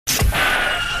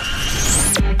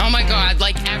God.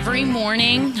 Like every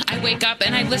morning I wake up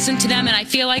and I listen to them and I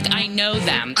feel like I know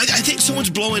them. I think someone's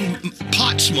blowing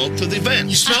pot smoke through the vent.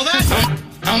 You smell that?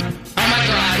 Oh my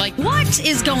God. Like, what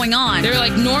is going on? They're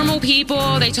like normal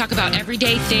people. They talk about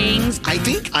everyday things. I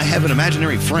think I have an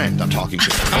imaginary friend I'm talking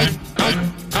to.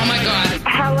 Oh my God.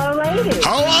 Hello, lady.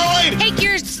 Hello, lady. Take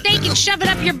your steak and shove it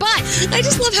up your butt. I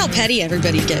just love how petty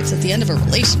everybody gets at the end of a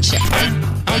relationship.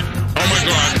 Oh my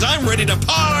God, I'm ready to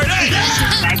party!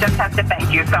 I just have to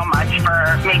thank you so much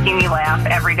for making me laugh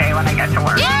every day when I get to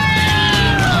work.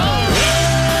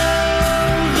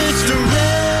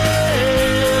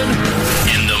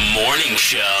 In the morning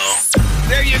show.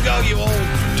 There you go, you old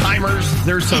timers.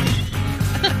 There's some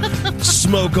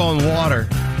smoke on water.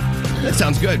 That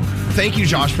sounds good. Thank you,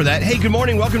 Josh, for that. Hey, good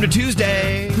morning. Welcome to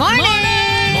Tuesday.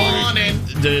 Morning.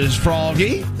 There's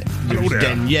Froggy. There's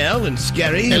Danielle and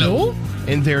Scary. Hello.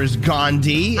 And there's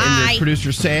Gandhi. And Hi. there's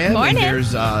producer Sam. Morning. And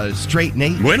there's Straight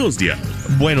Nate. Buenos dias.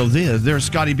 Buenos dias. There's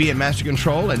Scotty B at Master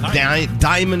Control. And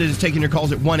Diamond is taking your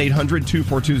calls at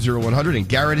 1-800-242-0100. And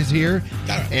Garrett is here.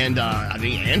 And I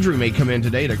think Andrew may come in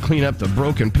today to clean up the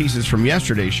broken pieces from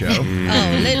yesterday's show.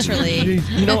 Oh, literally.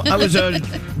 You know, I was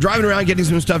driving around getting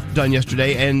some stuff done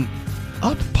yesterday, and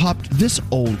up popped this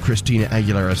old Christina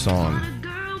Aguilera song.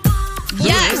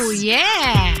 Yes. Oh,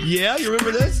 yeah. Yeah, you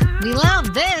remember this? We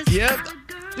love this. Yep.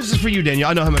 This is for you, Danielle.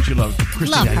 I know how much you love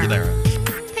Christina Love her.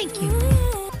 Aguilera. Thank you.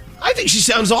 I think she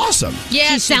sounds awesome.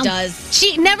 Yeah, she sounds, does.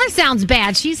 She never sounds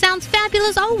bad. She sounds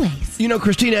fabulous always. You know,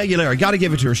 Christina Aguilera, got to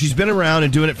give it to her. She's been around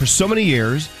and doing it for so many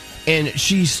years, and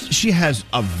she has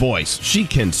a voice. She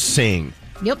can sing.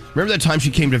 Yep. Remember that time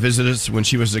she came to visit us when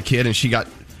she was a kid, and she got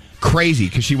crazy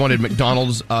because she wanted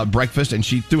McDonald's breakfast, and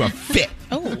she threw a fit.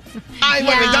 Oh. I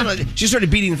want McDonald's. She started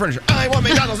beating the furniture. I want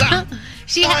McDonald's now.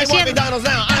 I want McDonald's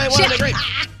now. I want it great.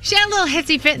 She had a little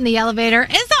hissy fit in the elevator.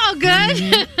 It's all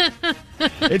good.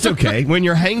 It's okay. When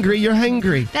you're hangry, you're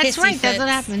hangry. That's Hissy right. fits. That's what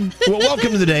happened. Well,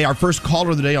 welcome to the day. Our first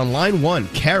caller of the day on line 1,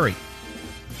 Carrie,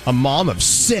 a mom of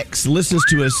 6, listens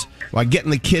to us while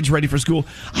getting the kids ready for school.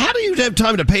 How do you have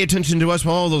time to pay attention to us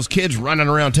while all those kids running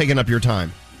around taking up your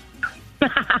time?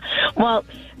 Well,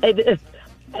 it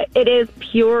is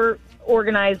pure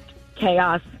organized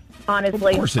chaos,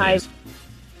 honestly. Of course it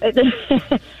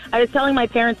is. I was telling my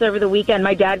parents over the weekend,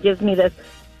 my dad gives me this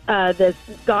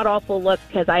god-awful look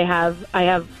because I have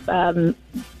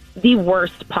the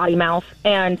worst potty mouth.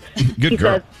 And Good he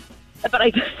girl. says, but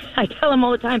I tell him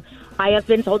all the time, I have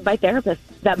been told by therapists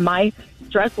that my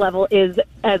stress level is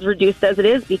as reduced as it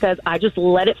is because I just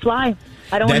let it fly.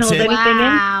 I don't want That's to hold it. anything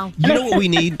Wow. You know what we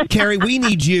need? Carrie, we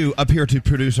need you up here to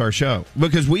produce our show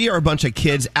because we are a bunch of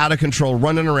kids out of control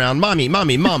running around. Mommy, mom,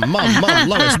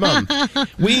 Lois, mom.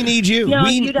 We need you. You know,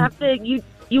 you'd have to,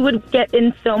 you would get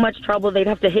in so much trouble. They'd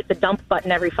have to hit the dump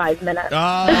button every 5 minutes.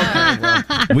 Oh,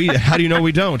 okay. Well, how do you know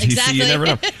we don't? Exactly. You never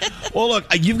know. Well, look,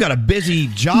 you've got a busy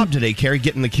job today, Carrie,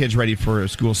 getting the kids ready for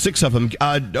school. 6 of them.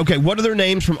 Okay, what are their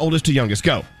names from oldest to youngest?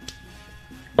 Go.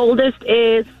 Oldest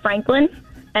is Franklin,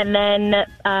 and then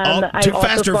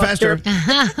faster. Sorry.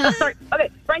 Okay,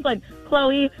 Franklin,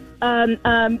 Chloe,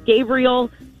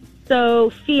 Gabriel,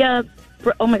 Sophia.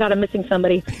 Oh my God, I'm missing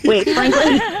somebody. Wait,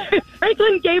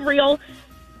 Franklin, Gabriel.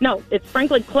 No, it's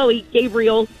Franklin, Chloe,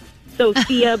 Gabriel,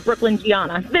 Sophia, Brooklyn,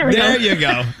 Gianna. There we go. There you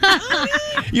go.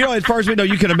 You know, as far as we know,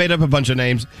 you could have made up a bunch of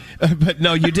names. But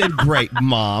no, you did great,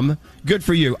 Mom. Good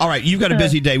for you. All right, you've got a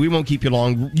busy day. We won't keep you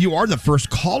long. You are the first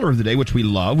caller of the day, which we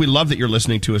love. We love that you're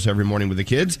listening to us every morning with the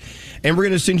kids. And we're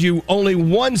going to send you only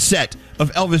one set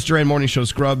of Elvis Duran Morning Show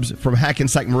scrubs from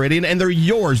Hackensack Meridian. And they're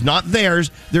yours, not theirs.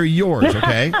 They're yours,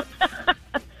 okay?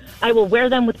 I will wear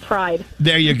them with pride.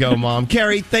 There you go, Mom.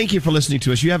 Carrie, thank you for listening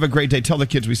to us. You have a great day. Tell the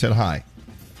kids we said hi.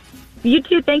 You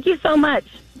too. Thank you so much.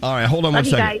 All right, hold on Love one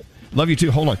you second. guys. Love you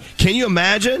too. Hold on. Can you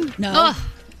imagine? No.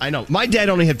 Oh, I know. My dad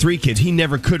only had 3 kids. He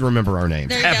never could remember our names.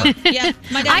 There you ever. go. Yeah,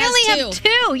 my dad I has only have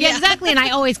 2. Yeah, exactly. And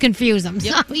I always confuse them.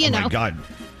 So, you Oh, know. my God.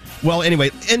 Well, anyway,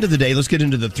 end of the day, let's get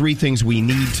into the 3 things we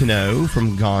need to know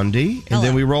from Gandhi. And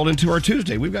then we roll into our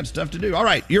Tuesday. We've got stuff to do. All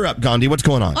right, you're up, Gandhi. What's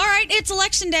going on? All right, it's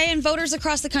election day, and voters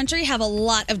across the country have a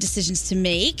lot of decisions to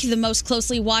make. The most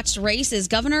closely watched race is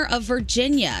governor of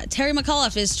Virginia. Terry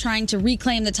McAuliffe is trying to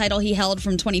reclaim the title he held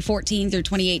from 2014 through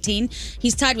 2018.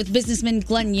 He's tied with businessman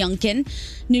Glenn Youngkin.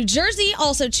 New Jersey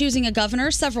also choosing a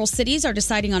governor. Several cities are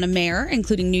deciding on a mayor,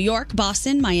 including New York,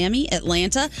 Boston, Miami,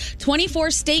 Atlanta. 24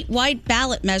 statewide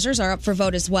ballot measures vouchers are up for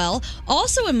vote as well.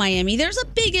 Also in Miami, there's a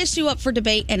big issue up for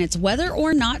debate, and it's whether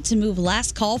or not to move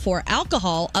last call for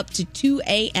alcohol up to 2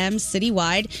 a.m.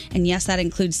 citywide. And yes, that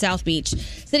includes South Beach.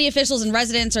 City officials and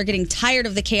residents are getting tired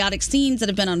of the chaotic scenes that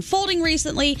have been unfolding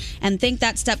recently and think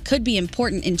that step could be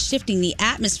important in shifting the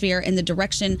atmosphere in the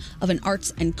direction of an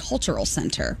arts and cultural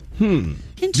center.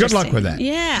 Good luck with that.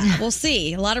 Yeah, we'll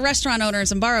see. A lot of restaurant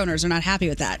owners and bar owners are not happy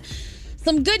with that.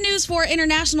 Some good news for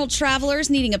international travelers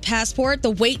needing a passport.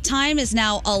 The wait time is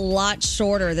now a lot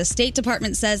shorter. The State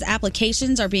Department says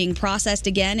applications are being processed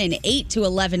again in 8 to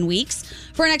 11 weeks.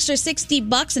 For an extra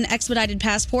 $60, an expedited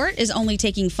passport is only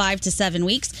taking 5 to 7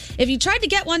 weeks. If you tried to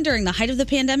get one during the height of the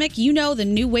pandemic, you know the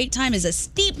new wait time is a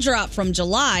steep drop from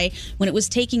July when it was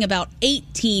taking about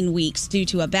 18 weeks due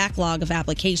to a backlog of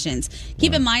applications.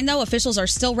 Keep in mind, though, officials are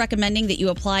still recommending that you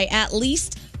apply at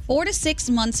least 4 to 6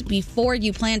 months before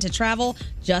you plan to travel,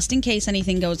 just in case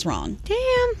anything goes wrong.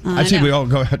 Damn. I'd say we all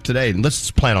go out today and let's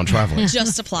plan on traveling.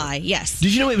 Just apply, yes.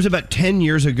 Did you know it was about 10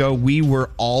 years ago we were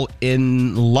all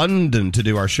in London to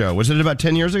do our show? Was it about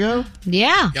 10 years ago?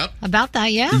 Yeah. Yep. About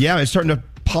that, yeah. Yeah, it's starting to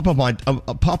pop up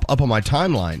on my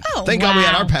timeline. Oh, Thank God we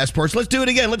had wow. our passports. Let's do it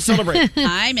again. Let's celebrate.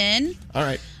 I'm in. All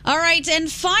right. All right, and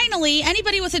finally,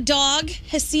 anybody with a dog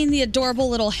has seen the adorable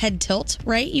little head tilt,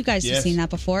 right? You guys have Yes. seen that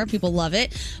before. People love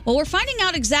it. Well, we're finding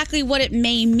out exactly what it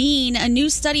may mean. A new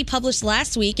study published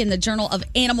last week in the Journal of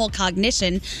Animal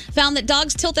Cognition found that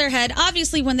dogs tilt their head,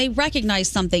 obviously, when they recognize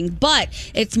something, but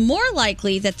it's more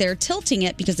likely that they're tilting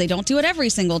it because they don't do it every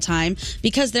single time,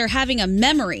 because they're having a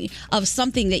memory of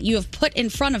something that you have put in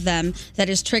front of them that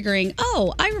is triggering,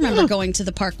 oh, I remember going to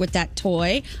the park with that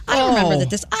toy. I remember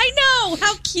that this, I know,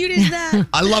 how cute is that?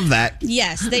 I love that.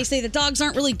 Yes, they say that dogs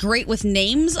aren't really great with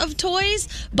names of toys,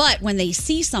 but when they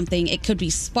see something, it could be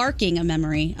sparking a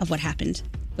memory of what happened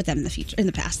with them in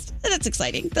the past. That's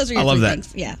exciting. Those are your I love three that.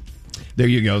 things. Yeah. There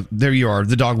you go. There you are,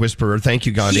 the dog whisperer. Thank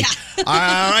you, Gandhi. Yeah.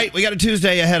 All right, we got a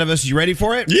Tuesday ahead of us. You ready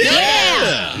for it?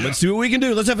 Yeah. Let's see what we can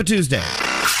do. Let's have a Tuesday.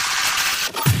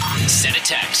 Send a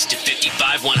text to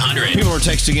 55100. People are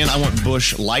texting in, I want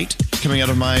Bush Light coming out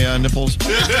of my nipples.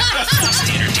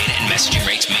 Standard data and messaging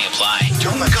rates may apply.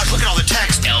 Oh my gosh, look at all the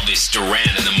text. Elvis Duran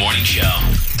in the morning show.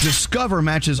 Discover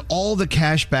matches all the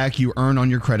cash back you earn on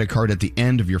your credit card at the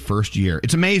end of your first year.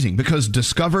 It's amazing because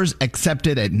Discover's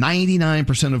accepted at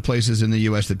 99% of places in the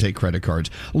U.S. that take credit cards.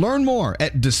 Learn more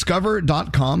at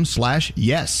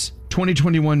discover.com/yes.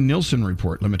 2021 Nielsen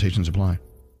Report. Limitations apply.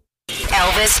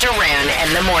 Elvis Duran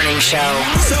and the Morning Show.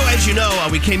 So, as you know,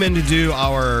 we came in to do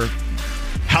our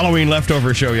Halloween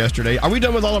leftover show yesterday. Are we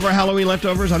done with all of our Halloween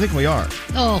leftovers? I think we are.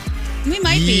 Oh, We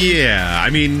might be. Yeah, I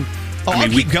mean, I'll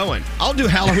keep going. I'll do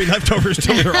Halloween leftovers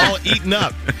till they're all eaten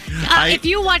up. if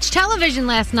you watched television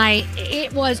last night,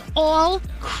 it was all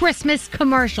Christmas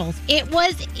commercials. It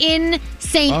was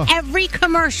insane. Oh. Every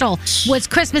commercial was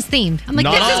Christmas themed. I'm like,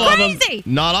 Not all this of is them. crazy.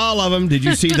 Not all of them. Did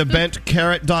you see the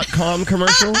bentcarrot.com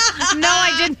commercial? No,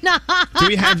 I did not. Do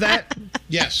we have that?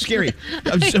 yes. Scary.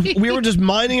 We were just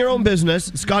minding our own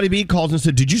business. Scotty B calls and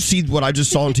said, "Did you see what I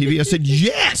just saw on TV?" I said,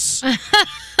 "Yes."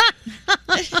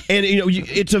 And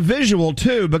it's a visual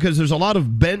too because there's a lot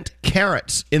of bent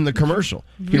carrots in the commercial.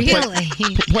 Here, Really?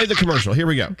 play the commercial. Here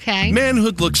we go. Okay.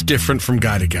 Manhood looks different from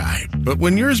guy to guy, but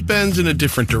when yours bends in a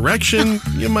different direction,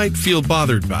 you might feel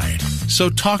bothered by it. So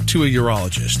talk to a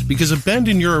urologist because a bend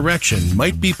in your erection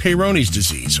might be Peyronie's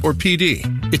disease, or PD.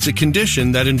 It's a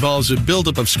condition that involves a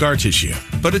buildup of scar tissue,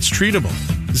 but it's treatable.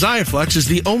 Xiaflex is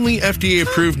the only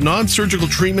FDA-approved non-surgical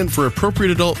treatment for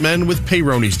appropriate adult men with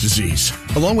Peyronie's disease.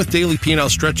 Along with daily penile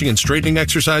stretching and straightening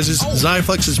exercises,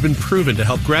 Xiaflex has been proven to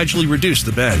help gradually reduce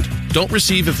the bend. Don't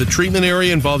receive if the treatment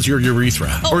area involves your urethra,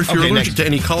 or if you're Okay, allergic next. to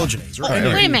any collagenase. Or any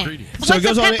Wait a minute. ingredient. So it What's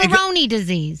goes a on- it go- pepperoni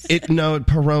disease?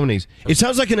 Peroni's. It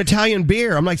sounds like an Italian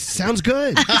beer. I'm like, sounds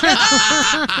good.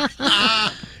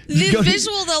 The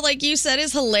visual, though, like you said,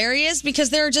 is hilarious because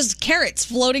there are just carrots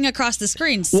floating across the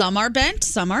screen. Some are bent,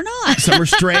 some are not. Some are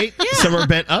straight, some are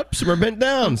bent up, some are bent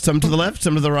down, some to the left,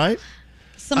 some to the right.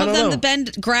 Some I of don't them, know. the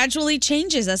bend gradually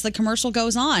changes as the commercial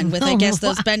goes on with, I guess,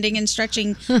 those bending and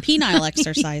stretching penile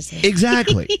exercises.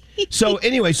 Exactly. So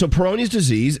anyway, so Peyronie's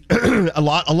disease, a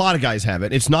lot of guys have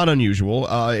it. It's not unusual.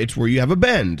 It's where you have a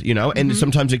bend, and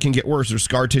sometimes it can get worse. There's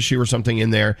scar tissue or something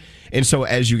in there, and so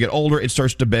as you get older, it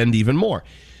starts to bend even more.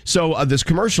 So this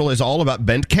commercial is all about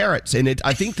bent carrots, and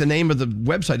I think the name of the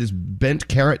website is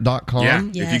bentcarrot.com. Yeah,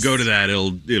 Yes. if you go to that,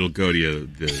 it'll go to you.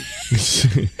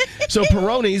 So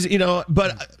Peroni's,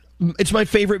 but it's my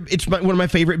favorite. One of my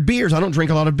favorite beers. I don't drink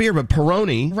a lot of beer, but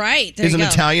Peroni Right, there is you an go.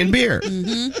 Italian beer.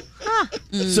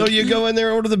 So you go in there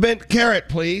and order the bent carrot,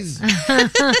 please.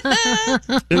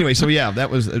 Anyway, so yeah, that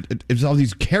was it was all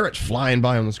these carrots flying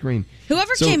by on the screen.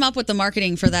 Whoever came up with the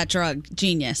marketing for that drug,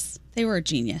 genius. They were a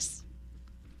genius.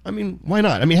 I mean, why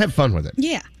not? I mean, have fun with it.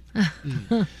 Yeah.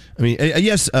 I mean,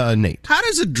 yes, Nate. How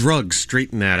does a drug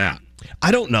straighten that out?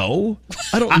 I don't know.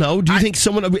 Do you think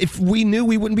someone, if we knew,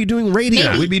 we wouldn't be doing radio?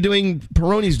 Maybe. We'd be doing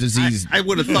Peyronie's disease. I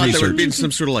would have thought research. there would be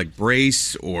some sort of like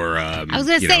brace or. I was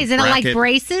going to say, isn't it like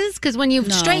braces? Because when you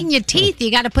straighten your teeth, you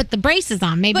got to put the braces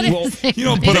on. Maybe you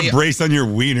don't put a brace on your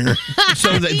wiener.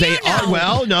 So they are.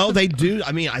 Well, no, they do.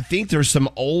 I mean, I think there's some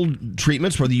old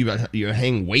treatments where you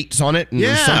hang weights on it and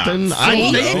something. I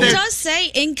don't know. It does say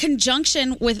in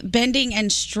conjunction with bending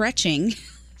and stretching.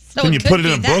 So Can you put it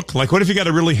in a book? Like, what if you got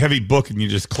a really heavy book and you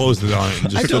just closed it on it and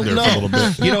just stood there for a little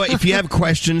bit? You know what? If you have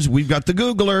questions, we've got the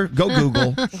Googler. Go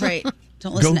Google. Right.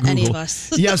 Don't listen to any of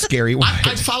us. Yeah, Scary.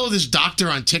 I follow this doctor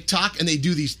on TikTok, and they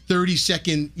do these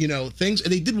 30-second, things, and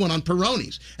they did one on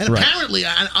Peyronie's. And apparently,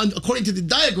 according to the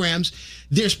diagrams,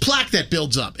 there's plaque that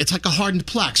builds up. It's like a hardened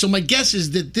plaque. So my guess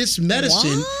is that this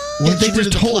medicine... Well, they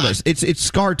just told us. It's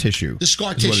scar tissue. The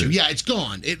scar tissue. Yeah, it's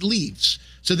gone. It leaves.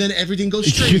 So then everything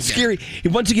goes straight again. Scary.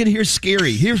 Once again, here's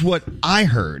Scary. Here's what I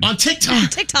heard. On TikTok.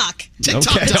 TikTok.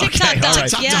 Okay.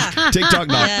 Yeah. TikTok.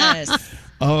 Yes.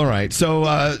 All right,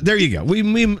 so there you go. We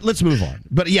let's move on.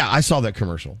 But yeah, I saw that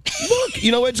commercial. Look,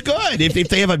 it's good. If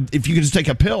they if you can just take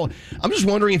a pill. I'm just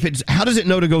wondering how does it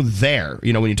know to go there?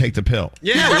 When you take the pill.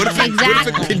 Yeah. What if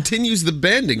it continues the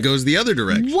bend and goes the other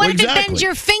direction? What if it bends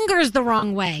your fingers the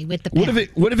wrong way with the pill?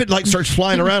 What if it like starts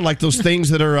flying around like those things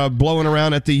that are blowing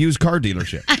around at the used car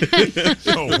dealership?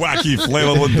 Wacky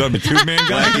inflatable two-man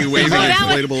guy. Wacky waving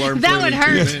inflatable arm. That would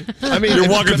hurt. I mean, you're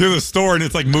walking through the store and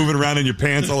it's like moving around in your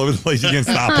pants all over the place. You can't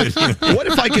stop it. What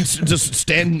if I could just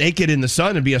stand naked in the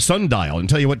sun and be a sundial and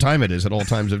tell you what time it is at all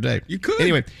times of day? You could.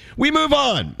 Anyway, we move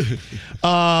on.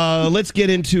 Let's get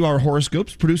into our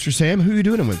horoscopes. Producer Sam, who are you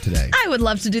doing them with today? I would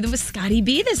love to do them with Scotty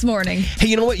B this morning. Hey,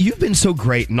 you know what? You've been so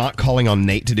great not calling on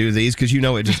Nate to do these because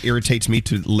it just irritates me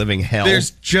to living hell.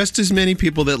 There's just as many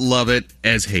people that love it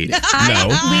as hate it.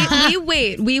 No.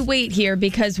 We wait here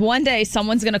because one day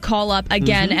someone's going to call up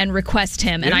again and request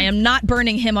him, and I am not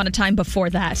burning him on a time before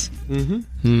that.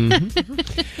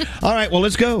 All right, well,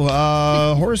 let's go.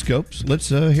 Horoscopes. Let's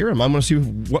hear them. I'm going to see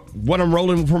what I'm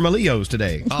rolling for my Leos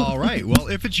today. All right. Well,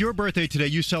 if it's your birthday today,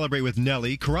 you celebrate with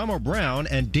Nelly, Karamo Brown,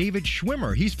 and David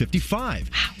Schwimmer. He's 55.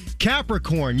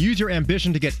 Capricorn, use your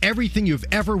ambition to get everything you've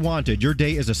ever wanted. Your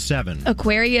day is a 7.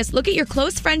 Aquarius, look at your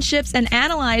close friendships and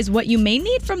analyze what you may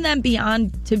need from them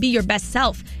beyond to be your best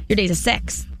self. Your day's a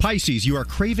 6. Pisces, you are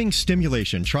craving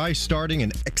stimulation. Try starting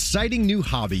an exciting new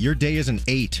hobby. Your day is an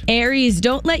 8. Aries,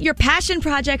 don't let your passion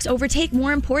projects overtake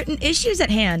more important issues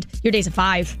at hand. Your day's a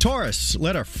 5. Taurus,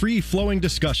 let a free-flowing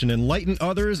discussion enlighten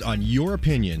others on your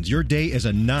opinions. Your day is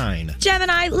a 9.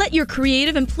 Gemini, let your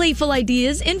creative and playful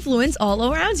ideas influence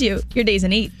all around you. Your day's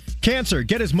an 8. Cancer,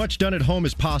 get as much done at home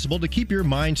as possible to keep your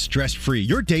mind stress-free.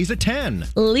 Your day's a 10.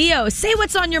 Leo, say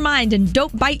what's on your mind and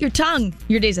don't bite your tongue.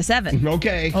 Your day's a 7.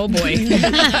 Okay. Oh, boy.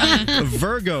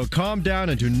 Virgo, calm down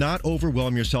and do not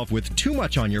overwhelm yourself with too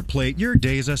much on your plate. Your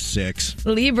day's a 6.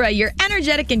 Libra, your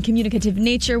energetic and communicative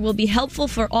nature will be helpful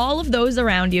for all of those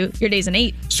around you. Your day's an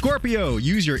 8. Scorpio,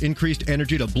 use your increased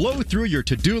energy to blow through your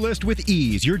to-do list with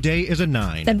ease. Your day is a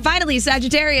 9. And finally,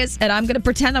 Sagittarius, and I'm going to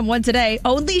pretend I'm one today,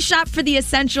 only shop for the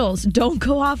essentials. Don't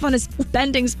go off on a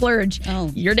spending splurge.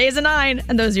 Your day's a 9,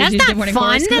 and those are your Tuesday morning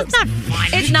horoscopes. That's not fun.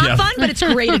 It's not fun, but it's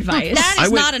great advice. That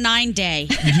is not a 9 day.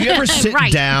 Did you ever sit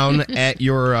down at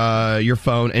your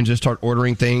phone and just start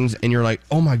ordering things, and you're like,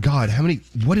 oh my God,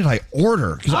 what did I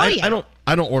order? Because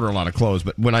I don't order a lot of clothes,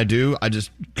 but when I do, I just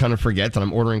kind of forget that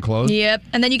I'm ordering clothes. Yep.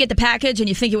 And then you get the package and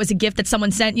you think it was a gift that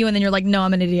someone sent you, and then you're like, no,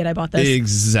 I'm an idiot. I bought this.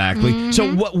 Exactly. Mm-hmm.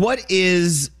 So what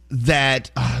is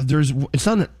that? It's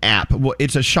not an app.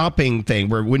 It's a shopping thing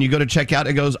where when you go to check out,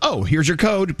 it goes, oh, here's your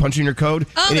code, punch in your code,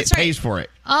 and it pays for it.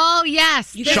 Oh,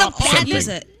 yes. You guys all use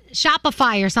it.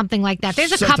 Shopify or something like that.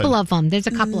 There's a couple of them.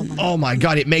 Oh, my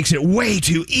God. It makes it way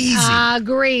too easy.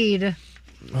 Agreed.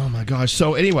 Oh my gosh!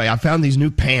 So anyway, I found these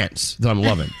new pants that I'm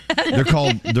loving. They're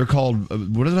called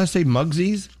what did I say?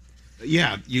 Mugsies?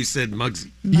 Yeah, you said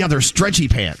Mugsy. Yeah, they're stretchy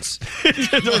pants.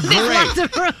 They're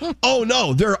great. Oh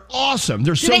no, they're awesome.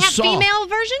 They're Do so they have soft. female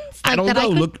versions? I don't know.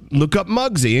 Look up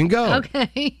Mugsy and go.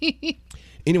 Okay.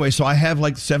 Anyway, so I have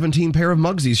like 17 pair of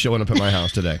Mugsies showing up at my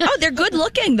house today. Oh, they're good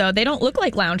looking though. They don't look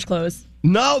like lounge clothes.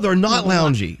 No, they're not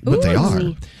loungy, but they are.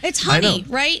 It's Honey,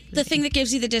 right? The thing that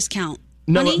gives you the discount.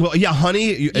 No, Honey? well, yeah, Honey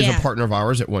is a partner of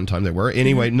ours. At one time they were.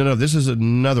 Anyway, no, this is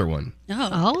another one.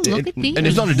 Oh, look at these. And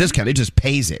it's not a discount. It just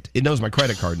pays it. It knows my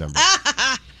credit card number.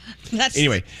 That's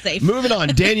Anyway, safe. moving on.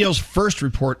 Danielle's first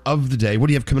report of the day. What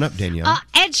do you have coming up, Danielle?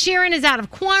 Ed Sheeran is out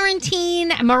of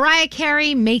quarantine. Mariah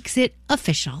Carey makes it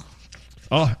official.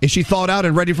 Oh, is she thawed out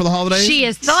and ready for the holidays? She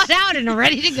is thawed out and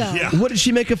ready to go. What did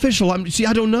she make official?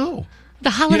 I don't know. The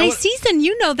holiday what? season,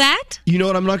 you know that. You know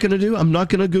what I'm not going to do? I'm not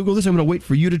going to Google this. I'm going to wait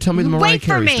for you to tell me the Mariah Wait for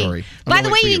Carey me. story. By the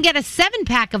way, you can get a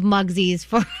 7-pack of Mugsies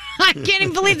for. I can't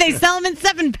even believe they sell them in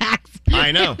 7-packs.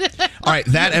 I know. All right,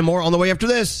 that and more on the way after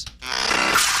this.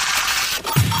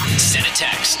 Send a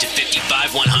text to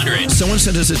 55100. Someone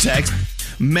sent us a text.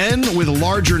 Men with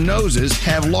larger noses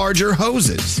have larger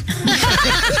hoses.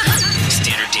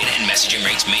 Standard data and messaging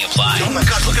rates may apply. Oh my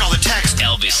God, look at all the text.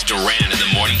 Elvis Duran in the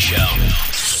morning show.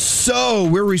 So,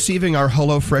 we're receiving our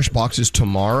HelloFresh boxes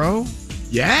tomorrow.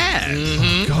 Yeah.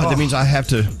 Oh, God, that means I have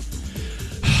to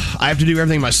do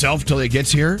everything myself till it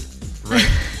gets here. Right.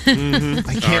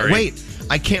 I can't wait.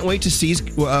 I can't wait to see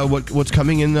what's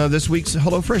coming in this week's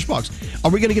HelloFresh box.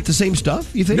 Are we going to get the same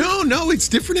stuff, you think? No, it's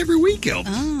different every week,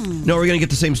 Elvis. No, we're going to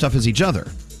get the same stuff as each other.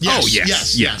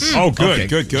 Yes. Oh,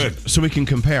 good, Okay. good. So we can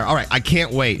compare. All right, I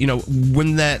can't wait. You know,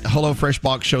 when that HelloFresh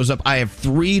box shows up, I have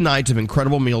 3 nights of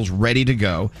incredible meals ready to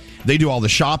go. They do all the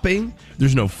shopping.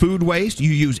 There's no food waste. You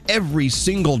use every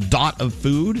single dot of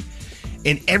food,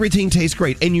 and everything tastes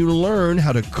great. And you learn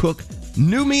how to cook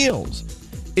new meals.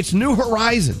 It's new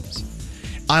horizons.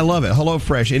 I love it.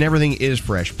 HelloFresh, and everything is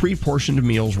fresh. Pre-portioned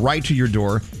meals right to your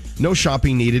door. No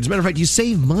shopping needed. As a matter of fact, you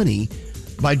save money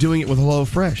by doing it with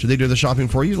HelloFresh. They do the shopping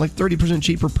for you, like 30%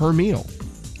 cheaper per meal.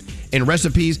 And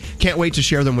recipes, can't wait to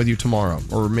share them with you tomorrow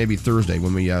or maybe Thursday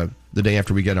when we the day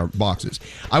after we get our boxes.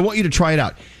 I want you to try it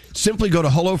out. Simply go to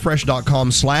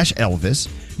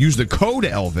HelloFresh.com/Elvis. Use the code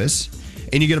Elvis,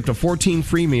 and you get up to 14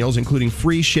 free meals, including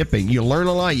free shipping. You learn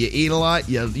a lot, you eat a lot,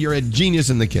 you're a genius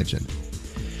in the kitchen.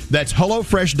 That's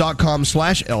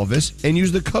HelloFresh.com/Elvis, and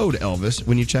use the code Elvis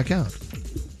when you check out.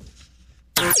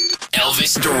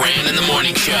 Elvis Duran in the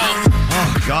morning show.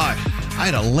 Oh, God. I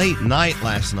had a late night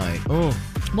last night. Oh.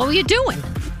 What were you doing?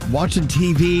 Watching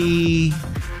TV.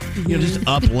 You know, just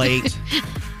up late.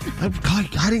 I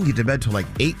didn't get to bed till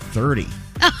like 8:30.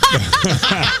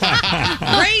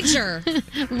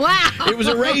 Rager. Wow. It was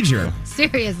a rager.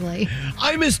 Seriously.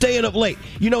 I miss staying up late.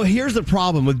 You know, here's the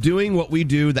problem with doing what we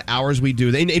do, the hours we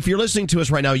do. And if you're listening to us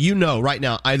right now, you know right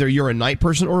now either you're a night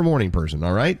person or a morning person,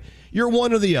 all right? You're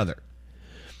one or the other.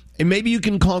 And maybe you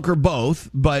can conquer both,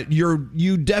 but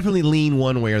you definitely lean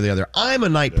one way or the other. I'm a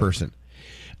night person.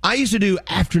 I used to do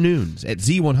afternoons at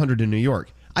Z100 in New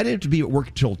York. I didn't have to be at work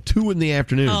until 2 in the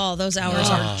afternoon. Oh, those hours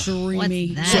are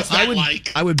dreamy. So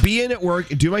I would be in at work,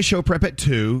 do my show prep at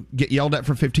 2, get yelled at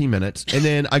for 15 minutes, and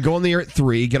then I go on the air at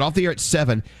 3, get off the air at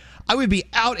 7. I would be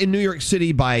out in New York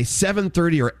City by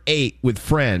 7:30 or 8 with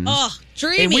friends. Oh,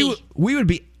 dreamy. And we would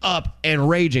be up and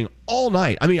raging all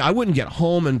night. I mean, I wouldn't get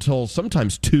home until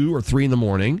sometimes 2 or 3 in the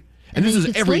morning. And this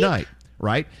is every night,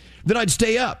 right? Then I'd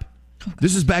stay up.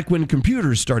 This is back when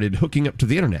computers started hooking up to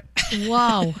the internet.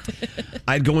 Wow.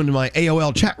 I'd go into my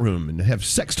AOL chat room and have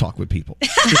sex talk with people.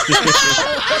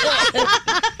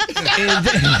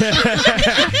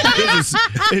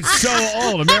 It's so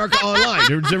old. America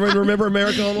Online. Does everyone remember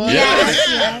America Online?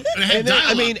 Yes. And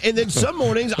then some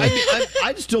mornings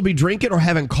I'd still be drinking or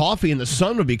having coffee, and the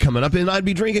sun would be coming up, and I'd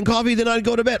be drinking coffee. Then I'd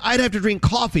go to bed. I'd have to drink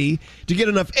coffee to get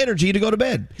enough energy to go to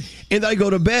bed, and I'd go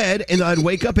to bed, and I'd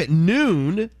wake up at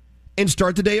noon and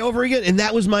start the day over again. And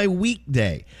that was my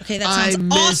weekday. Okay, that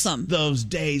sounds awesome. Those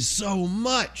days so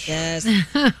much. Yes.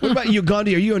 What about you,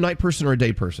 Gandhi? Are you a night person or a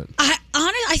day person? I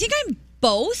think I'm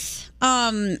both.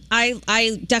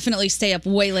 I definitely stay up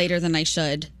way later than I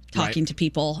should, talking to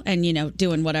people and, you know,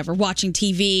 doing whatever, watching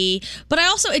TV. But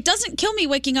it doesn't kill me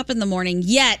waking up in the morning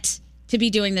yet to be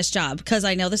doing this job, because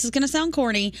I know this is going to sound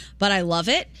corny, but I love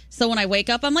it. So when I wake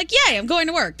up, I'm like, yay, I'm going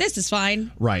to work. This is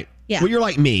fine. Right. Yeah. Well, you're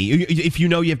like me. If you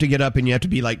know you have to get up and you have to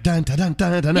be like, dun, dun, dun,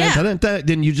 dun, dun, dun, dun, dun,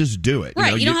 then you just do it.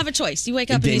 Right. You don't have a choice. You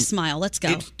wake up and you smile. Let's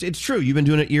go. It's true. You've been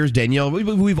doing it years, Danielle.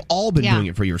 We've all been doing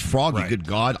it for years. Froggy, good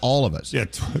God, all of us. Yeah,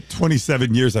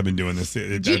 27 years I've been doing this.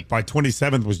 My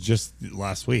 27th was just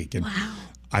last week. And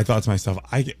I thought to myself,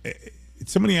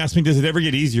 somebody asked me, does it ever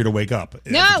get easier to wake up at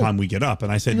the time we get up?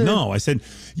 And I said, no. I said,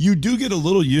 you do get a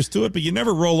little used to it, but you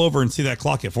never roll over and see that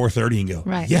clock at 4:30 and go,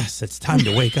 yes, it's time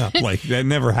to wake up. Like, that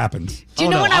never happens. Do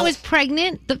you know when I was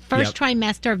pregnant, the first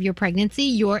trimester of your pregnancy,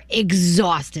 you're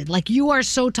exhausted. Like, you are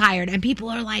so tired. And people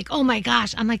are like, oh, my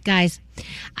gosh. I'm like, guys,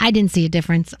 I didn't see a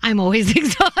difference. I'm always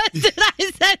exhausted.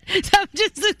 I said, I'm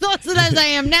just as exhausted as I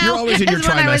am now. You're always in your trimester.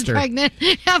 When I was pregnant.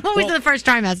 I'm always in the first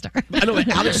trimester. I know,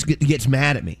 Alex gets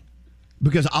mad at me.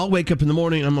 Because I'll wake up in the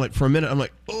morning and I'm like, for a minute, I'm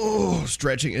like, oh,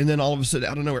 stretching. And then all of a sudden,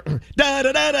 out of nowhere,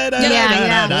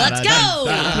 let's go.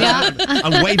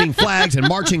 I'm waving flags and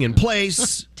marching in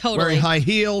place. Totally. Wearing high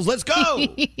heels. Let's go.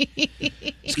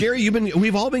 Scary,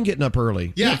 we've all been getting up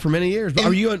early. Yeah. For many years.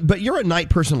 But you're a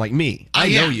night person like me. I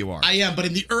know you are. I am, but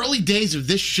in the early days of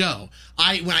this show,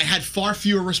 when I had far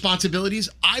fewer responsibilities,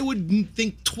 I would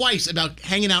think twice about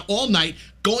hanging out all night,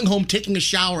 going home, taking a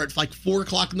shower at like 4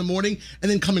 o'clock in the morning,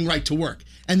 and then coming right to work.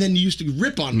 And then you used to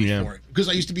rip on me for it because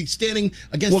I used to be standing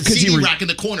against the CD rack in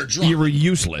the corner drunk. You were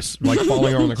useless, like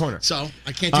falling around the corner. So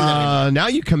I can't do that anymore. Now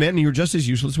you come in and you're just as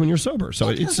useless when you're sober. So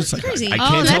it's just like, crazy. I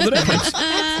can't tell the difference.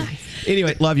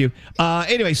 Anyway, love you.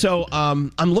 So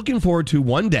I'm looking forward to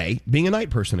one day being a night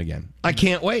person again. I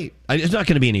can't wait. It's not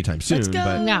going to be anytime soon. Let's go.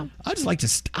 But No. I just like to.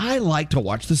 I like to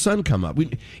watch the sun come up.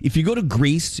 If you go to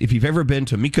Greece, if you've ever been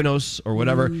to Mykonos or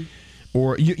whatever,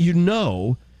 or you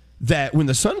know that when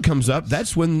the sun comes up,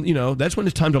 that's when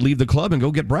it's time to leave the club and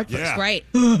go get breakfast. Yeah. Right.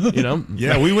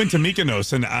 Yeah, we went to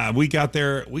Mykonos and we got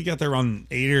there around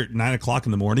 8 or 9 o'clock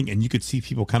in the morning, and you could see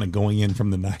people kind of going in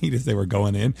from the night as they were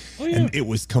going in, and it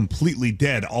was completely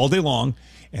dead all day long.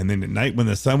 And then at night when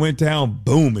the sun went down,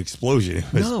 boom, explosion.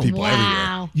 It was people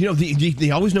everywhere.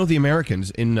 They always know the Americans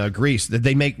in Greece that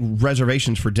they make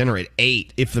reservations for dinner at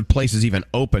 8 if the place is even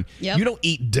open. Yep. You don't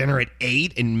eat dinner at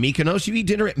 8 in Mykonos. You eat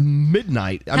dinner at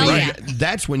midnight.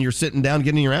 That's when you're sitting down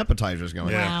getting your appetizers going.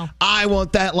 Yeah. Wow. I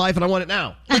want that life and I want it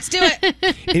now. Let's do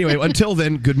it. Anyway, until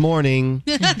then, good morning.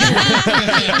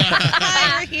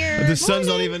 Here. The sun's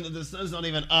not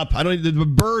even up. The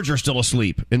birds are still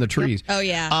asleep in the trees. Oh,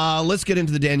 yeah. Let's get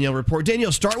into the Danielle report.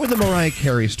 Danielle, start with the Mariah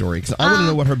Carey story because I want to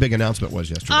know what her big announcement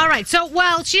was yesterday. All right. So,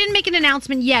 she didn't make an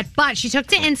announcement yet, but she took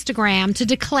to Instagram to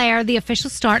declare the official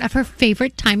start of her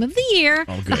favorite time of the year,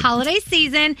 the holiday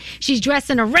season. She's dressed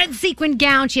in a red sequin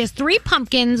gown. She has 3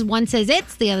 pumpkins. One says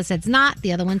it's, the other says not,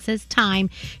 the other one says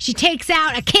time. She takes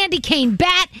out a candy cane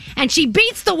bat and she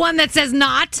beats the one that says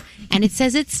not, and it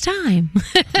says it's time.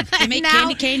 They make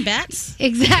candy cane bats?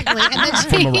 Exactly. And then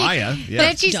For Mariah. Yeah.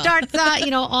 Then she starts,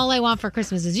 All I Want for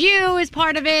Christmas Is You is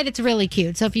part of it. It's really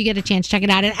cute. So if you get a chance, check it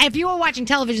out. And if you were watching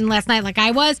television last night like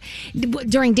I was,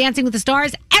 during Dancing with the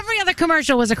Stars, every other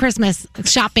commercial was a Christmas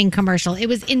shopping commercial. It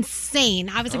was insane.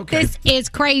 I was like, this is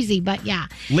crazy. But yeah.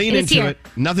 Lean into it.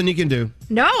 Nothing you can do.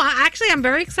 No, I'm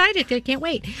very excited. I can't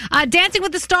wait. Dancing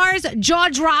with the Stars,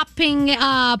 jaw-dropping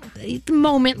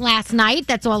moment last night.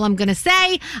 That's all I'm going to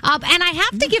say. And I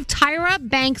have to give Tyra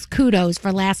Banks kudos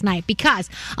for last night because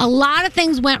a lot of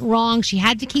things went wrong. She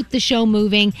had to keep the show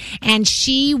moving, and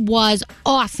she was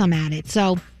awesome at it.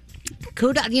 So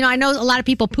kudos. I know a lot of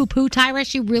people poo-poo Tyra.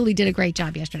 She really did a great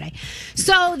job yesterday.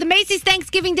 So the Macy's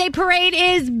Thanksgiving Day Parade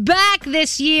is back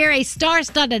this year. A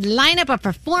star-studded lineup of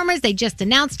performers. They just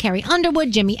announced Carrie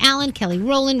Underwood, Jimmy Allen, Kelly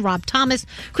Rowland, Rob Thomas,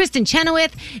 Kristen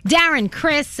Chenoweth, Darren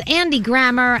Criss, Andy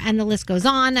Grammer, and the list goes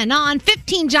on and on.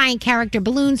 15 giant character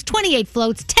balloons, 28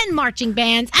 floats, 10 marching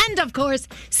bands, and of course,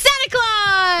 Santa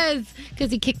Claus!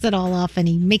 Because he kicks it all off and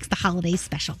he makes the holidays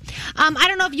special. I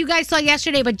don't know if you guys saw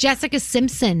yesterday, but Jessica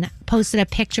Simpson posted a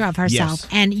picture of herself,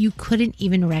 and you couldn't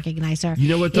even recognize her. You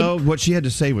know what, though? What she had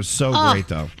to say was so great,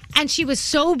 though. And she was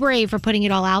so brave for putting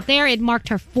it all out there. It marked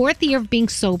her 4th year of being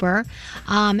sober.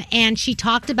 And she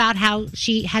talked about how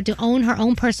she had to own her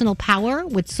own personal power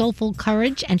with soulful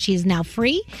courage, and she is now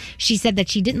free. She said that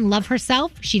she didn't love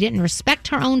herself. She didn't respect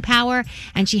her own power,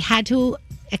 and she had to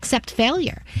accept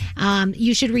failure.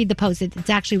 You should read the post. It's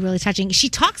actually really touching. She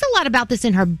talks a lot about this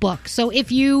in her book. So if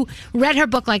you read her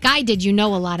book like I did, you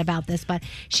know a lot about this. But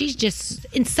she's just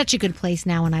in such a good place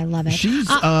now, and I love it. She's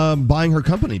buying her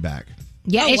company back.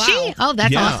 Yeah, is she? Oh,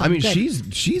 that's awesome. I mean,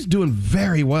 Good. she's doing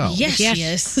very well. Yes, she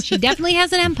is. She definitely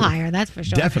has an empire, that's for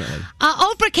sure. Definitely.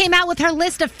 Oprah came out with her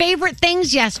list of favorite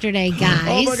things yesterday, guys.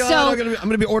 Oh my God, I'm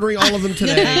going to be ordering all of them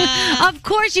today. Of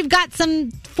course, you've got some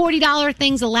 $40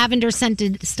 things, a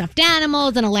lavender-scented stuffed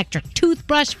animals, an electric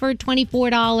toothbrush for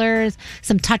 $24,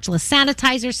 some touchless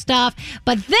sanitizer stuff.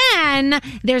 But then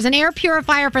there's an air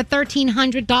purifier for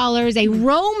 $1,300, a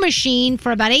row machine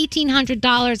for about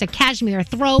 $1,800, a cashmere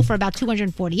throw for about $248.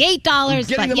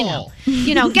 Get them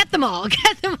all. Get them all.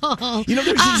 Get them all. There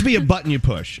should just be a button you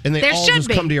push, and they all just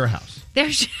come to your house. There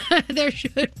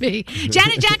should be.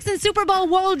 Janet Jackson's Super Bowl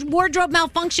wardrobe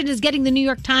malfunction is getting the New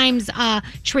York Times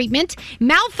treatment.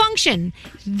 Malfunction.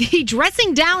 The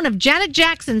dressing down of Janet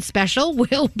Jackson special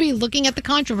will be looking at the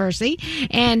controversy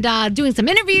and doing some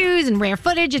interviews and rare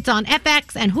footage. It's on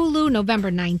FX and Hulu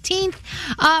November 19th.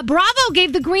 Bravo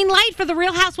gave the green light for The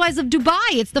Real Housewives of Dubai.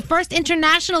 It's the first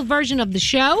international version of the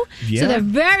show. Yeah. So they're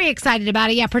very excited about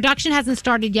it. Yeah, production hasn't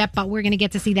started yet, but we're going to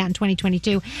get to see that in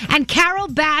 2022. And Carol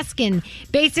Baskin happening.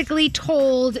 Basically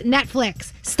told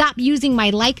Netflix, stop using my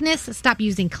likeness, stop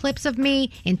using clips of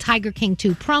me in Tiger King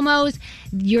 2 promos.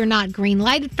 You're not green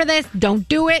lighted for this. Don't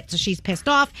do it. So she's pissed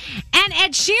off. And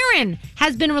Ed Sheeran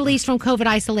has been released from COVID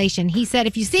isolation. He said,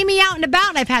 if you see me out and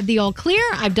about, I've had the all clear.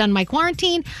 I've done my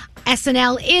quarantine.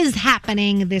 SNL is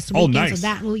happening this weekend. nice. So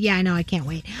that, yeah, I know. I can't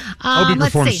wait. Hope he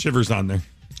let's performs see. Shivers on there.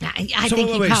 I So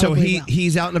think wait, he so probably will.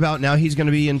 he's out and about now. He's going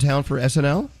to be in town for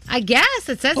SNL? I guess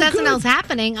it says SNL's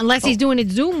happening, unless he's doing it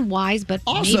Zoom-wise, but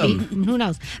Awesome. maybe. Who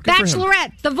knows? Good for him.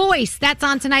 Bachelorette, The Voice, that's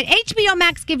on tonight. HBO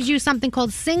Max gives you something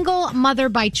called Single Mother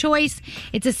by Choice.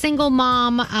 It's a single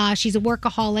mom. She's a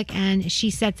workaholic, and she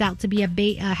sets out to be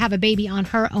have a baby on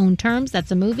her own terms.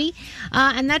 That's a movie.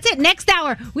 And that's it. Next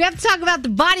hour, we have to talk about the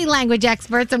body language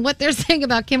experts and what they're saying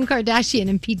about Kim Kardashian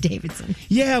and Pete Davidson.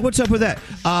 Yeah, what's up with that?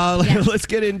 Let's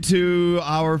get into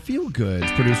our feel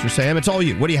goods. Producer Sam, it's all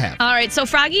you. What do you have? All right, so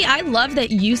Froggy, I love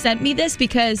that you sent me this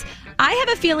because I have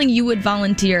a feeling you would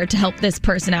volunteer to help this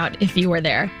person out if you were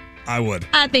there. I would.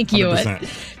 I think you 100%. would.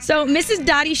 So Mrs.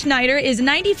 Dottie Schneider is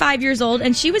 95 years old,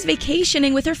 and she was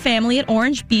vacationing with her family at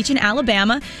Orange Beach in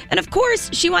Alabama. And of course,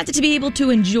 she wanted to be able to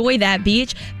enjoy that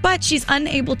beach, but she's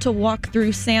unable to walk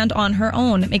through sand on her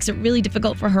own. It makes it really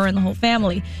difficult for her and the whole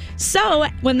family. So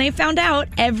when they found out,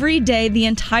 every day, the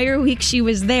entire week she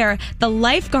was there, the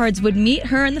lifeguards would meet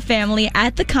her and the family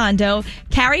at the condo,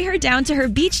 carry her down to her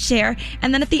beach chair,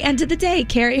 and then at the end of the day,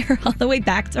 carry her all the way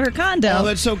back to her condo. Oh,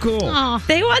 that's so cool.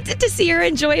 They wanted to see her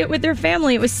enjoy it with their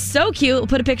family. It was so cute. We'll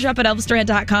put a picture up at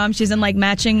ElvisDuran.com. She's in like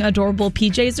matching adorable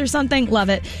PJs or something. Love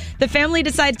it. The family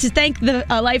decided to thank the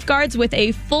lifeguards with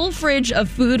a full fridge of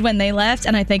food when they left,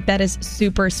 and I think that is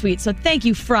super sweet. So thank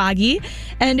you, Froggy.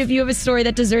 And if you have a story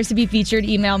that deserves to be featured,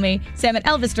 email me, Sam at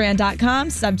ElvisDuran.com.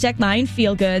 Subject line,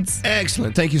 feel goods.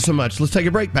 Excellent. Thank you so much. Let's take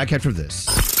a break. Back after this.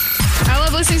 I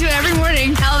love listening to it every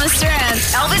morning. Elvis Duran.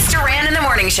 Elvis Duran in the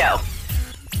Morning Show.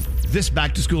 This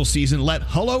back-to-school season, let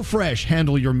HelloFresh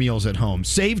handle your meals at home.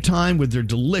 Save time with their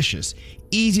delicious,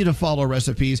 easy-to-follow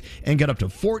recipes and get up to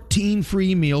 14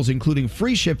 free meals, including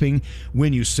free shipping,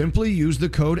 when you simply use the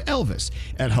code ELVIS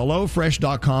at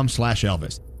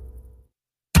HelloFresh.com/Elvis.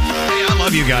 Hey, I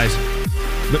love you guys.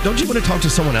 But don't you want to talk to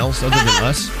someone else other than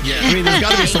us? Yeah. I mean, there's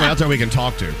got to be someone out there we can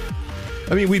talk to.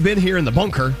 I mean, we've been here in the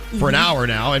bunker for an hour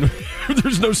now, and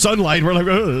there's no sunlight. We're like,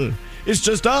 ugh. It's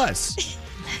just us.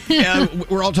 Yeah,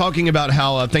 we're all talking about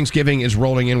how Thanksgiving is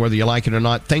rolling in, whether you like it or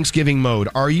not. Thanksgiving mode.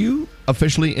 Are you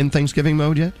officially in Thanksgiving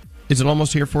mode yet? Is it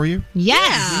almost here for you?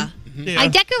 Yes. Yeah. I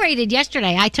decorated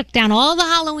yesterday. I took down all the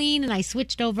Halloween and I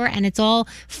switched over, and it's all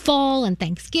fall and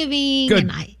Thanksgiving. Good.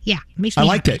 And it makes me I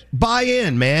liked happy. it. Buy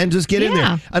in, man. Just get in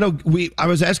Yeah. there. I know I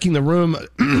was asking the room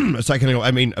a second ago,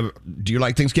 I mean, do you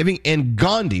like Thanksgiving? And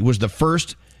Gandhi was the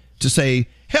first to say,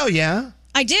 hell yeah.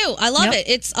 I do. I love it.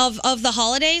 It's of the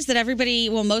holidays that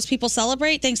most people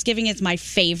celebrate. Thanksgiving is my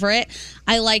favorite.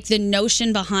 I like the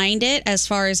notion behind it as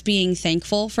far as being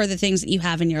thankful for the things that you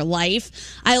have in your life.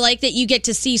 I like that you get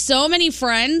to see so many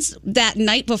friends that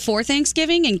night before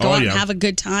Thanksgiving and go out and have a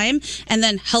good time. And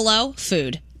then,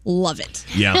 food. Love it.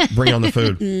 Yeah, bring on the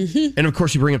food. Mhm. And of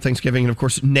course, you bring up Thanksgiving, and of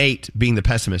course, Nate being the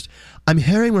pessimist. I'm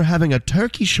hearing we're having a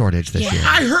turkey shortage this year.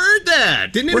 I heard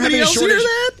that. Didn't We're anybody having a else hear shortage.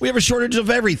 that? We have a shortage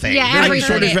of everything. Yeah, We're having a everything.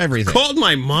 shortage of everything. Called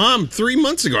my mom 3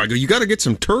 months ago. I go, you got to get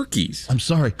some turkeys. I'm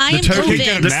sorry. I am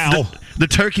convinced. The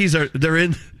turkeys they're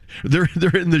in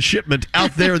the shipment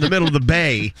out there in the middle of the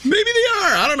bay. Maybe they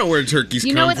are. I don't know where turkeys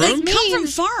You come know what from. they come from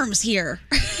farms here.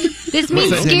 This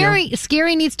means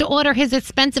Scary needs to order his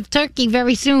expensive turkey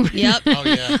very soon. Yep. Oh,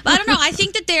 yeah. I don't know. I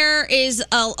think that there is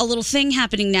a little thing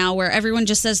happening now where everyone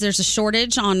just says there's a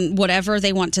shortage on whatever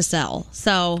they want to sell.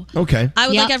 So Okay. I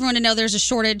would like everyone to know there's a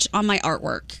shortage on my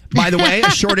artwork. By the way, a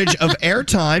shortage of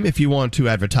airtime if you want to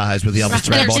advertise with the Elvis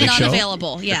Duran There's Baldy none Show.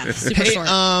 available. Yeah, super Hey, short.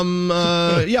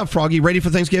 yeah, Froggy, ready for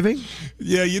Thanksgiving?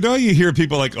 Yeah, you hear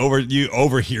people you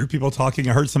overhear people talking.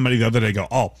 I heard somebody the other day go,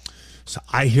 oh, so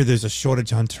I hear there's a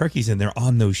shortage on turkeys and they're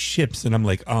on those ships. And I'm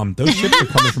like, those ships are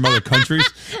coming from other countries.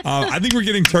 I think we're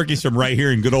getting turkeys from right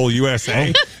here in good old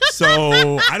USA.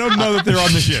 So I don't know that they're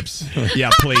on the ships. Yeah,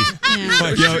 please.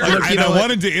 But, I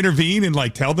wanted to intervene and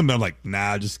tell them, I'm like,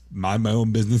 nah, just mind my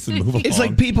own business and move on. It's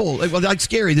like people, like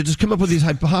Scary, they just come up with these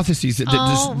hypotheses that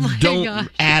just don't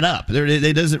add up.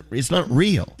 It's not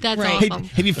real. That's Hey, awesome.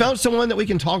 have you found someone that we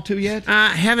can talk to yet? I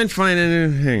haven't found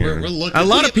anything. We're looking. A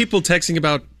lot of people texting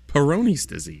about Peyronie's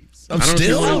disease. Oh,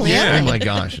 still? Oh my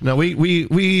gosh! No,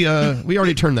 we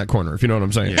already turned that corner. If you know what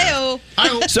I'm saying.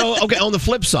 So, okay. On the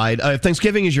flip side, if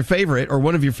Thanksgiving is your favorite or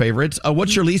one of your favorites,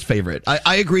 what's your least favorite?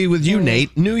 I agree with you,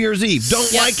 Nate. New Year's Eve.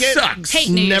 Don't like it. Sucks. Hate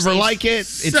New Year's Never Eve. like it.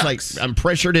 It's like I'm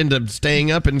pressured into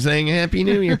staying up and saying Happy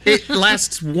New Year. It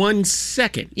lasts 1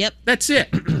 second. Yep. That's it.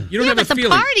 You don't have but a the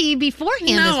feeling. party beforehand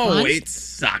is No, fun. it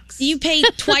sucks. You pay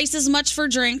twice as much for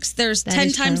drinks. There's 10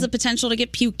 is times true. the potential to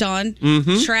get puked on.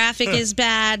 Mm-hmm. Traffic is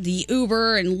bad. The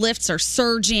Uber and Lyfts are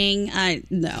surging.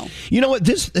 No. You know what?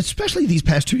 Especially these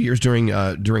past 2 years during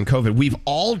COVID, we've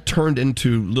all turned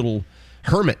into little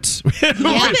hermits.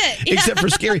 Except for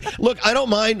Scary. Look, I don't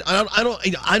mind.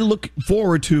 I look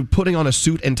forward to putting on a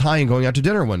suit and tie and going out to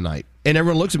dinner one night. And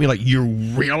everyone looks at me like, "You're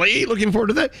really looking forward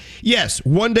to that?" Yes,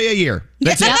 one day a year.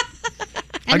 That's it.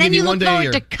 And then you look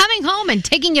forward to coming home and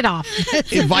taking it off.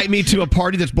 Invite me to a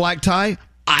party that's black tie.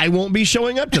 I won't be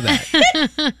showing up to that.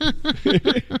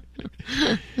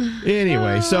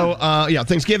 Anyway, so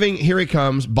Thanksgiving, here it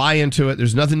comes. Buy into it.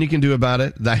 There's nothing you can do about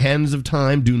it. The hands of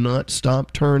time do not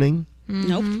stop turning.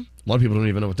 Nope. A lot of people don't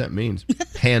even know what that means.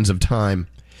 Hands of time.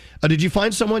 Did you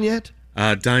find someone yet?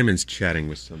 Diamond's chatting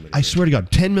with somebody. I swear to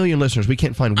God, 10 million listeners. We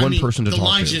can't find one person to the talk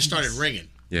lines to. just started ringing.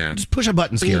 Yeah. Just push a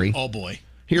button, Scary. Oh, boy.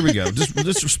 Here we go.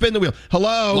 Just spin the wheel.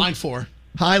 Hello. Line 4.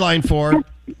 Hi, line 4.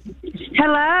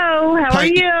 Hello, how are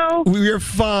you? We're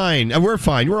fine. We're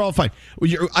fine. We're all fine.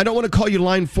 I don't want to call you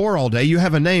line 4 all day. You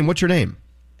have a name. What's your name?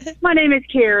 My name is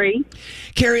Carrie.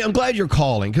 Carrie, I'm glad you're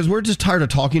calling because we're just tired of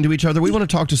talking to each other. We want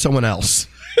to talk to someone else.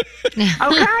 Okay,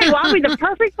 well, I'll be the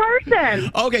perfect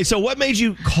person. Okay, so what made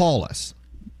you call us?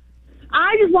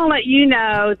 I just want to let you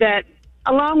know that,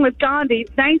 along with Gandhi,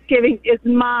 Thanksgiving is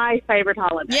my favorite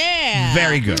holiday. Yeah.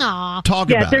 Very good. Aww. Talk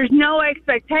Yeah, about it. there's no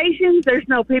expectations. There's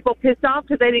no people pissed off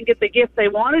because they didn't get the gift they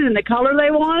wanted and the color they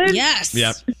wanted. Yes.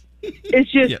 Yep.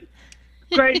 It's just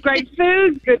great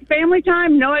food, good family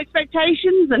time, no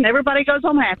expectations, and everybody goes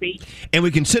home happy. And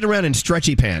we can sit around in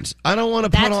stretchy pants. I don't want to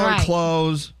put That's on right.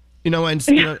 clothes.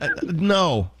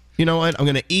 No. You know what? I'm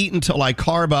going to eat until I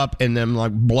carb up and then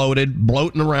like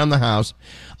bloating around the house.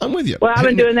 I'm with you. Well, I've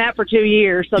been doing that for 2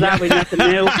 years, so that'll be nothing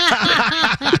new.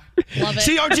 Love it.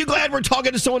 See, aren't you glad we're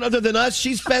talking to someone other than us?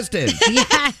 She's festive.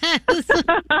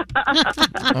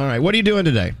 All right. What are you doing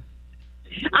today?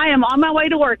 I am on my way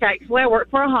to work, actually. I work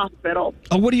for a hospital.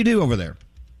 Oh, what do you do over there?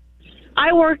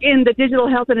 I work in the Digital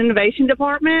Health and Innovation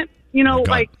Department. You know,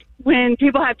 like when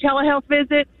people have telehealth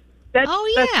visits, that's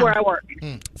where I work.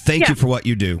 Thank you for what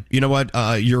you do. You know what?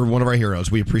 You're one of our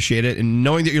heroes. We appreciate it. And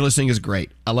knowing that you're listening is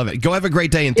great. I love it. Go have a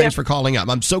great day, and thanks for calling up.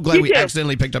 I'm so glad You we too.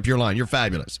 accidentally picked up your line. You're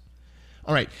fabulous.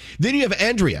 All right. Then you have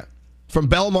Andrea from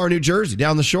Belmar, New Jersey,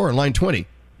 down the shore in line 20,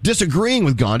 disagreeing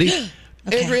with Gandhi.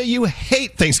 Andrea, you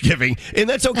hate Thanksgiving, and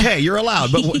that's okay. You're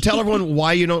allowed. But tell everyone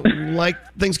why you don't like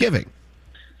Thanksgiving.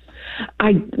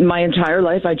 My entire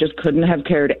life, I just couldn't have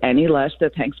cared any less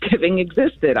that Thanksgiving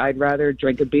existed. I'd rather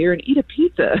drink a beer and eat a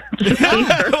pizza. There's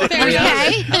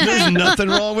nothing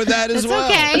wrong with that as well.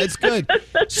 okay. It's good.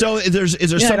 So is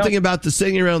there something about the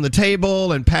sitting around the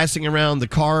table and passing around the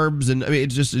carbs, and I mean,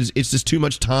 it's just too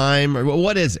much time, or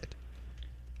what is it?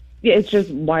 Yeah, it's just,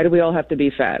 why do we all have to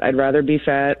be fat? I'd rather be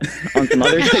fat on some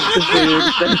other types of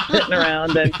foods than sitting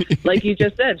around and, like you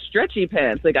just said, stretchy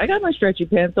pants. Like, I got my stretchy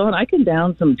pants on. I can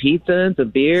down some pizza and some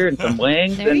beer and some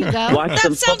wings and watch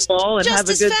some football and have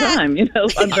a good time. You know,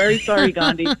 I'm very sorry,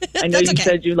 Gandhi. I know you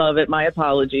said you love it. My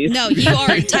apologies. No, you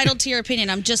are entitled to your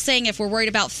opinion. I'm just saying if we're worried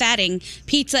about fatting,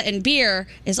 pizza and beer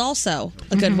is also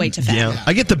a good way to fat. Yeah,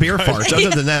 I get the beer farts.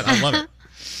 Other than that, I love it.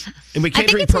 And we can't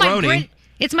drink Peroni.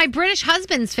 It's my British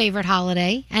husband's favorite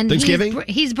holiday, and Thanksgiving?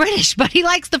 He's British, but he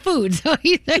likes the food, so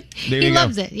he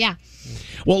loves it. Yeah.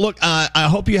 Well, look, I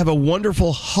hope you have a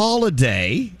wonderful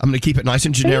holiday. I'm going to keep it nice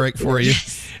and generic for you.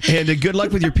 And good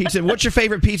luck with your pizza. What's your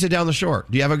favorite pizza down the shore?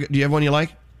 Do you have one you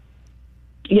like?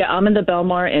 Yeah, I'm in the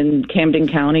Belmar in Camden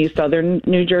County, southern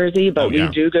New Jersey, but we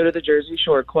do go to the Jersey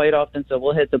Shore quite often, so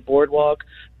we'll hit the boardwalk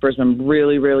for some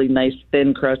really, really nice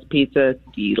thin crust pizza.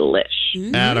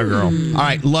 Delish. Atta girl. All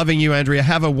right, loving you, Andrea.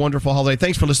 Have a wonderful holiday.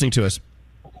 Thanks for listening to us.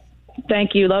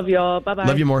 Thank you. Love y'all. Bye-bye.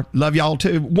 Love you more. Love y'all,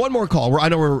 too. One more call. I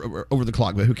know we're over the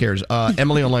clock, but who cares?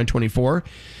 Emily on line 24.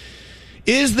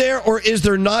 Is there or is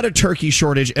there not a turkey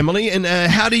shortage, Emily? And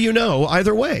how do you know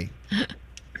either way?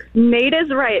 Nate is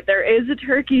right. There is a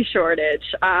turkey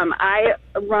shortage. I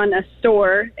run a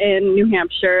store in New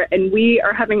Hampshire, and we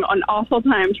are having an awful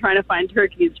time trying to find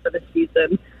turkeys for the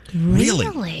season.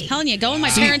 Really? Telling you, go in my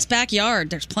parents' backyard.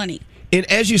 There's plenty. And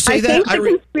as you say I think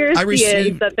the conspiracy I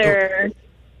received. is that they're.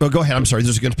 Oh, go ahead. I'm sorry.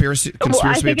 There's a conspiracy Well,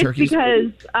 I of think it's turkeys.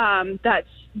 because that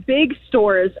big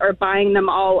stores are buying them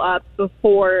all up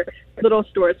before little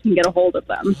stores can get a hold of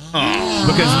them.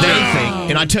 Because they think,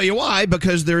 and I tell you why,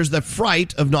 because there's the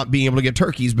fright of not being able to get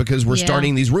turkeys because we're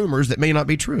starting these rumors that may not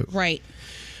be true. Right.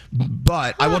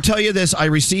 But I will tell you this. I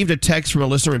received a text from a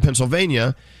listener in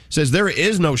Pennsylvania. Says there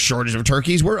is no shortage of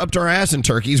turkeys. We're up to our ass in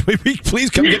turkeys. Please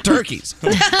come get turkeys.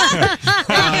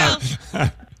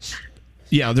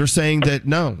 Yeah, they're saying that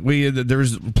no,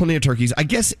 there's plenty of turkeys. I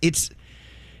guess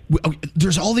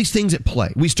there's all these things at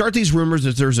play. We start these rumors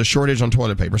that there's a shortage on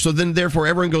toilet paper. So then, therefore,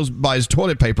 everyone buys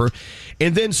toilet paper,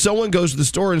 and then someone goes to the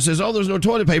store and says, "Oh, there's no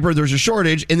toilet paper. There's a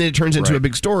shortage," and then it turns into a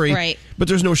big story. Right. But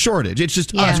there's no shortage. It's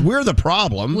just us. We're the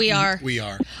problem. We are.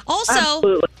 Also,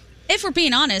 Absolutely. if we're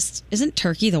being honest, isn't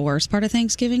turkey the worst part of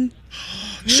Thanksgiving?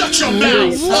 Shut your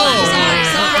mouth! Sorry.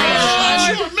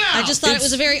 I just thought it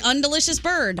was a very undelicious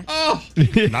bird. Not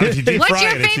if you deep What's fry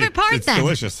your it. favorite part it's then?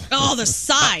 delicious. Oh, the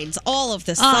sides. All of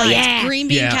the sides. yeah. Green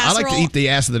bean I casserole. like to eat the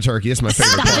ass of the turkey. That's my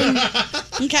favorite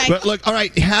part. Okay. But look, all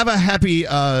right, have a happy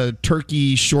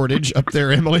turkey shortage up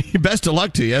there, Emily. Best of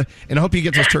luck to you, and I hope you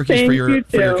get those turkeys Thank for you, your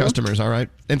too. customers. All right,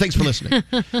 and thanks for listening.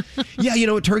 Yeah, you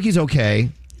know what, turkey's okay.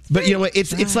 But you know what?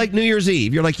 It's like New Year's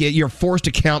Eve. You're like you're forced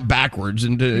to count backwards,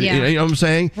 and you know what I'm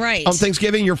saying? Right. On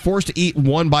Thanksgiving, you're forced to eat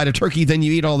one bite of turkey, then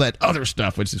you eat all that other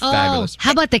stuff, which is fabulous.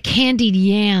 How about the candied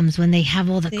yams when they have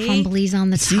all the crumblies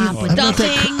on the top? with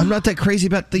I'm not that crazy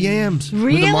about the yams. With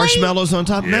Really? the marshmallows on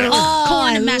top. No. Oh,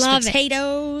 corn and I mashed love it.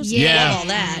 potatoes. Yeah. Love all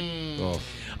that.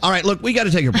 All right, look, we got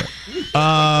to take a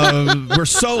break. We're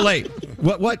so late.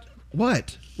 What?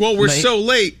 Well, we're so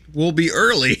late, we'll be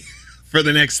early for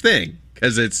the next thing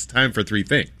because it's time for 3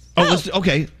 things.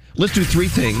 Let's do 3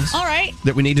 things. All right.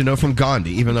 That we need to know from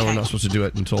Gandhi, even though we're not supposed to do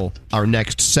it until our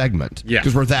next segment. Yeah.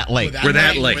 Because we're that late. We're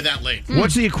that late.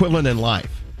 What's the equivalent in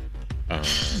life?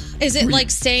 Is it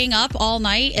like staying up all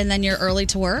night and then you're early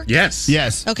to work? Yes.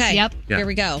 Okay. Yep. Here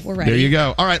we go. We're ready. There you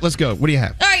go. All right, let's go. What do you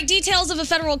have? All right, details of a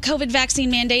federal COVID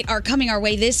vaccine mandate are coming our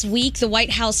way this week. The White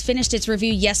House finished its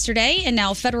review yesterday, and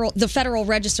now the Federal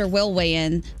Register will weigh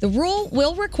in. The rule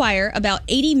will require about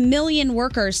 80 million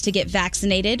workers to get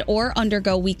vaccinated or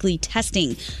undergo weekly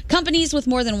testing. Companies with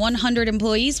more than 100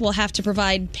 employees will have to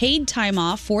provide paid time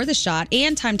off for the shot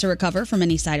and time to recover from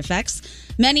any side effects.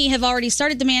 Many have already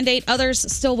started the mandate, others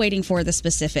still waiting for the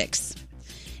specifics.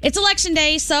 It's Election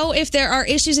Day, so if there are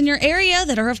issues in your area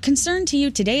that are of concern to you,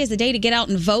 today is the day to get out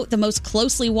and vote. The most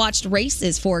closely watched race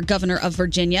is for governor of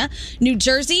Virginia. New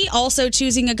Jersey also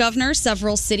choosing a governor.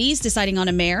 Several cities deciding on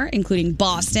a mayor, including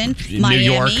Boston,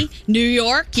 Miami, New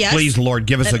York. Yes. Please, Lord,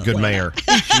 give us a good mayor.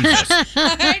 Jesus. All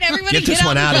right, everybody Get this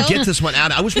one out. Get this one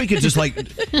out. I wish we could just I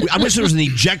wish there was an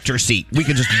ejector seat. We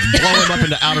could just blow him up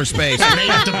into outer space.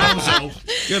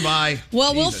 Goodbye.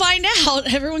 Well, we'll find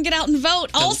out. Everyone get out and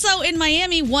vote. Also in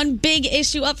Miami, one big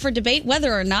issue up for debate,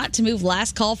 whether or not to move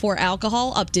last call for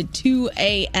alcohol up to 2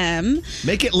 a.m.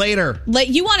 Make it later.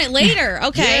 You want it later.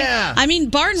 Okay. Yeah. I mean,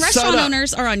 bar and restaurant Soda.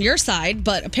 owners are on your side,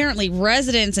 but apparently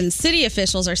residents and city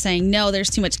officials are saying, no, there's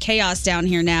too much chaos down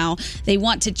here now. They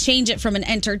want to change it from an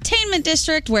entertainment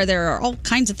district where there are all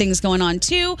kinds of things going on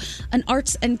to an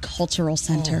arts and cultural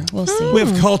center. We'll see. We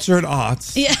have culture and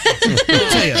arts. Yeah.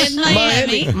 In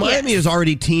Miami. Miami is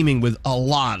already teeming with a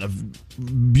lot of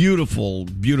beautiful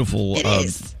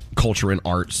culture and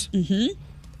arts. Mm-hmm.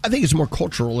 I think it's more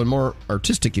cultural and more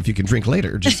artistic if you can drink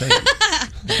later. Just saying.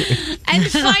 And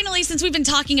finally, since we've been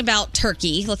talking about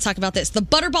turkey, let's talk about this. The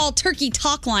Butterball Turkey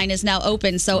Talk Line is now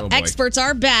open, so experts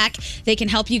are back. They can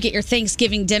help you get your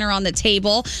Thanksgiving dinner on the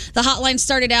table. The hotline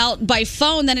started out by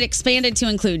phone, then it expanded to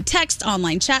include text,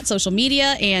 online chat, social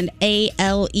media, and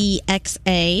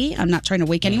ALEXA. I'm not trying to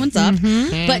wake anyone's up.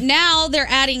 But now they're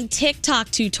adding TikTok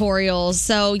tutorials,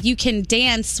 so you can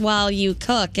dance while you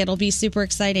cook. It'll be super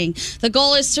exciting. The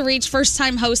goal is to reach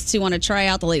first-time hosts who want to try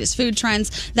out the latest food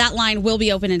trends. That line will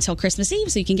be open until Christmas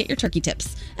Eve, so you can get your turkey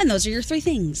tips. And those are your 3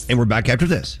 things. And we're back after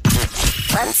this.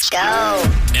 Let's go.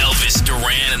 Elvis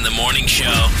Duran in the morning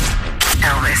show.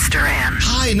 Elvis Duran.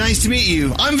 Hi, nice to meet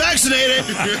you. I'm vaccinated.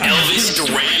 Elvis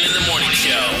Duran in the morning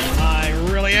show. I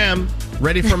really am.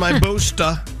 Ready for my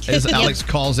booster, as Alex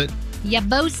calls it. Ya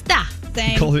bosta.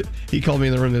 He called me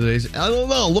in the room the other day. He said, I don't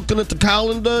know. Looking at the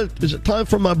calendar, is it time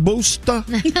for my booster?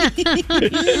 I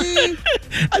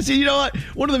said, you know what?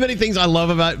 One of the many things I love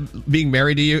about being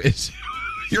married to you is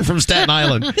you're from Staten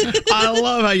Island. I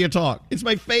love how you talk. It's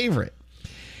my favorite.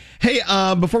 Hey,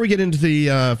 before we get into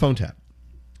the phone tap,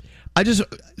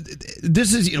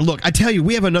 look, I tell you,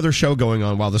 we have another show going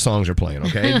on while the songs are playing,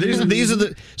 okay? These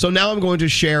are so now I'm going to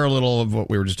share a little of what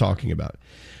we were just talking about.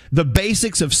 The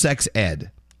basics of sex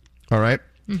ed. All right.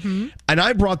 Mm-hmm. And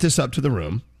I brought this up to the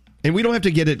room, and we don't have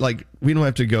to get it we don't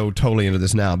have to go totally into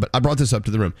this now, but I brought this up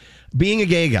to the room. Being a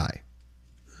gay guy,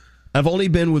 I've only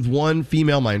been with one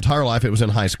female my entire life. It was in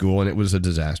high school, and it was a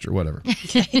disaster. Whatever.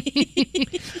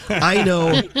 I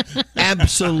know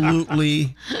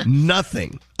absolutely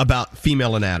nothing about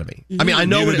female anatomy. I mean, I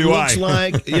know Neither what it do looks I.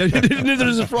 like. Neither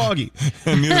does a Froggy.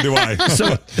 Neither do I.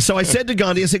 So I said to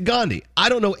Gandhi, Gandhi, I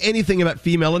don't know anything about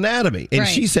female anatomy. And Right.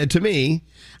 she said to me,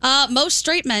 Most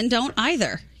straight men don't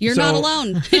either. You're So- not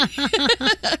alone.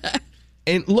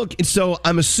 and look, so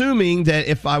I'm assuming that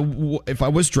if I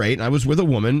was straight and I was with a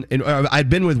woman and I'd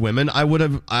been with women, I would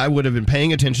have been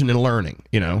paying attention and learning.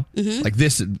 Mhm. Like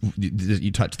this,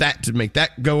 you touch that to make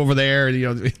that go over there. You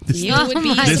would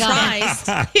be surprised.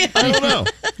 I don't know.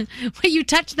 Well, you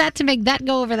touch that to make that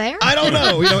go over there? I don't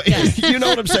know. You know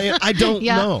what I'm saying? I don't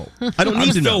Yeah. know. I don't I'm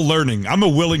need to still know. learning. I'm a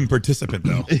willing participant,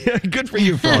 though. Good for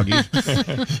you, Froggy.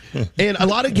 And a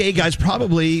lot of gay guys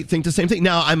probably think the same thing.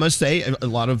 Now, I must say, a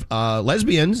lot of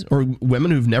lesbians or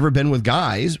women who've never been with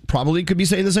guys probably could be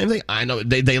saying the same thing. I know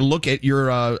they look at your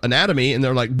anatomy and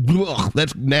they're like, "Ugh,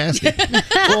 that's nasty."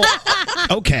 Well,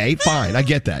 okay, fine. I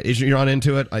get that. You're not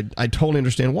into it. I totally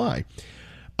understand why.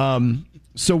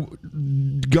 So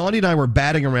Gandhi and I were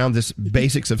batting around this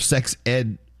basics of sex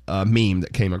ed meme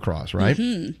that came across, right?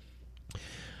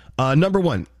 Number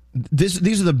one,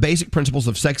 these are the basic principles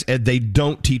of sex ed they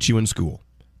don't teach you in school.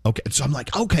 Okay, so I'm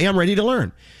like, okay, I'm ready to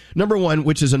learn. Number one,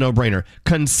 which is a no-brainer,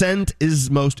 consent is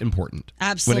most important.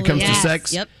 Absolutely. When it comes Yes. to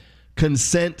sex, Yep.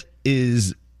 consent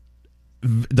is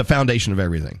the foundation of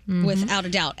everything. Without a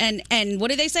doubt. And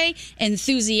what do they say?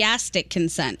 Enthusiastic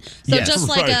consent. So Yes. just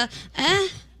like Right.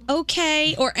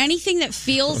 okay, or anything that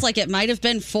feels like it might have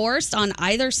been forced on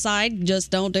either side, just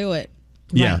don't do it.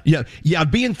 Yeah.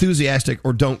 Be enthusiastic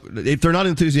or don't. If they're not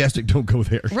enthusiastic, don't go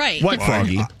there. Right. What, Well,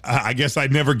 Froggy? I guess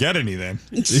I'd never get any then.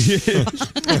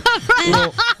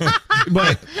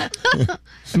 But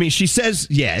I mean, she says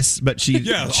yes, but she's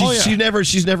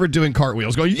never doing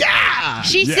cartwheels. Going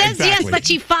She says yes, but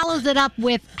she follows it up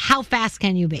with how fast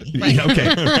can you be? Yeah, okay.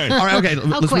 All right. Okay.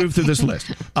 Let's quick. move through this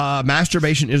list.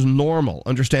 Masturbation is normal.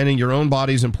 Understanding your own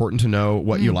body is important to know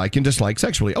what you like and dislike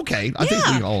sexually. Okay. I think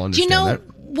we all understand Do you know that.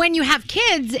 when you have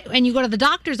kids and you go to the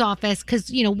doctor's office,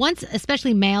 because once,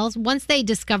 especially males, once they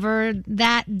discover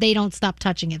that, they don't stop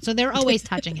touching it, so they're always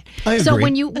touching it. I So agree.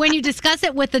 when you discuss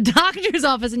it with the doctor's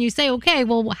office and you say, okay,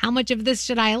 well, how much of this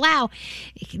should I allow?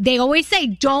 They always say,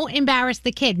 don't embarrass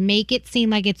the kid, make it seem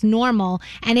like it's normal.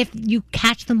 And if you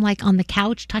catch them like on the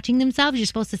couch touching themselves, you're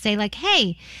supposed to say like,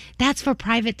 hey, that's for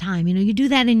private time. You do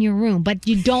that in your room, but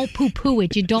you don't poo-poo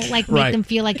it. You don't make Right. them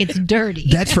feel like it's dirty.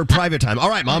 That's for private time. All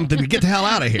right, Mom, then get the hell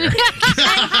out of here.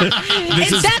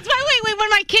 That's why when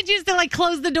my kids used to like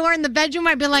close the door in the bedroom,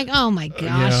 I'd be like, oh my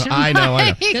gosh. I know.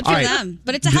 Good for them.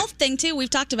 But it's a health thing, too. We've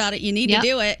talked about it. You need Yep. to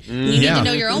do it. You need Yeah. to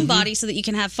know your own body so that you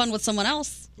can have fun with someone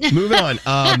else. Moving on.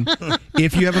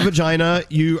 If you have a vagina,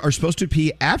 you are supposed to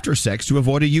pee after sex to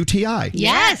avoid a UTI.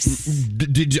 Yes.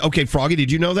 Okay, Froggy,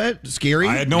 did you know that? Scary?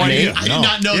 I had no idea. I did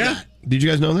not know that. Did you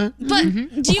guys know that? But do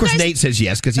Of you course, guys Nate says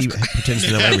yes because he pretends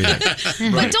to know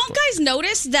everything. But don't guys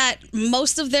notice that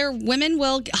most of their women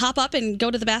will hop up and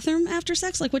go to the bathroom after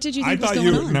sex? Like, what did you I think was thought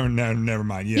going on? never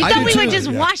mind. Yeah. You I thought did we were too.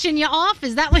 just Yeah. washing you off?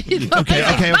 Is that what you thought? Okay,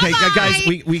 Bye-bye. guys,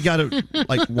 we gotta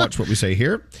watch what we say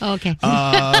here. Okay.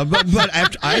 But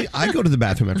after I go to the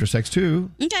bathroom after sex too.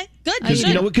 Okay, good.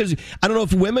 Because I don't know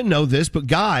if women know this, but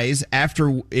guys,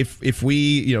 after if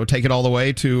we take it all the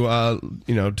way to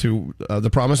the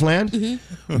promised land,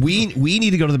 we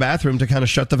need to go to the bathroom to kind of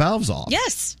shut the valves off.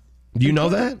 Yes. Do you know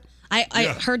that?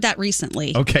 I heard that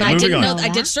recently. Okay, But I moving didn't on. know.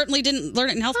 I certainly didn't learn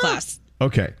it in health class.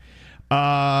 Okay. There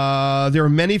are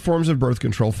many forms of birth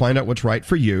control. Find out what's right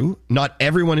for you. Not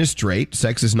everyone is straight.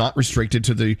 Sex is not restricted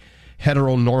to the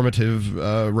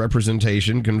heteronormative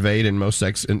representation conveyed in most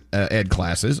sex ed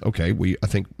classes. Okay, I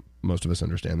think most of us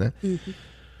understand that. Mm-hmm.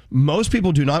 Most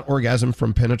people do not orgasm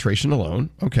from penetration alone.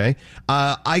 Okay.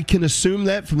 I can assume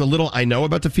that from the little I know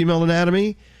about the female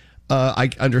anatomy. I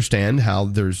understand how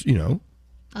there's,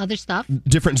 Other stuff.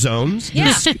 different zones.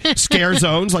 Yeah. Scare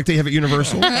zones like they have at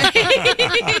Universal. And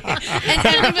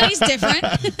everybody's different.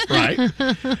 Right.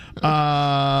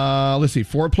 Let's see.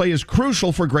 Foreplay is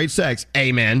crucial for great sex.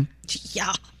 Amen.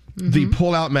 Yeah. The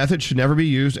pull-out method should never be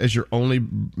used as your only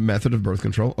method of birth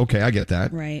control. Okay, I get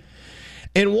that. Right.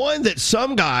 And one that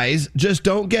some guys just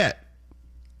don't get.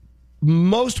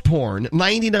 Most porn,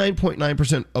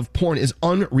 99.9% of porn is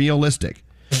unrealistic.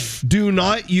 Do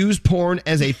not use porn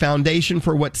as a foundation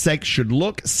for what sex should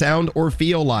look, sound, or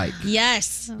feel like.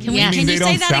 Yes. You mean they you don't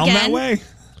say that sound again? that way?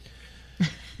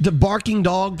 The barking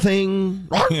dog thing.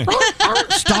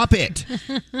 Stop it.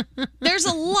 There's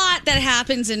a lot that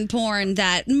happens in porn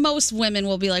that most women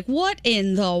will be like, what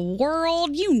in the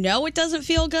world? You know it doesn't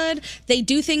feel good. They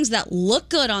do things that look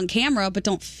good on camera but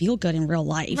don't feel good in real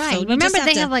life. Right. So Remember,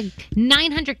 they have like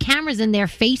 900 cameras in their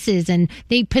faces, and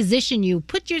they position you.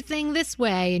 Put your thing this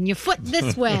way and your foot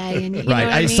this way. And you know what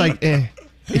I It's mean? like,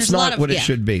 it's not what it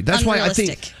should be. That's why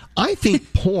I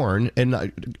think porn, and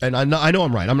I know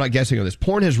I'm right. I'm not guessing on this.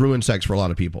 Porn has ruined sex for a lot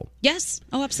of people. Yes.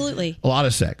 Oh, absolutely. A lot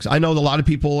of sex. I know a lot of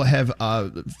people have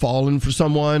fallen for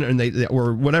someone, and they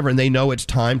or whatever, and they know it's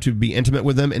time to be intimate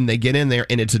with them, and they get in there,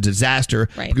 and it's a disaster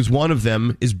because one of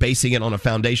them is basing it on a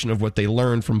foundation of what they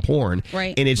learned from porn,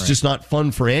 Right. and it's just not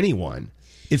fun for anyone.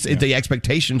 The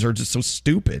expectations are just so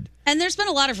stupid. And there's been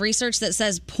a lot of research that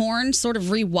says porn sort of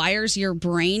rewires your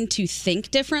brain to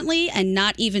think differently and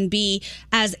not even be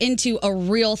as into a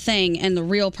real thing and the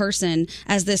real person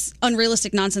as this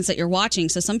unrealistic nonsense that you're watching.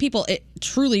 So some people, it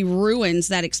truly ruins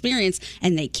that experience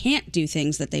and they can't do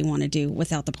things that they want to do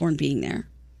without the porn being there.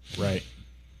 Right.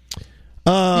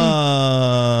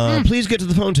 Please get to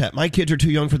the phone tap. My kids are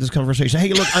too young for this conversation.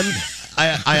 Hey, look,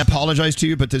 I apologize to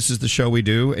you, but this is the show we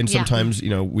do, and sometimes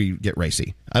we get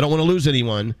racy. I don't want to lose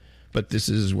anyone, but this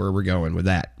is where we're going with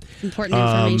that. Important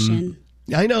information.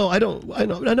 I know.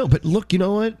 But look, you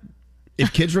know what?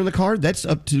 If kids are in the car, that's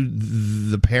up to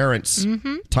the parents'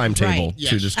 timetable Right. to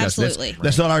Yes. discuss. Absolutely.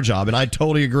 That's not our job, and I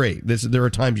totally agree. There are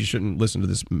times you shouldn't listen to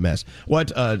this mess.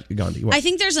 What, Gandhi? What? I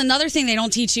think there's another thing they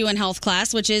don't teach you in health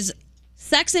class, which is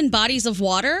sex in bodies of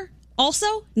water. Also,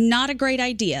 not a great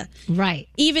idea. Right.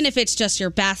 Even if it's just your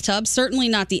bathtub, certainly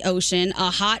not the ocean, a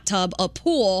hot tub, a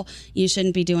pool, you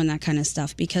shouldn't be doing that kind of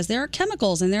stuff because there are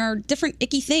chemicals and there are different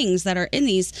icky things that are in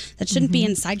these that shouldn't be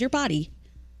inside your body.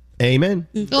 Amen.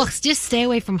 Ugh, just stay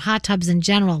away from hot tubs in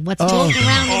general. What's floating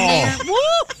around in there? Woo!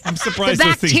 I'm surprised The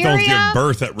those things don't bacteria? give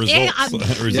birth at results.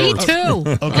 Yeah, resorts. me too.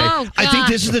 Okay, Oh, I think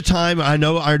this gosh. is the time. I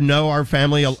know our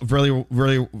family really,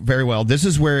 really, very well. This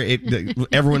is where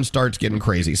everyone starts getting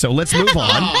crazy. So let's move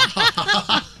on.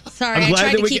 Sorry, I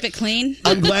tried to keep it clean.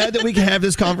 I'm glad that we can have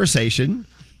this conversation.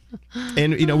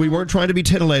 And we weren't trying to be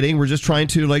titillating. We're just trying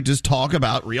to just talk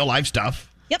about real life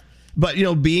stuff. Yep.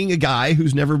 But being a guy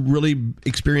who's never really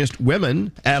experienced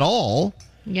women at all.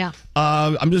 Yeah.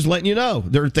 I'm just letting you know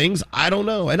there are things I don't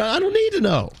know, and I don't need to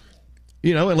know.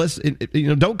 Unless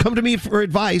don't come to me for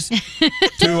advice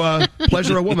to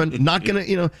pleasure a woman. Not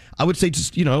gonna, I would say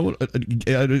just get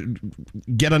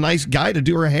a nice guy to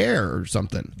do her hair or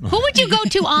something. Who would you go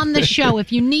to on the show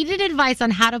if you needed advice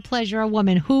on how to pleasure a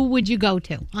woman? Who would you go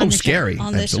to? On the Scary, show?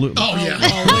 absolutely. Oh yeah.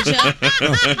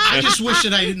 I just wish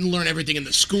that I didn't learn everything in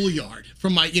the schoolyard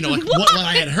from my, what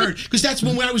I had heard, because that's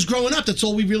when I was growing up. That's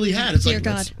all we really had. It's Dear like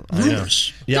God.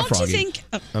 rumors. Yeah, Don't Froggy. you think?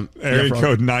 Area Froggy.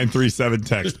 code 937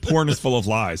 text. Porn is full of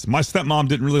lies. My stepmom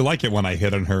didn't really like it when I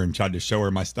hit on her and tried to show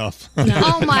her my stuff.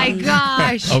 Oh my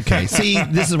gosh. Okay, see,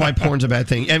 this is why porn's a bad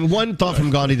thing. And one thought from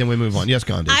Gandhi, then we move on. Yes,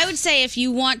 Gandhi. I would say if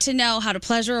you want to know how to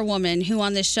pleasure a woman, who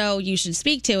on this show you should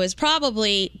speak to is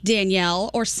probably Danielle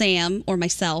or Sam or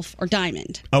myself or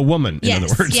Diamond. A woman, in Yes,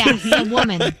 other words. Yes, a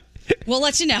woman. We'll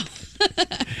let you know.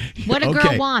 What a girl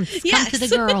Okay. wants. Come Yes. to the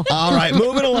girl. All right,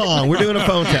 moving along. We're doing a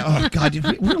phone tap. Oh, God,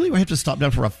 we really have to stop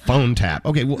down for a phone tap.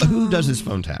 Okay, well, who does this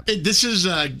phone tap? This is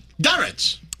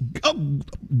Garrett's. Oh,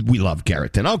 we love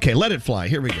Garrett then. Okay, let it fly.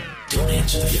 Here we go. Don't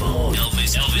answer the phone.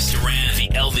 Elvis Duran, the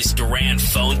Elvis Duran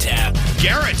phone tap.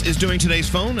 Garrett is doing today's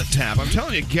phone tap. I'm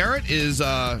telling you, Garrett is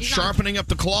sharpening up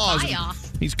the claws. fire.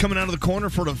 He's coming out of the corner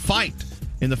for the fight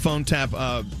in the phone tap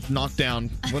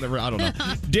knockdown, whatever, I don't know.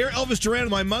 Dear Elvis Duran,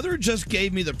 my mother just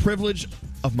gave me the privilege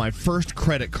of my first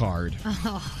credit card.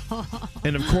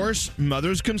 And of course,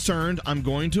 mother's concerned I'm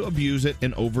going to abuse it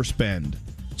and overspend.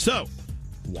 So,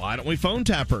 why don't we phone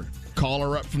tap her? Call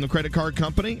her up from the credit card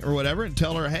company or whatever and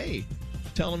tell her, hey,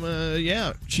 tell them,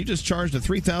 yeah, she just charged a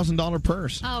 $3,000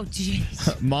 purse. Oh,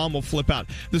 jeez. Mom will flip out.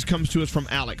 This comes to us from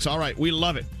Alex. All right, we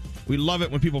love it. We love it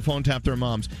when people phone tap their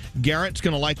moms. Garrett's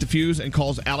going to light the fuse and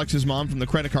calls Alex's mom from the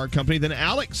credit card company. Then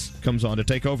Alex comes on to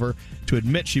take over to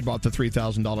admit she bought the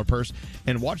 $3,000 purse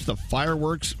and watch the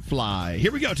fireworks fly.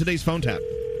 Here we go. Today's phone tap.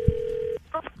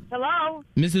 Hello?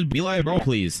 Mrs. Eli, roll,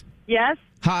 please. Yes?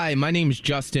 Hi, my name's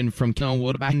Justin from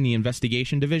Woodback in the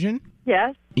investigation division.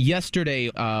 Yes? Yesterday,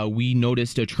 we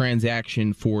noticed a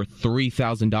transaction for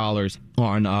 $3,000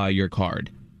 on your card.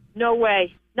 No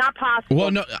way. Not possible.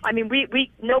 Well, no, I mean, we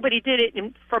nobody did it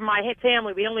from my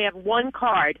family. We only have one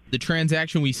card. the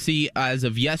transaction we see as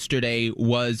of yesterday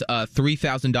was a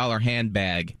 $3,000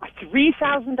 handbag.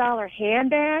 $3,000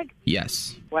 handbag?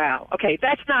 Yes. Wow. Okay,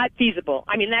 that's not feasible.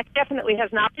 I mean, that definitely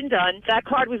has not been done. That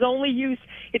card was only used.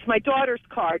 It's my daughter's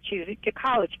card. She's a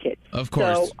college kid. Of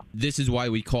course. So, This is why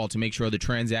we call to make sure the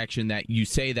transaction that you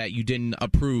say that you didn't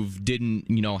approve didn't,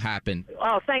 happen.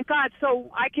 oh, thank God.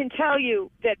 So I can tell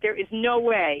you that there is no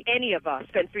way any of us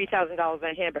spent $3,000 on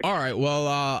a handbag. All right.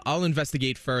 Well, I'll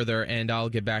investigate further, and I'll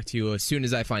get back to you as soon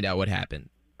as I find out what happened.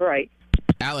 Right.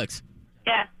 Alex.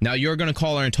 Yeah. Now you're going to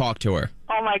call her and talk to her.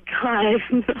 Oh, my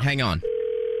God. Hang on.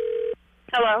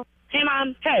 Hello? Hey,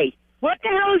 Mom. Hey, what the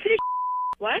hell is this?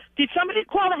 What? Did somebody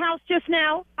call the house just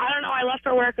now? I don't know. I left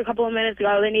for work a couple of minutes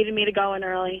ago. They needed me to go in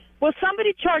early. Well,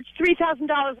 somebody charged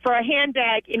 $3,000 for a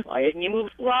handbag. Why didn't you move?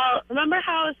 Well, remember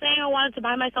how I was saying I wanted to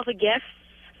buy myself a gift?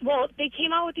 Well, they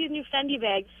came out with these new Fendi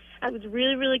bags. It was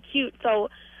really, really cute. So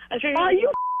I figured... Are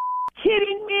you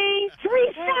kidding me?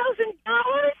 $3,000?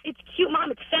 It's cute, Mom.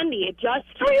 It's Fendi. It just...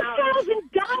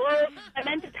 $3,000? I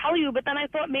meant to tell you, but then I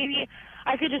thought maybe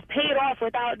I could just pay it off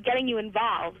without getting you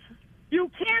involved. You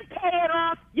can't pay it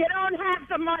off. You don't have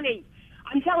the money.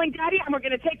 I'm telling Daddy, and we're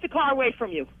going to take the car away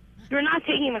from you. You're not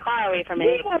taking the car away from me.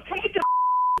 We will take the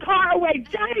car away.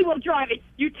 Daddy will drive it.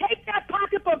 You take that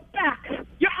pocketbook back.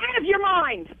 You're out of your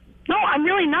mind. No, I'm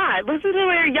really not. Listen to the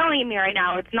way you're yelling at me right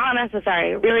now. It's not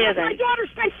necessary. It really isn't. My daughter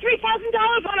spent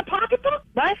 $3,000 on a pocketbook?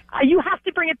 What? You have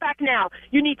to bring it back now.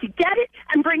 You need to get it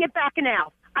and bring it back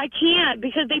now. I can't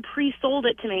because they pre-sold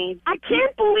it to me. I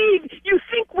can't believe you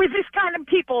think we're this kind of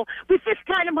people with this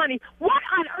kind of money. What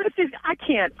on earth is... I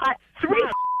can't.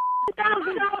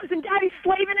 $3,000 and Daddy's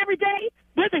slaving every day?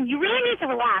 Listen, you really need to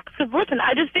relax. Because listen,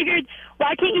 I just figured,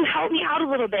 why can't you help me out a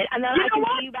little bit? And then I can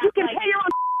pay you back. You can pay your own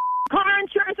car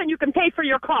insurance and you can pay for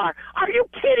your car. Are you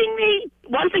kidding me?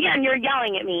 Once again, you're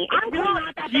yelling at me. I'm really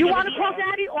not that. Do you want to call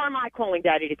Daddy or am I calling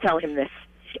Daddy to tell him this?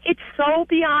 It's so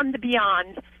beyond the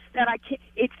beyond that I can't.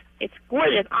 It's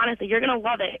gorgeous. Honestly, you're gonna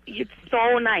love it. It's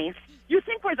so nice. You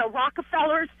think we're the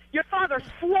Rockefellers? Your father's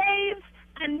slaves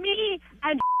and me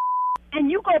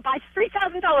and you go buy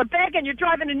 $3,000 bag and you're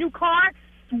driving a new car?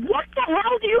 What the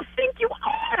hell do you think you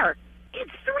are?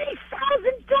 It's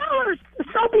 $3,000.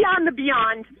 So beyond the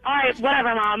beyond. All right,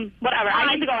 whatever, Mom. Whatever.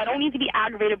 I need to go. I don't need to be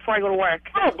aggravated before I go to work.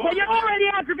 Oh, well, you already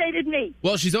aggravated me.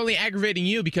 Well, she's only aggravating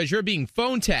you because you're being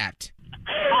phone tapped.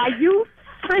 Are you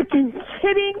freaking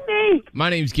kidding me? My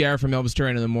name's Garrett from Elvis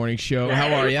Duran in the Morning Show.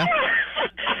 How are you? I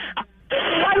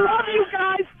love you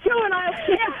guys, too, and I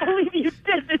can't believe you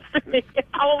did this to me.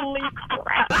 Holy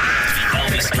crap. The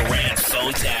Elvis Duran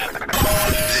phone tap.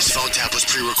 This phone tap was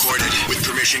pre-recorded with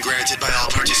permission granted by all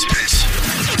participants.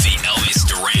 The Elvis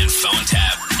Duran phone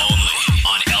tap only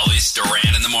on Elvis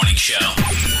Duran in the Morning Show.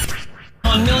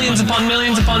 Millions upon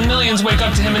millions upon millions wake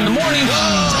up to him in the morning.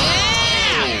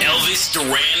 Elvis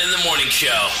Duran in the Morning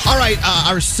Show. All right,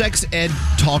 our sex ed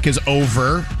talk is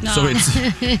over, so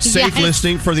it's safe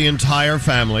listening for the entire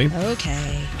family.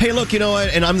 Okay. Hey, look, you know what?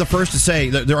 And I'm the first to say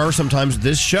that there are sometimes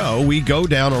this show, we go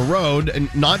down a road,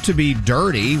 and not to be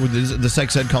dirty with the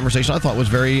sex ed conversation, I thought was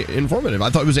very informative. I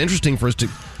thought it was interesting for us to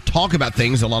talk about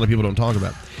things a lot of people don't talk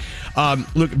about.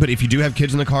 Look, but if you do have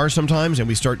kids in the car sometimes and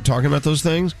we start talking about those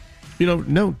things,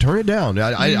 no, turn it down.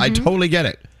 I totally get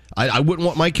it. I wouldn't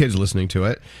want my kids listening to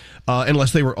it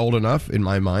unless they were old enough, in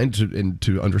my mind,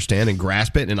 to understand and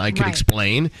grasp it, and I could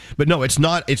explain. But no, it's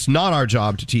not our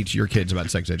job to teach your kids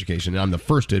about sex education, and I'm the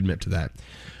first to admit to that.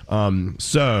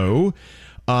 So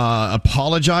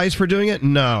apologize for doing it?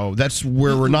 No, that's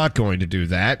where we're not going to do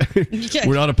that.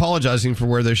 We're not apologizing for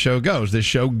where this show goes. This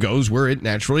show goes where it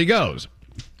naturally goes.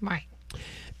 Right.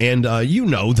 And you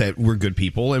know that we're good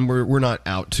people, and we're not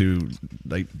out to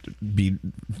be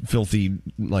filthy,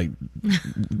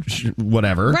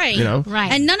 whatever. Right.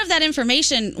 Right. And none of that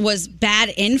information was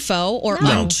bad info or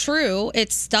untrue.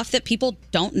 It's stuff that people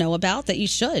don't know about that you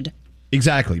should.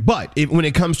 Exactly. But when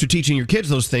it comes to teaching your kids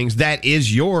those things, that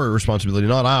is your responsibility,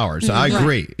 not ours. So I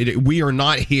agree. We are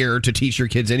not here to teach your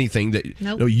kids anything.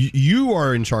 No, you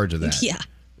are in charge of that. Yeah.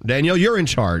 Danielle, you're in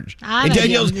charge. And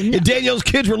Danielle's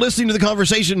kids were listening to the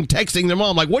conversation, texting their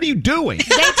mom, like, what are you doing? They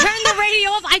turned the radio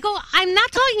off. I go, I'm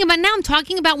not talking about now. I'm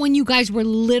talking about when you guys were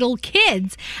little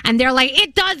kids. And they're like,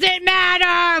 it doesn't matter.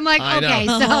 I'm like, okay,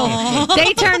 so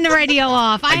they turned the radio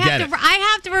off. I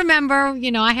have to remember,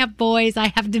 I have boys. I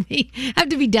have to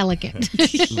be delicate.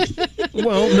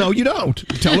 Well, no, you don't.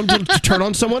 Tell them to turn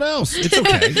on someone else. It's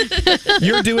okay.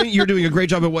 You're doing a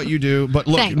great job at what you do. But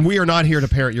look, Thanks. We are not here to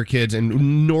parent your kids,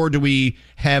 and nor do we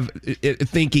have it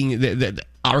thinking that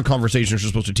our conversations are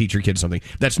supposed to teach your kids something.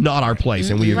 That's not our place,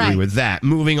 and we agree with that.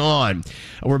 Moving on.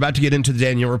 We're about to get into the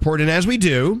Danielle Report, and as we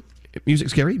do, music,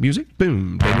 scary, music,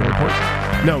 boom, Danielle Report.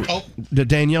 No, the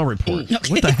Danielle Report.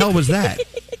 What the hell was that?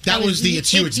 That was the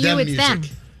It's You, It's Them music. Them.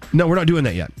 No, we're not doing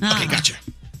that yet. Okay, gotcha.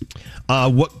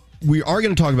 What we are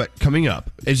going to talk about coming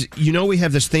up is, we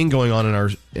have this thing going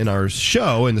on in our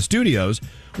show in the studios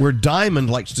where Diamond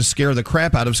likes to scare the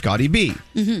crap out of Scotty B.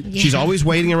 Mm-hmm. Yeah. She's always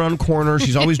waiting around corners.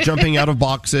 She's always jumping out of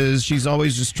boxes. She's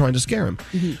always just trying to scare him.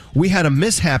 Mm-hmm. We had a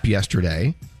mishap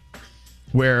yesterday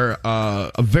where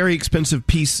a very expensive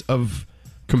piece of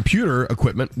computer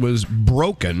equipment was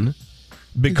broken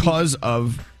because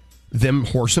of them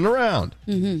horsing around.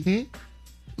 Mm-hmm.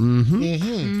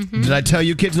 Did I tell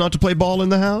you kids not to play ball in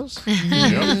the house?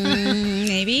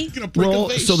 Maybe. Well,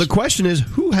 so the question is,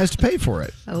 who has to pay for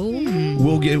it? Oh.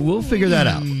 We'll figure that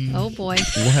out. Oh, boy.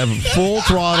 We'll have a full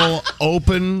throttle,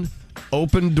 open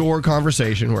door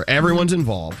conversation where everyone's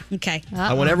involved. Okay.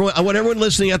 I want everyone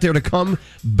listening out there to come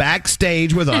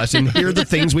backstage with us and hear the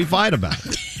things we fight about.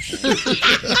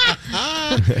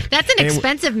 That's an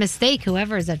expensive mistake,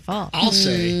 whoever is at fault. I'll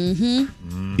say.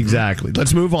 Exactly.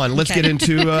 Let's move on. Let's get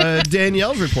into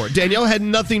Danielle's report. Danielle had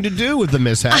nothing to do with the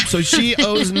mishap, so she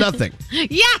owes nothing.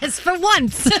 Yes, for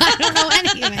once. I don't know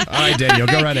any of it. All right, Danielle,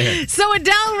 go right ahead. So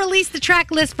Adele released the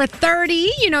track list for 30.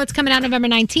 It's coming out November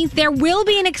 19th. There will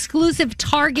be an exclusive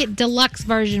Target deluxe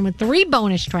version with 3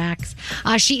 bonus tracks.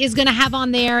 She is going to have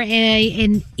on there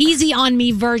an Easy On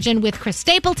Me version with Chris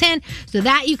Stapleton, so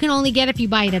that you can only get if you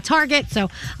buy it at Target. So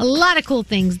a lot of cool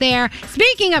things there.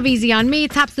 Speaking of Easy On Me,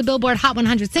 it tops the Billboard Hot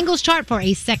 100 singles chart for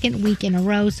a second week in a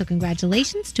row. So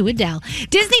congratulations to Adele.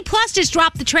 Disney Plus just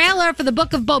dropped the trailer for the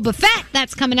Book of Boba Fett.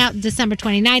 That's coming out December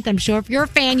 29th. I'm sure if you're a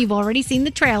fan, you've already seen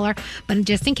the trailer, but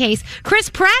just in case, Chris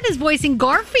Pratt is voicing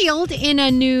Garfield in a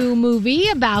new movie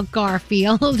about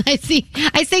Garfield. I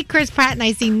say Chris Pratt and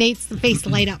I see Nate's face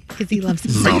light up because he loves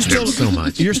him so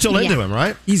much. You're still into him,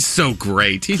 right? He's so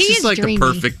great. He's just like dreamy. a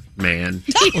perfect man.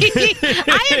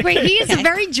 I agree. He is a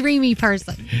very dreamy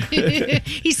person.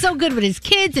 He's so good with his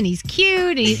kids, and he's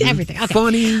cute, and he's everything. Okay.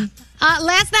 Funny.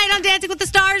 Last night on Dancing with the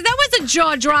Stars, that was a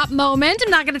jaw drop moment. I'm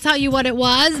not going to tell you what it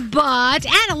was, and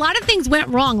a lot of things went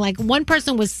wrong. Like one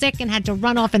person was sick and had to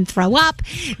run off and throw up.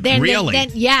 Really?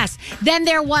 Yes. Then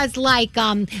there was like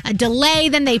a delay.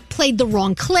 Then they played the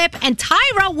wrong clip, and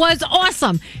Tyra was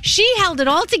awesome. She held it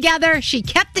all together. She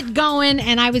kept it going,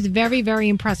 and I was very, very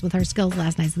impressed with her skills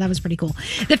last night. So that was pretty cool.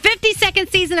 The 52nd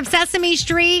season of Sesame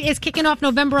Street is kicking off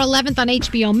November 11th on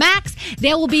HBO Max.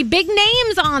 There will be big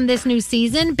names on this new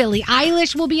season. Billie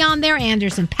Eilish will be on there.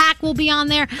 Anderson .Paak will be on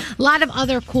there. A lot of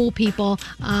other cool people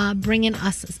bringing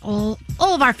us all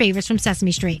of our favorites from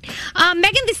Sesame Street.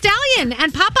 Megan Thee Stallion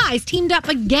and Popeyes teamed up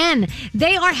again.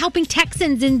 They are helping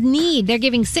Texans in need. They're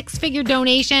giving 6-figure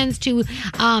donations to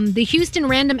the Houston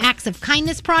Random Acts of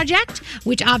Kindness Project,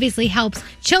 which obviously helps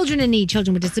children in need,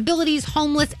 children with disabilities,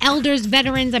 homeless, elders,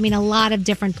 veterans. I mean, a lot of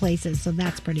different places. So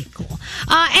that's pretty cool.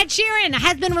 Ed Sheeran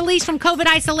has been released from COVID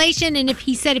isolation, and if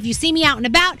you see me out and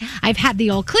about, I've had the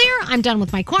all clear. I'm done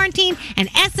with my quarantine, and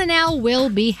SNL will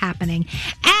be happening.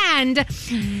 And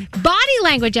body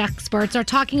language experts are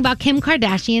talking about Kim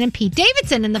Kardashian and Pete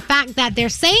Davidson and the fact that they're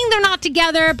saying they're not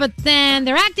together, but then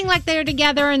they're acting like they're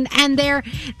together, and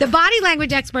the body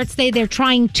language experts say they're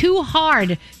trying too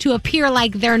hard to appear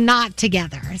like they're not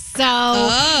together.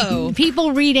 So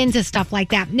people read into stuff like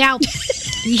that. Now,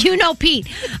 Pete,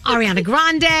 Ariana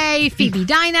Grande, Phoebe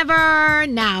Dynevor,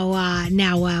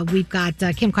 now we've got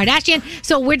Kim Kardashian.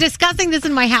 So we're discussing this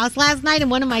in my house last night, and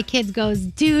one of my kids goes,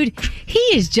 dude, he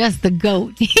is just the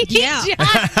GOAT. Yeah.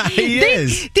 He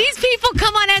is. These people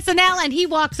come on SNL, and he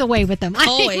walks away with them. I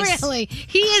mean, Always. really.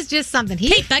 He is just something.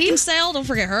 Kate Beckinsale, don't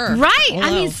forget her. Right. Hello.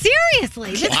 I mean,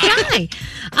 seriously, this guy.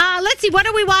 Let's see, what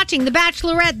are we watching? The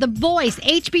Bachelorette, The Voice.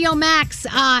 HBO Max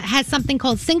has something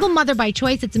called Single Mother by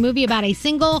Choice. It's a movie about a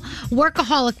single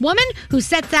workaholic woman who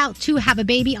sets out to have a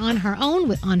baby on her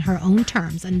own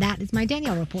terms. And that is my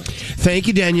Danielle report. Thank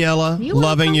you, Daniela.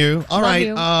 Loving you. All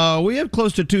right. We have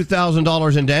close to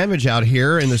 $2,000 in damage out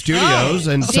here in the studios,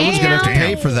 and someone's going to have to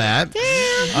pay for that.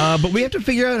 But we have to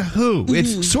figure out who.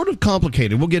 It's sort of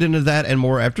complicated. We'll get into that and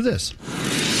more after this.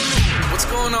 What's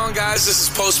going on, guys? This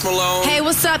is Post Malone. Hey,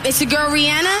 what's up? It's your girl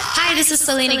Rihanna. Hi, this is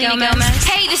Selena Gomez.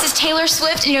 Hey, this is Taylor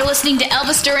Swift, and you're listening to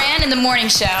Elvis Duran in the Morning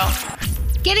Show.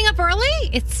 Getting up early,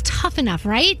 it's tough enough,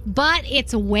 right? But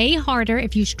it's way harder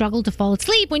if you struggle to fall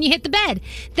asleep when you hit the bed.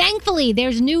 Thankfully,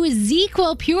 there's new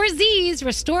ZzzQuil Pure Z's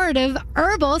Restorative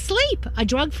Herbal Sleep, a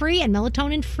drug-free and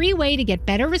melatonin-free way to get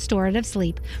better restorative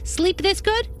sleep. Sleep this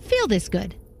good, feel this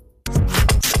good.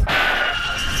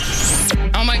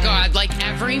 Oh my God, like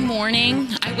every morning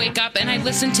I wake up and I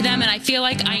listen to them and I feel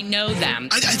like I know them.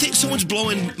 I think someone's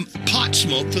blowing pot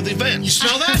smoke through the vent. You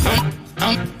smell that?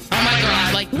 Oh my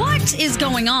God. Like, what is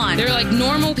going on? They're like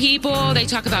normal people. They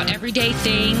talk about everyday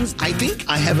things. I think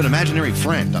I have an imaginary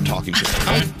friend I'm talking to.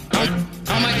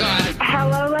 Oh my God.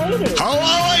 Hello, lady.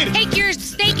 Hello, lady. Take your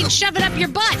steak and shove it up your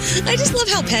butt. I just love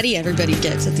how petty everybody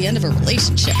gets at the end of a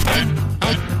relationship. Oh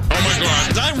my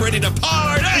God, I'm ready to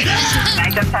party!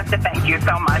 I just have to thank you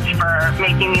so much for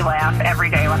making me laugh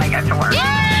every day when I get to work.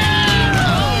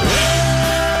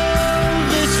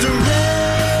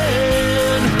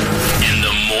 In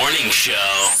the morning show.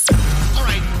 All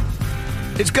right.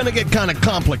 It's going to get kind of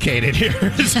complicated here.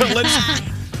 So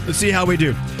let's see how we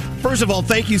do. First of all,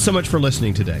 thank you so much for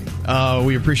listening today.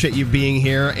 We appreciate you being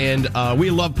here, and we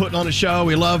love putting on a show.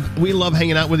 We love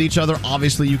hanging out with each other.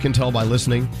 Obviously, you can tell by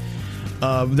listening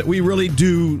that we really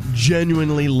do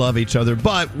genuinely love each other.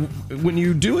 But when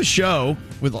you do a show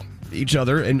with each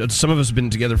other, and some of us have been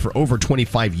together for over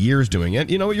 25 years doing it,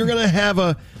 you're gonna have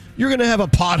a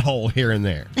pothole here and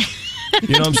there.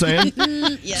 You know what I'm saying?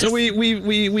 Yes. So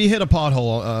we hit a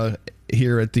pothole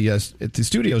here at the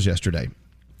studios yesterday.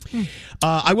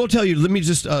 I will tell you, let me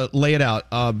just lay it out.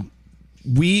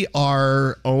 We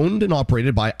are owned and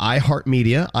operated by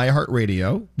iHeartMedia,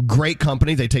 iHeartRadio. Great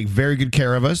company. They take very good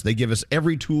care of us. They give us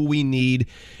every tool we need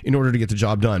in order to get the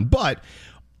job done. But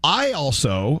I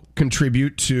also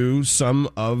contribute to some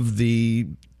of the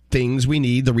things we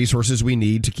need, the resources we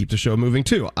need to keep the show moving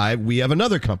too. We have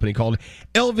another company called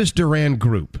Elvis Duran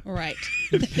Group. Right.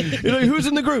 Who's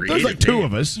in the group? There's like two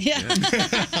of us. Yeah.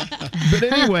 But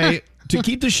anyway, to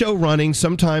keep the show running,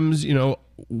 sometimes,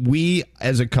 we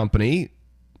as a company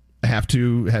have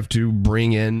to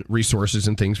bring in resources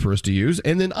and things for us to use,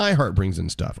 and then iHeart brings in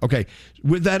stuff. Okay,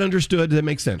 with that understood, that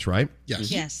makes sense, right?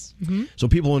 Yes. Yes. So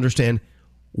people understand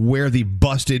where the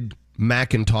busted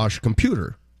Macintosh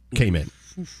computer came in.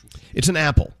 It's an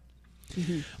Apple.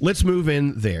 Let's move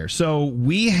in there. So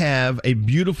we have a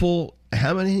beautiful,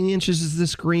 how many inches is this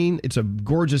screen? It's a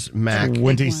gorgeous Mac.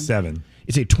 27.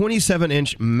 It's a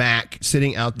 27-inch Mac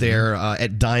sitting out there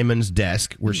at Diamond's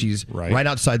desk, where she's right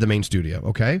outside the main studio,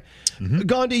 okay?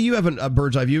 Gandhi, you have a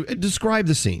bird's eye view. Describe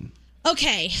the scene.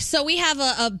 Okay, so we have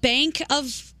a bank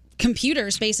of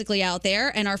computers basically out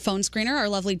there, and our phone screener, our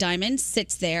lovely Diamond,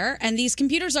 sits there, and these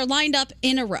computers are lined up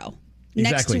in a row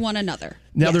next to one another.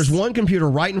 Now, there's one computer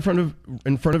right in front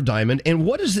of Diamond, and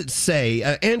what does it say?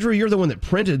 Andrew, you're the one that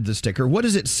printed the sticker. What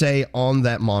does it say on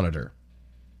that monitor?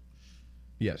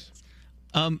 Yes.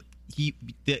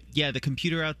 The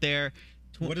computer out there.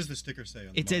 What does the sticker say on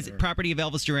the It says monitor? property of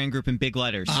Elvis Duran Group in big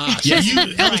letters.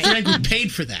 Elvis Duran Group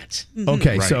paid for that.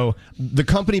 Okay, so the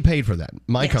company paid for that.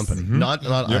 My company, not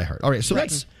iHeart. All right, so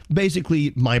that's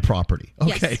basically my property.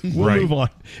 Okay, we'll move on.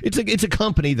 It's a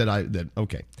company that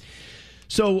okay.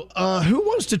 So who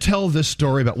wants to tell this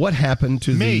story about what happened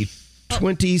to the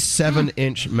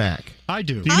 27-inch Mac? I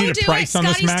do. Do you need a price on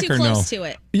this Mac or no? To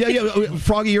it. Yeah.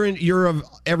 Froggy, you're of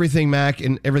everything Mac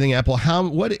and everything Apple.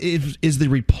 What is the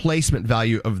replacement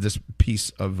value of this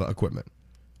piece of equipment?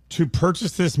 To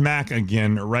purchase this Mac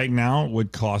again right now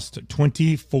would cost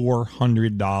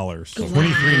 $2,400. So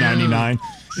 $2,399.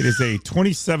 It is a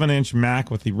 27-inch Mac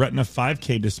with the Retina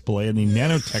 5K display and the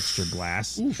nano texture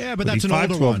glass. Yeah, but with that's the an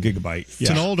older 512 one. gigabyte. It's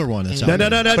an older one. It's No,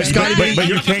 But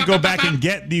you can't go back and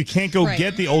get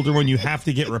the older one. You have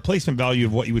to get replacement value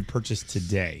of what you would purchase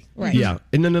today. Right. Yeah.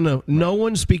 No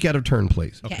one speak out of turn,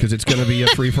 please, because it's going to be a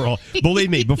free for all. Believe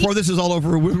me, before this is all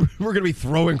over, we're going to be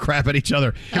throwing crap at each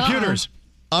other. Computers.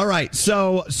 All right,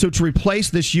 so to replace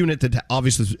this unit that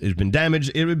obviously has been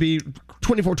damaged, it would be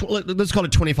let's call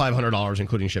it $2,500,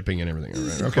 including shipping and everything.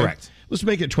 Right? Okay. Correct. Let's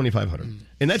make it $2,500,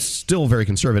 and that's still very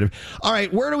conservative. All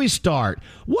right, where do we start?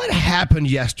 What happened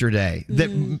yesterday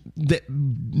that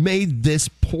made this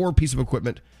poor piece of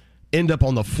equipment end up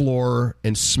on the floor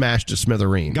and smashed to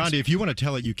smithereens? Gandhi, if you want to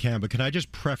tell it, you can. But can I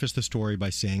just preface the story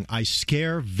by saying I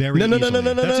scare very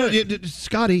No.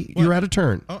 Scotty, you're out of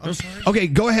turn. Oh, I'm sorry. Okay,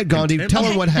 go ahead, Gandhi. Tell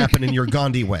them what happened in your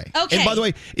Gandhi way. Okay. And by the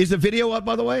way, is the video up,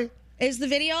 by the way? Is the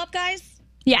video up, guys?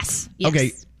 Yes.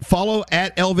 Okay, follow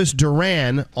at Elvis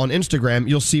Duran on Instagram.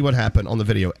 You'll see what happened on the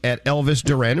video at Elvis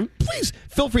Duran. And please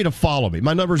feel free to follow me.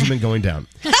 My numbers have been going down.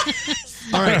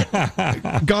 All right.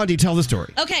 Gandhi, tell the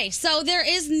story. Okay, so there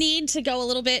is need to go a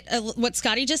little bit, what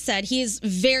Scotty just said. He is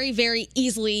very, very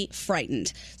easily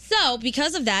frightened. So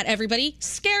because of that, everybody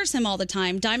scares him all the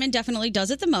time. Diamond definitely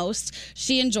does it the most.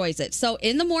 She enjoys it. So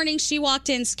in the morning, she walked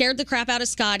in, scared the crap out of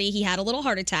Scotty. He had a little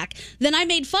heart attack. Then I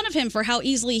made fun of him for how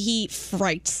easily he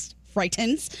frightens.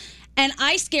 And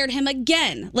I scared him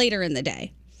again later in the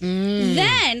day.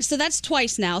 Then, so that's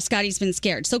twice now, Scotty's been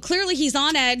scared. So clearly he's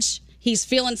on edge. He's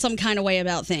feeling some kind of way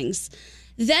about things.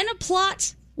 Then a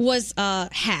plot was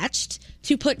hatched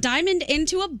to put Diamond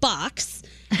into a box,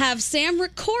 have Sam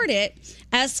record it.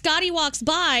 As Scotty walks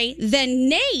by, then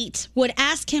Nate would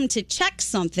ask him to check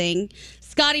something.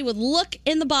 Scotty would look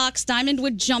in the box, Diamond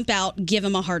would jump out, give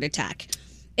him a heart attack.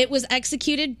 It was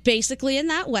executed basically in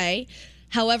that way.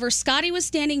 However, Scotty was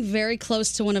standing very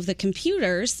close to one of the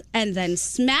computers and then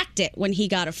smacked it when he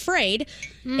got afraid.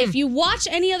 If you watch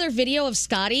any other video of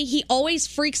Scotty, he always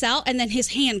freaks out and then his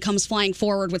hand comes flying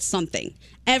forward with something.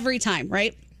 Every time,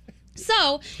 right?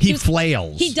 So he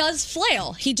flails. He does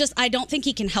flail. I don't think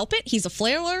he can help it. He's a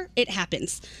flailer. It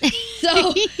happens.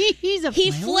 So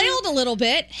he flailed a little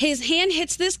bit. His hand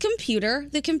hits this computer.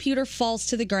 The computer falls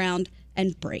to the ground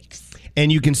and breaks.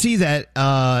 And you can see that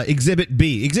Exhibit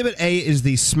B. Exhibit A is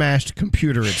the smashed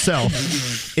computer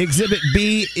itself. Exhibit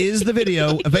B is the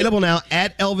video, available now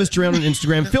at Elvis Duran on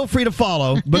Instagram. Feel free to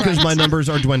follow because my numbers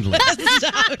are dwindling. All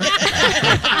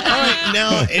right,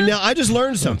 now I just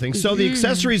learned something. So the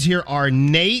accessories here are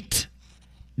Nate,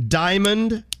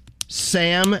 Diamond,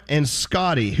 Sam, and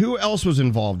Scotty. Who else was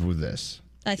involved with this?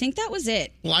 I think that was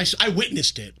it. Well, I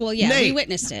witnessed it. Well, yeah, Nate, we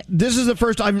witnessed it. This is the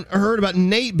first I've heard about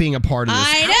Nate being a part of this.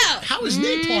 I know. How is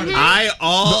Nate part of it?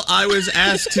 All I was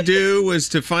asked to do was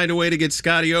to find a way to get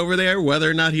Scotty over there. Whether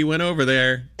or not he went over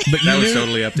there, that was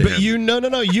totally up to him. But you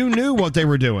knew what they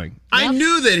were doing. I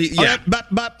knew that he. Yeah,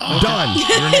 done.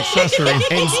 You're an accessory.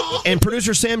 And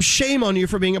producer Sam, shame on you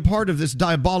for being a part of this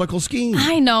diabolical scheme.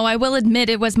 I know. I will admit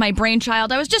it was my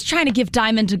brainchild. I was just trying to give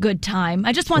Diamond a good time.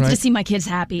 I just wanted to see my kids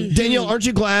happy. Danielle, aren't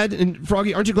you glad, and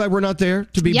Froggy, aren't you glad we're not there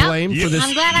to be blamed for this?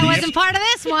 I'm glad I wasn't part of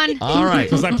this one. All right.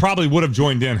 Because I probably would have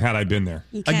joined in had I been there.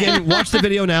 Again, watch the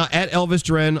video now at Elvis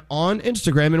Duran on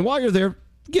Instagram. And while you're there,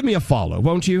 give me a follow,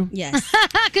 won't you? Yes.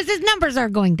 Because his numbers are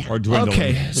going down. Or dwindling.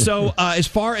 Okay, so as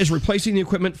far as replacing the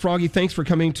equipment, Froggy, thanks for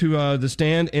coming to the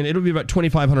stand, and it'll be about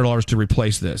 $2,500 to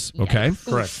replace this, okay? Yes.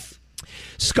 Correct.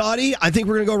 Scotty, I think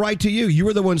we're going to go right to you. You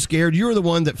were the one scared. You were the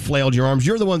one that flailed your arms.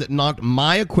 You're the one that knocked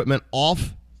my equipment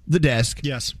off the desk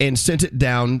and sent it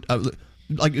down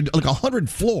like 100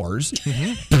 floors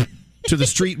to the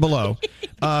street below.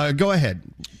 Go ahead.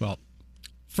 Well,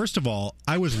 first of all,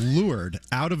 I was lured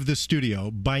out of the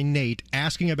studio by Nate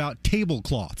asking about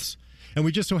tablecloths. And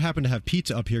we just so happened to have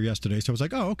pizza up here yesterday, so I was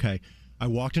like, oh, okay. I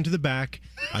walked into the back.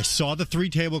 I saw the 3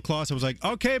 tablecloths. I was like,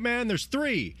 okay, man, there's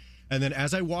 3. And then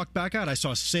as I walked back out, I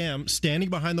saw Sam standing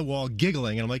behind the wall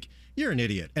giggling. And I'm like, you're an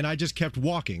idiot. And I just kept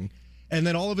walking. And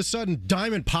then all of a sudden,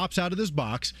 Diamond pops out of this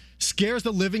box, scares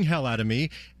the living hell out of me,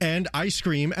 and I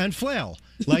scream and flail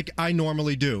like I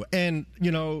normally do. And,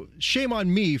 shame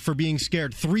on me for being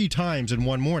scared 3 times in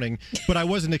one morning, but I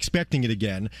wasn't expecting it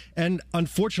again. And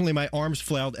unfortunately, my arms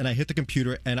flailed, and I hit the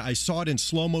computer, and I saw it in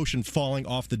slow motion falling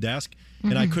off the desk,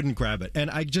 and I couldn't grab it.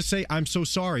 And I just say, I'm so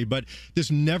sorry, but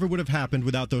this never would have happened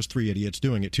without those 3 idiots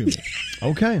doing it to me.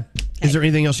 Okay. Is there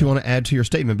anything else you want to add to your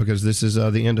statement? Because this is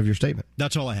the end of your statement.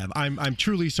 That's all I have. I'm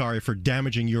truly sorry for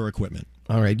damaging your equipment.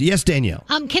 All right. Yes, Danielle.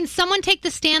 Can someone take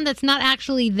the stand that's not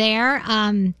actually there?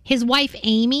 His wife,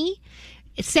 Amy,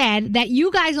 said that you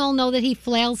guys all know that he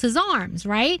flails his arms,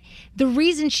 right? The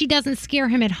reason she doesn't scare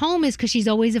him at home is because she's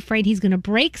always afraid he's going to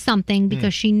break something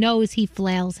because she knows he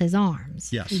flails his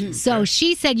arms. Yes. So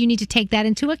she said you need to take that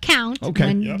into account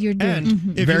when you're doing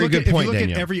And if Very you look good at, point, if you look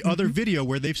Danielle. at every other video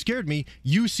where they've scared me,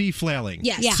 you see flailing.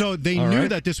 Yes. Yeah. So they All knew right.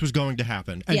 that this was going to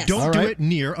happen. And Yes. don't All do right. it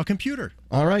near a computer.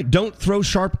 All right. Don't throw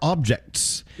sharp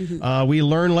objects. We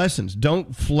learn lessons.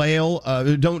 Don't flail.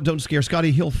 Don't scare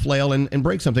Scotty. He'll flail and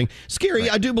break something. Scary.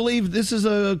 I do believe this is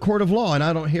a court of law, and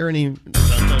I don't hear any.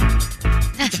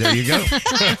 There you go.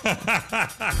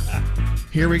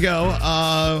 Here we go.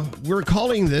 We're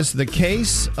calling this the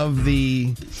case of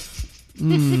the.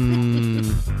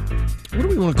 What do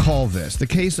we want to call this? The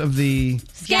case of the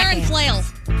Scare and flail.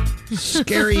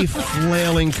 scary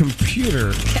flailing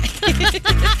computer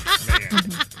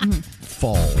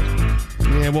fall.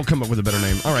 Yeah, we'll come up with a better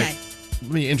name. All right. Okay.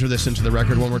 Let me enter this into the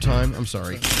record one more time. I'm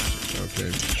sorry.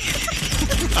 Okay.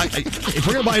 If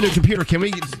we're going to buy a new computer, can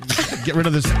we get rid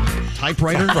of this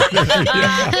typewriter?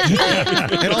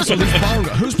 And also this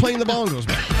bongo. Who's playing the bongos?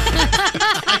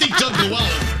 I think Doug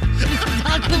Llewellyn.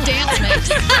 Not the dance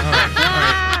mix. All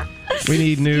right. We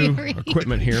need new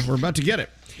equipment here. We're about to get it.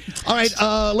 All right,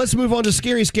 let's move on to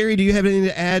Scary. Scary, do you have anything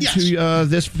to add to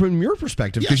this from your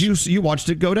perspective? Because you watched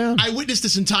it go down. I witnessed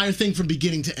this entire thing from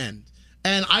beginning to end.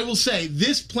 And I will say,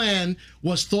 this plan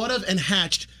was thought of and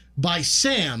hatched by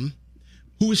Sam,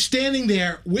 who was standing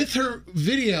there with her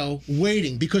video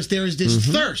waiting because there is this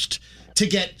thirst to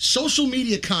get social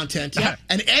media content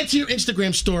and add to your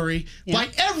Instagram story by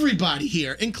everybody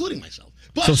here, including myself.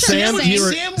 But So Sam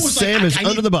Sam is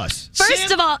under the bus.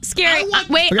 First of all, Scary.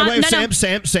 Wait, Okay, wait, no.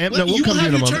 Sam. No, we'll come to you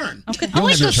in a moment. Okay. Oh,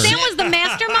 wait, so your turn. Sam was the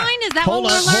mastermind? Is that Hold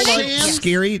what on, we're hold learning? on.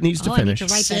 Scary needs to finish.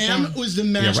 Sam was the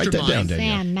Yeah, write that down, mastermind.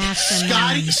 Danielle. Sam,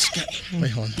 mastermind.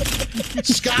 Wait, hold on.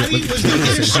 Scotty Yeah, was the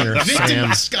listen here, innocent victim.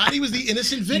 Sam. Scotty was the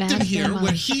innocent victim here,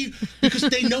 where because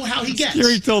they know how he gets.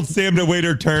 Scary told Sam to wait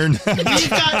her turn. We've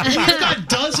got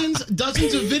dozens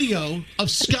of video of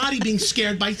Scotty being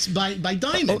scared by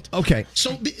Diamond. Okay.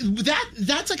 So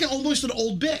that's like almost an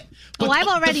old bit. But I've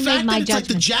already the fact made my that it's like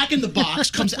the judgment. Jack in the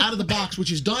Box comes out of the box,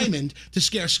 which is Diamond, to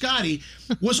scare Scotty,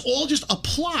 was all just a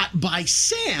plot by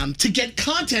Sam to get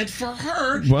content for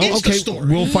her Well, Insta okay, story.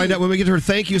 we'll find out when we get to her.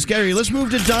 Thank you, Scary. Let's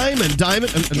move to Diamond.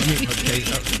 Diamond. Okay.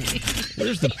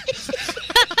 There's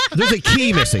a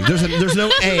key missing. There's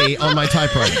no A on my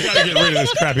typewriter. Gotta get rid of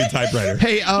this crappy typewriter.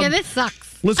 Hey, Yeah, this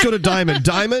sucks. let's go to Diamond.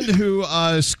 Diamond, who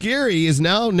Scary is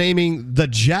now naming the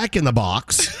Jack in the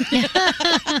Box.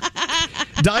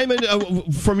 Diamond,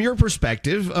 from your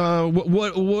perspective,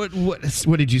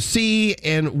 what did you see,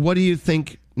 and what do you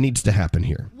think needs to happen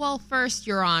here? Well, first,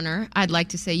 Your Honor, I'd like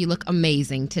to say you look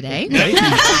amazing today. Thank you.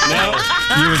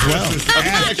 You as well.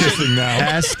 Ass kissing now.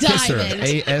 Ass kisser. Diamond.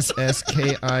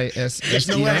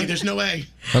 ASSKISSER. There's no way.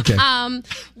 Okay.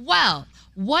 Well,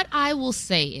 what I will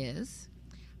say is,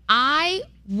 I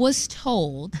was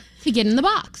told to get in the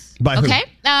box. By who? Okay,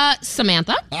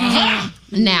 Samantha.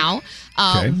 Now,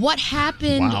 Okay. what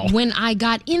happened Wow. when I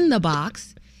got in the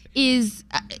box is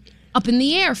up in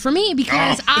the air for me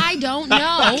because I don't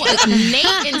know.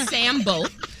 Nate and Sam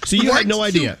both. So you had no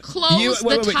worked idea. To close You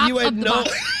had no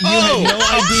idea.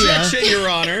 idea. Objection, Your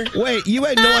Honor. Wait, you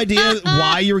had no idea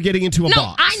why you were getting into a No,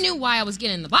 box. I knew why I was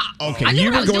getting in the box. Okay, I knew you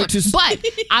what I were was going doing. to- But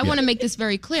I Yeah. want to make this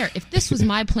very clear. If this was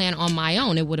my plan on my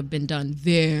own, it would have been done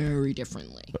very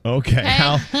differently. Okay,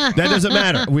 Hal, that doesn't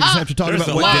matter. We just have to talk There's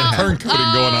about a what lot did of happen.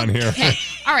 turncoating going on here. Okay.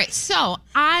 All right. So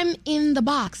I'm in the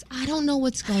box. I don't know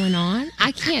what's going on.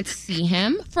 I can't see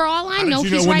him. For all I How did know, you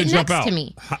know he's when right to jump next out? to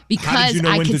me. How did Because you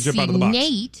know I when to could jump see out of the box?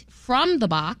 Nate from the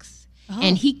box,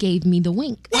 and he gave me the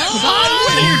wink. What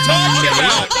are you talking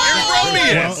about? You're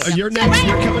erroneous. Well, you're next.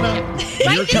 You're coming up.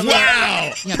 You're coming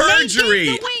Wow.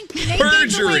 Perjury.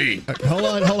 Perjury.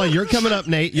 Hold on. You're coming up,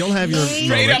 Nate. You'll have your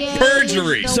Straight moment. up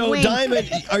perjury. So, Diamond,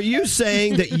 are you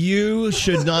saying that you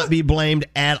should not be blamed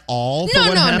at all for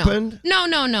what happened? No.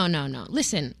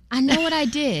 Listen, I know what I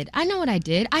did.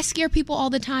 I scare people all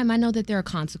the time. I know that there are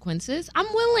consequences. I'm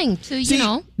willing to,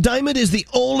 See, Diamond is the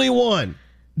only one.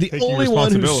 Taking Only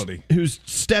one responsibility. who's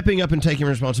stepping up and taking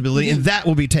responsibility, and that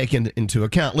will be taken into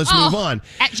account. Let's move on.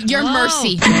 At your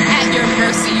mercy. At your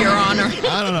mercy, Your Honor.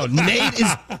 I don't know. Nate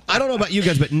is, I don't know about you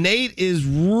guys, but Nate is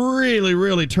really,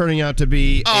 really turning out to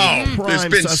be a there's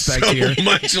prime been suspect so here.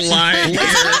 much lying here.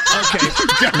 Okay.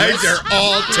 Guys are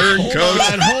all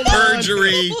turncoats. Hold on.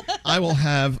 Perjury. I will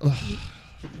have.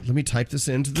 Let me type this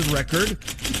into the record.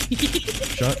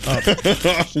 Shut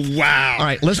up. Wow. All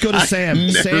right, let's go to Sam.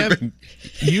 Sam,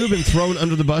 you've been thrown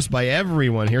under the bus by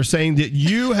everyone here, saying that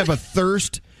you have a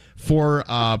thirst for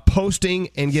posting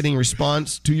and getting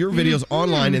response to your videos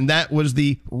online, and that was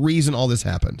the reason all this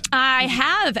happened. I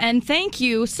have, and thank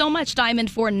you so much, Diamond,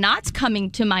 for not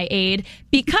coming to my aid.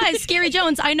 Because, Scary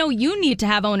Jones, I know you need to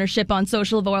have ownership on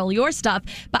social of all your stuff,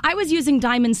 but I was using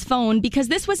Diamond's phone because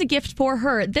this was a gift for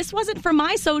her. This wasn't for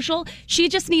my social. She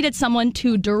just needed someone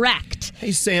to direct.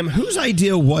 Hey, Sam, whose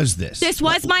idea was this? This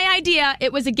was my idea.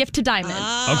 It was a gift to Diamond.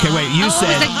 Okay, wait, you said...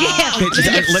 It was a gift. Okay, It was a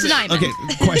gift to Diamond. okay,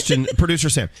 question, producer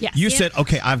Sam. Yes. You said,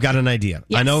 okay, I've got an idea.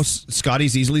 Yes. I know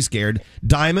Scotty's easily scared.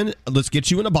 Diamond, let's get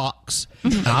you in a box.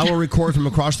 And I will record from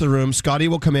across the room. Scotty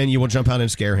will come in. You will jump out and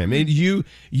scare him. And you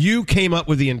came up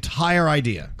with the entire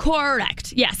idea.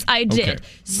 Correct. Yes, I did. Okay.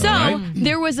 So All right.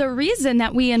 there was a reason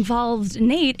that we involved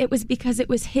Nate. It was because it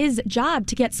was his job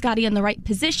to get Scotty in the right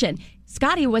position.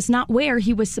 Scotty was not where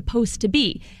he was supposed to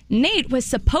be. Nate was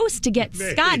supposed to get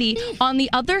Scotty on the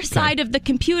other side of the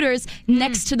computers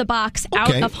next to the box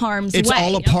out of harm's It's way.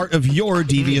 all a part of your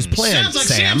devious plan, Sounds like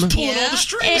Sam. Sam's pulling all the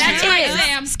strings. That's here. right,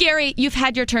 Sam. Scary, you've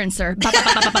had your turn, sir.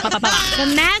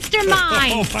 The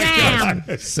mastermind, Oh, my Sam.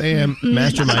 God. Sam,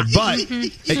 mastermind. But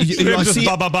Just see,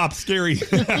 bop, scary.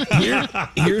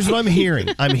 here's what I'm hearing.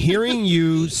 I'm hearing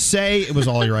you say it was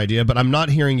all your idea, but I'm not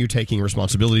hearing you taking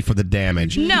responsibility for the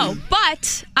damage. No,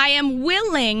 but I am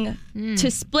willing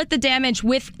to split the damage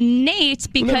with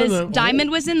Nate because No. Diamond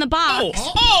was in the box.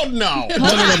 Oh, no. No.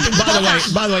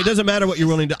 By the way, it doesn't matter what you're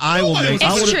willing to. I will make.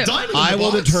 It's true. I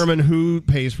will determine who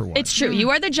pays for what. It's true. You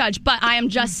are the judge, but I am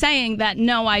just saying that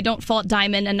no, I don't fault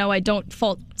Diamond, and no, I don't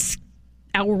fault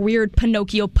our weird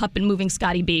Pinocchio puppet moving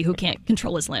Scotty B who can't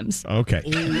control his limbs. Okay.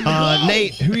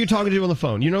 Nate, who are you talking to on the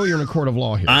phone? You know you're in a court of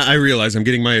law here. I realize I'm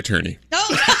getting my attorney.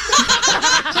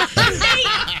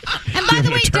 And by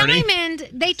the way, Diamond,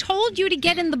 they told you to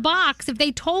get in the box. If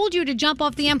they told you to jump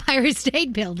off the Empire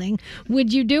State Building,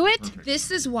 would you do it?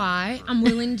 This is why I'm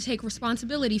willing to take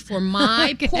responsibility for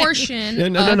my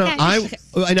portion. No. I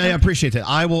appreciate that.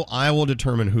 I will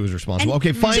determine who's responsible. And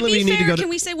okay, finally, we need to go to. Can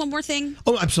we say one more thing?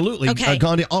 Oh, absolutely. Okay.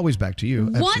 Gandhi, always back to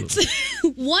you.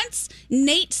 Once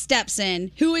Nate steps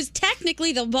in, who is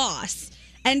technically the boss,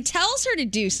 and tells her to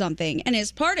do something, and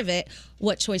as part of it,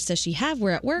 what choice does she have?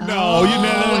 We're at work. No,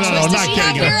 not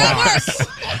getting in a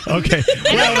box. Okay.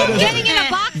 Getting in a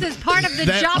box is part of the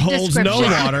that job holds description. no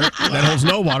water. That holds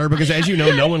no water because, as you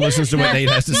know, no one listens to what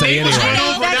Nate has to say anyway.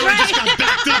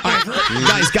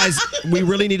 Guys, we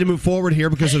really need to move forward here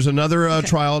because there's another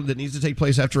trial that needs to take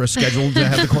place after a schedule to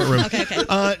have the courtroom. Okay.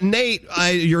 Nate,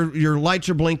 your lights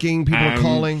are blinking. People are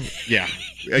calling. Yeah.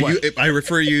 I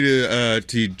refer you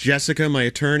to Jessica, my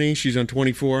attorney. She's on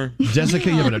 24. Jessica,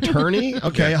 you have an attorney?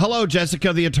 Okay. Hello,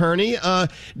 Jessica, the attorney.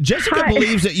 Jessica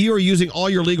believes that you are using all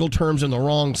your legal terms in the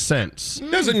wrong sense.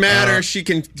 Doesn't matter. She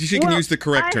can use the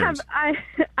correct terms.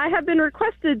 I have been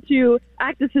requested to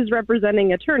act as his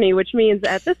representing attorney, which means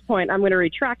at this point I'm going to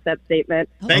retract that statement.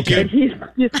 Thank you. And he's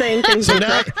just saying things. So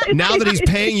now that he's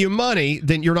paying you money,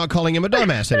 then you're not calling him a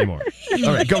dumbass anymore.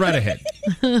 All right, go right ahead.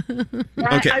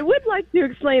 Okay. I would like to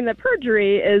explain that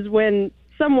perjury is when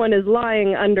someone is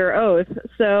lying under oath.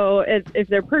 So if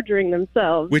they're perjuring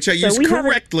themselves. Which I use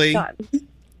correctly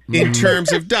in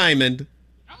terms of Diamond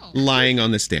lying on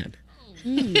the stand.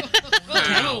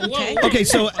 Okay,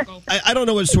 so I don't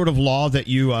know what sort of law that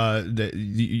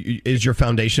is your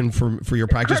foundation for your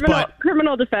practice,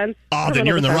 criminal defense. Oh, then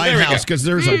you're in the right house because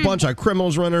there's a bunch of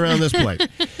criminals running around this place.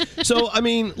 So, I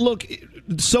mean, look,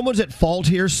 someone's at fault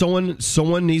here. Someone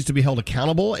needs to be held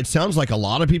accountable. It sounds like a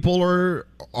lot of people are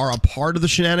a part of the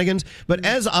shenanigans. But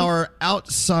as our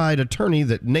outside attorney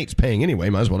that Nate's paying anyway,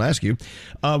 might as well ask you,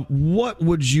 what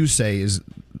would you say is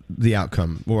the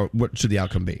outcome, or what should the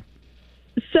outcome be?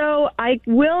 So I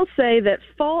will say that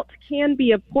fault can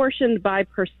be apportioned by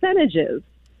percentages.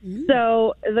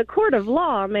 So the court of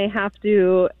law may have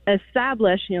to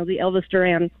establish, the Elvis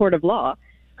Duran court of law,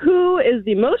 who is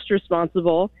the most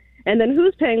responsible, and then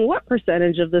who's paying what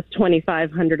percentage of this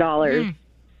 $2,500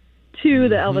 to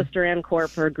the Elvis Duran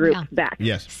Corp or group back.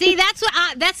 Yes. See, that's what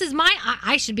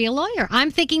I should be a lawyer. I'm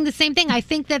thinking the same thing. I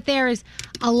think that there is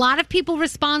a lot of people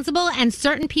responsible, and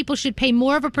certain people should pay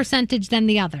more of a percentage than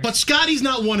the others. But Scotty's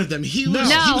not one of them. He was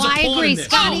No, a I pawn agree. in this.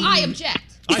 Scotty, I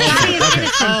object. Scotty is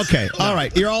innocent. Okay, all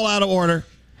right. You're all out of order.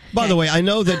 By the way, I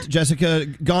know that Jessica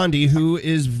Gandhi, who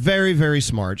is very, very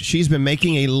smart, she's been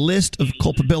making a list of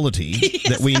culpability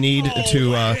that we need to...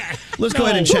 let's go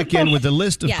ahead and check in with the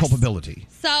list of culpability.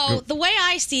 So, the way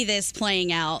I see this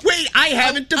playing out... Wait, I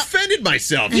haven't defended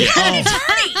myself. You have an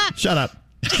attorney! Shut up.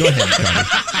 Go ahead, Gandhi.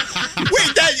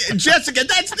 Wait, Jessica,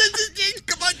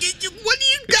 come on, what are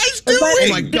you guys doing? Oh,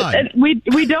 my God.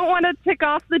 We don't want to tick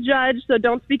off the judge, so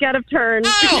don't speak out of turn.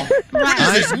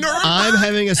 I'm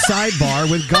having a sidebar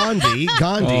with Gandhi. Oh,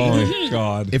 my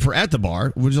God. If we're at the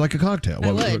bar, would you like a cocktail?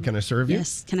 I would. What can I serve you?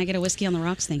 Yes. Can I get a whiskey on the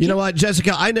rocks? Thank You you. know what,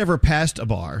 Jessica? I never passed a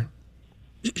bar.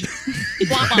 In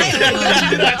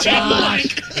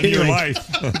your life.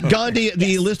 Gandhi,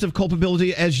 the list of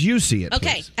culpability as you see it.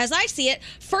 Okay, please. as I see it,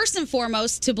 first and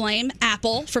foremost, to blame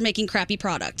Apple for making crappy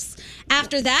products.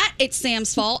 After that, it's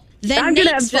Sam's fault. Then I'm going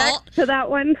to Nate's object fault. to that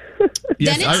one.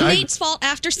 Yes, Then it's I- Nate's fault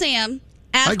after Sam.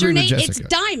 agree After with Nate, it's Jessica.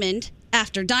 Diamond.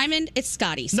 After Diamond, it's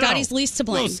Scotty. Scotty's least to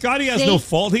blame. No, Scotty has no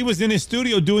fault. He was in his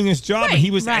studio doing his job, and he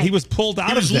was pulled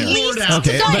out of there.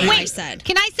 Okay, So but- wait,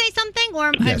 can I say something?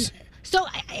 Or Yes. So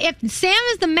if Sam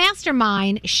is the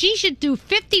mastermind, she should do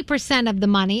 50% of the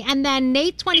money, and then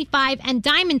Nate 25 and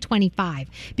Diamond 25,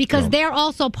 because they're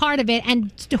also part of it.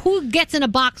 And who gets in a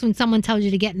box when someone tells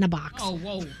you to get in a box? Oh,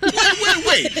 whoa.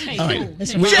 Wait. All right.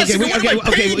 Jessica, what am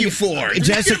I paying you for?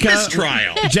 Jessica, Your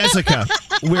mistrial. Jessica,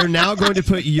 we're now going to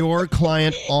put your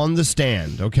client on the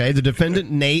stand. Okay, the defendant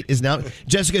Nate is now.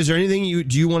 Jessica, is there anything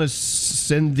do you want to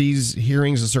send these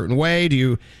hearings a certain way? Do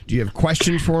you have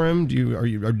questions for him? Should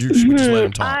we just let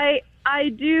him talk? I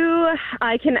do.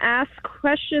 I can ask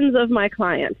questions of my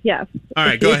client. Yes. All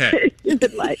right, go ahead. If you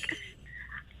would like.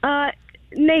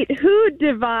 Nate, who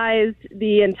devised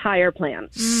the entire plan?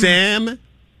 Sam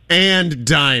and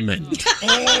Diamond.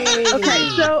 Okay,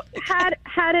 so had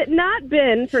it not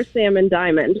been for Sam and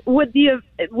Diamond, would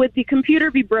the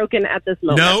computer be broken at this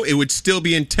moment? No, it would still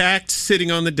be intact, sitting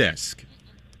on the desk.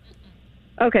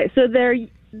 Okay, so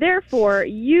therefore,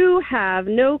 you have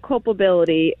no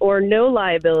culpability or no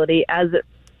liability as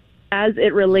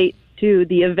it relates to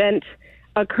the event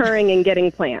occurring and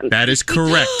getting planned. That is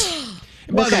correct.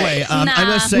 By the way,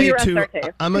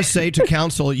 I must say to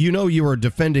counsel, you are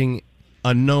defending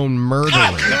a known murderer.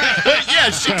 Yeah,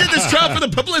 she did this trial for the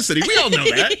publicity. We all know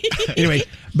that. Anyway,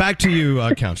 back to you,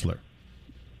 counselor.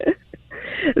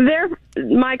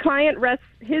 My client rests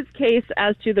his case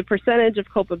as to the percentage of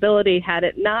culpability. Had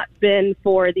it not been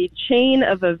for the chain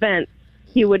of events,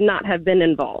 he would not have been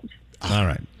involved. All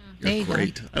right.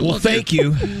 Great. Well, thank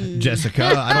you,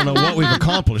 Jessica. I don't know what we've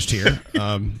accomplished here.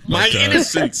 My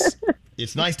innocence.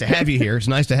 It's nice to have you here. It's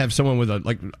nice to have someone with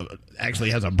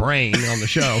actually has a brain on the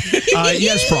show.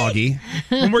 Yes, Froggy.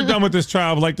 When we're done with this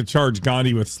trial, I would like to charge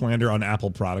Gandhi with slander on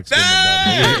Apple products. We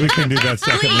can do that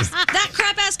secondly. Please, that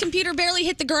crap-ass computer barely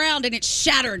hit the ground and it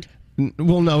shattered.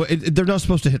 Well, no, they're not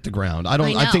supposed to hit the ground.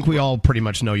 I think we all pretty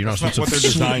much know you're not supposed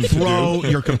to throw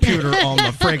your computer on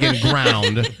the friggin'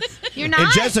 ground. You're not.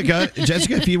 And Jessica,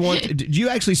 if you want, you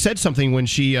actually said something when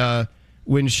she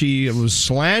was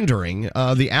slandering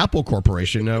the Apple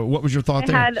Corporation. What was your thought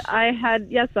there? I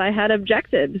had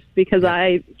objected because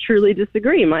I truly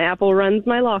disagree. My Apple runs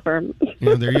my law firm.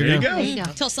 Yeah, there you go.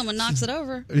 Until someone knocks it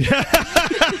over.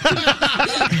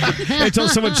 Until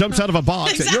someone jumps out of a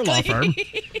box at your law firm.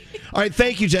 All right,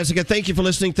 thank you, Jessica. Thank you for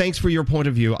listening. Thanks for your point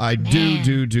of view. I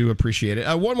do appreciate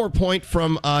it. One more point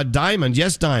from Diamond.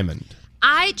 Yes, Diamond.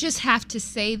 I just have to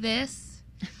say this.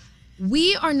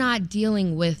 We are not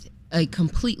dealing with a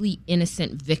completely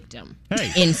innocent victim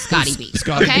in Scotty B.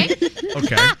 Okay?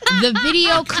 Okay. The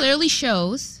video clearly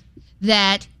shows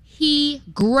that he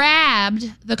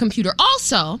grabbed the computer.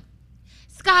 Also,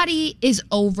 Scotty is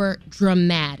over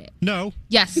dramatic. No.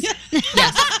 Yes.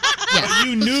 Yes.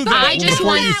 You knew that. I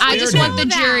just want the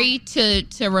jury to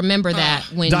remember that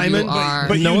when Diamond, you are.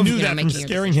 But you knew that from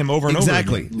scaring him over and over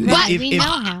again. But we know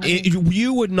how. If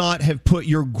you would not have put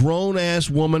your grown-ass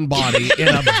woman body in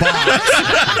a box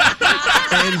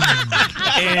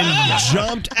and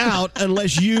jumped out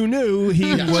unless you knew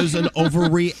he was an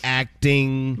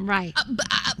overreacting. Right.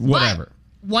 Whatever.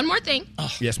 One more thing.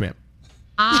 Yes, ma'am.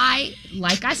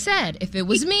 Like I said, if it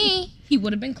was me, he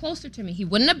would have been closer to me. He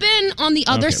wouldn't have been on the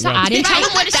other Okay, side. well- I didn't tell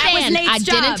him where to That was stand. Nate's I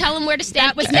didn't job. tell him where to stand.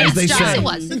 That was As Nate's They job. say, it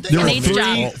was. there Nate's are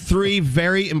job. three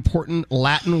very important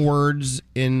Latin words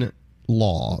in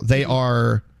law. They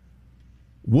are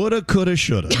woulda, coulda,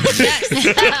 shoulda. Listen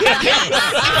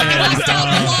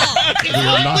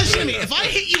to me. If I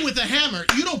hit you with a hammer,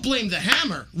 you don't blame the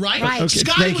hammer, right? Okay,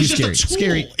 Scotty thank was you, just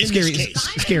Scary. a tool in Scary. this case.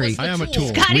 Scary. I am a tool.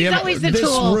 Scotty's always the this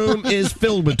tool. room is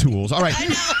filled with tools. All right.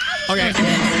 Okay.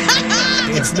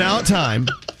 It's now time.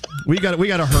 We got to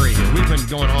hurry here. We've been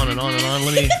going on and on and on.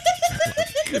 Let me.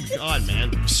 Good God, man.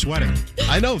 I'm sweating.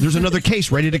 I know. There's another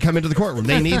case ready to come into the courtroom.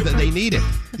 They need it.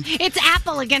 It's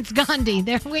Apple against Gandhi.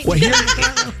 They're waiting. Well,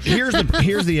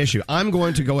 here's the issue. I'm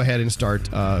going to go ahead and start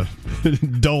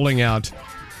doling out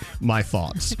my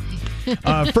thoughts.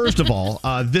 First of all,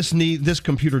 this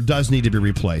computer does need to be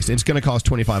replaced. It's going to cost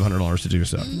 $2,500 to do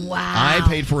so. Wow. I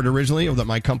paid for it originally, or that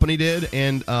my company did,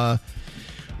 and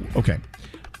okay.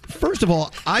 First of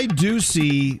all, I do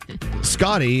see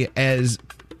Scotty as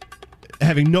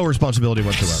having no responsibility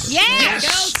whatsoever. Yes.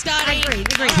 Go, Scotty.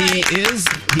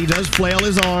 He does flail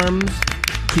his arms.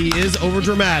 He is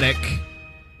overdramatic.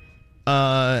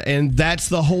 And that's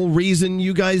the whole reason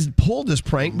you guys pulled this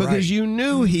prank, because you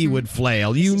knew he would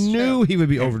flail. You knew he would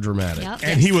be overdramatic. Yep.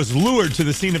 And he was lured to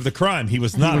the scene of the crime. He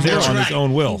was not there on his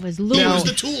own will. He was lured. He was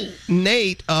the tool.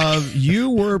 Nate, you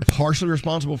were partially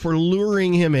responsible for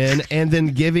luring him in and then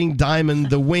giving Diamond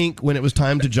the wink when it was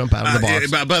time to jump out of the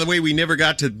box. By the way, we never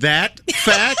got to that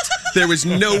fact. There was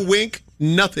no wink,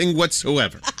 nothing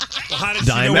whatsoever. Well, how did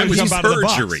Diamond, That was jump out of the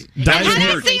box? perjury. Diamond, How That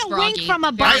did I see a wink from a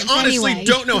I box honestly anyway?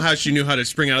 don't know how she knew how to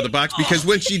spring out of the box, because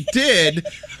when she did,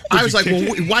 I was like,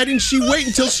 well, why didn't she wait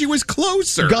until she was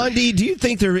closer? Gandhi, do you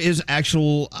think there is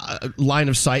actual line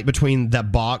of sight between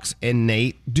that box and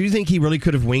Nate? Do you think he really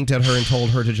could have winked at her and told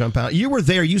her to jump out? You were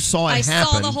there. You saw it happen. I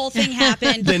saw the whole thing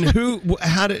happen. Then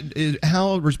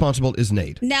how responsible is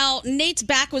Nate? Now, Nate's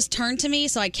back was turned to me,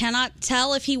 so I cannot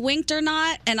tell if he winked or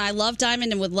not. And I love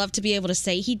Diamond and would love to be able to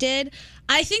say he did.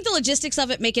 I think the logistics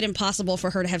of it make it impossible for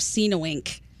her to have seen a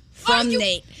wink from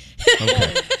Nate.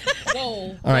 Okay.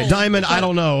 Whoa. All right, Diamond, I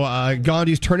don't know.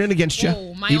 Gandhi's turning against you,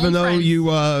 Whoa, my even own though friends.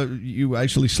 you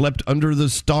actually slept under the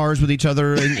stars with each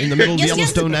other in the middle of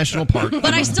Yellowstone National Park.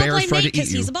 But I still Bears blame tried Nate to eat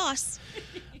because you. he's a boss.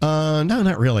 No,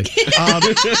 not really. All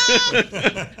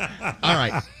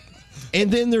right. And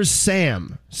then there's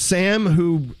Sam. Sam,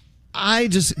 who I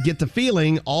just get the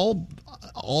feeling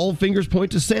all fingers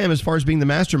point to Sam as far as being the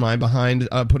mastermind behind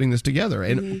putting this together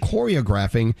and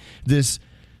choreographing this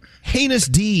heinous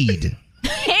deed.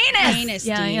 Heinous.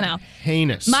 Yeah, deed. you know.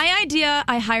 Heinous. My idea,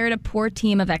 I hired a poor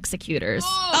team of executors.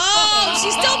 Oh,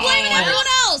 she's still blaming everyone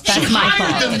else. That's my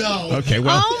fault. Okay,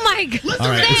 well. Oh my God. All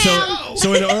right.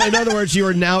 So in other words, you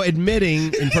are now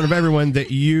admitting in front of everyone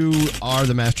that you are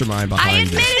the mastermind behind I this.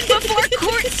 admitted before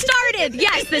court started.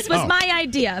 Yes, this was my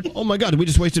idea. Oh my God, we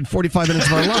just wasted 45 minutes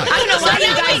of our lives. I don't know why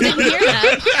you guys didn't hear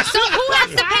that. So who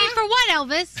has to pay for what,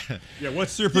 Elvis? Yeah,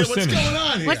 what's your percentage? What's going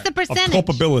on here? What's the Of percentage?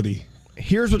 culpability.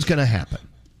 Here's what's going to happen.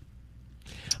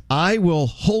 I will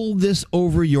hold this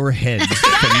over your heads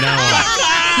from now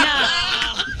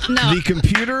on. No.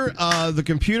 The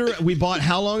computer we bought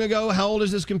how long ago? How old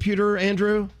is this computer,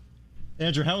 Andrew?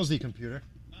 Andrew, how is the computer?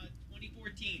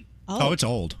 2014. Oh, it's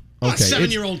old. Okay, A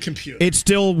 7-year-old computer. It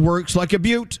still works like a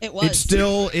beaut. It was. It's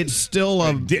still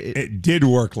It did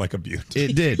work like a beaut.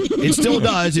 It did. It still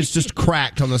does. It's just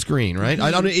cracked on the screen, right?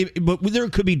 I don't. But there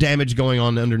could be damage going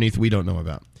on underneath we don't know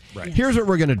about. Right. Yes. Here's what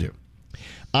we're going to do.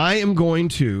 I am going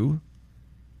to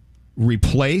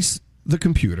replace the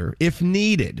computer if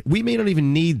needed. We may not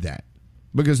even need that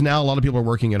because now a lot of people are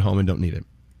working at home and don't need it.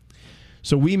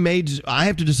 So I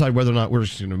have to decide whether or not we're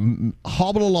just going to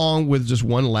hobble along with just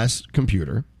one less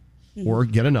computer or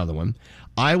get another one.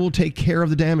 I will take care of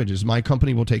the damages. My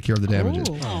company will take care of the damages.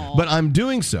 Oh. But I'm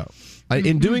doing so.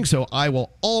 In doing so, I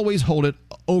will always hold it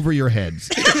over your heads.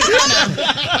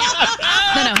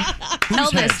 No.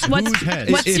 Elvis, what's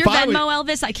your Venmo,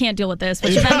 Elvis? I can't deal with this.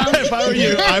 What's your Venmo? If I were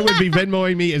you, I would be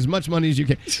Venmoing me as much money as you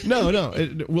can. No.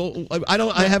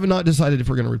 I have not decided if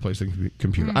we're going to replace the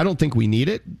computer. I don't think we need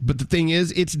it. But the thing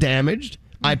is, it's damaged.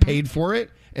 I paid for it.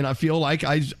 And I feel like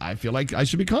I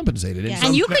should be compensated. Yeah.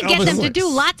 And you could get them to do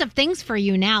lots of things for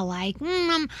you now, like,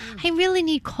 I really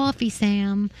need coffee,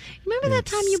 Sam. Remember that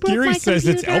time you broke my computer? Siri says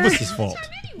it's Elvis's fault.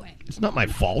 It's not my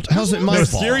fault. How's it my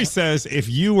fault? Siri says if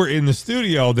you were in the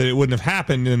studio that it wouldn't have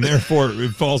happened, and therefore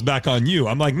it falls back on you.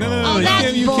 I'm like, no,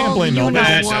 you can't blame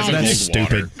Elvis. That's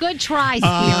stupid. Good try,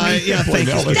 Siri. Yeah, thank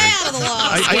you. Stay out of the law.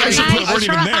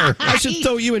 I should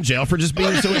throw you in jail for just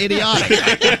being so idiotic.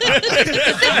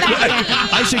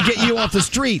 I should get you off the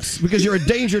streets because you're a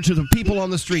danger to the people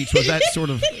on the streets with that sort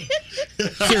of...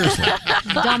 Seriously.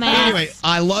 Dumbass. Anyway,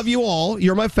 I love you all.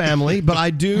 You're my family, but I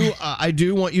do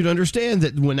want you to understand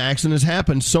that when accidents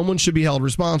happen, someone should be held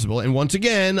responsible. And once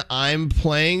again, I'm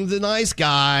playing the nice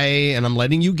guy, and I'm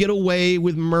letting you get away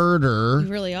with murder.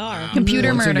 You really are. Computer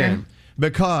Once murder. again,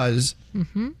 because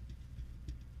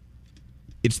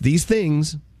it's these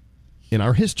things in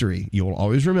our history you'll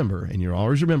always remember, and you'll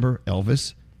always remember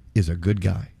Elvis is a good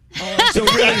guy. So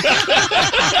really,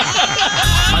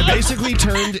 I basically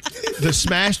turned the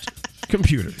smashed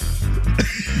computer,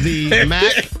 the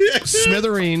Mac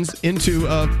smithereens, into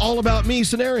an all about me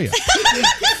scenario.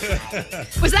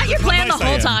 Was that your plan the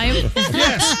whole time?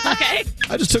 Yes. Okay.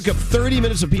 I just took up 30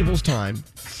 minutes of people's time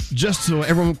just so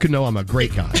everyone could know I'm a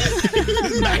great guy.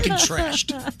 Mac and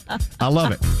trashed. I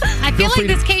love it. I feel like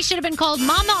this case should have been called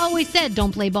Mama Always Said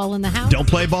Don't Play Ball in the House. Don't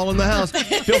play ball in the house.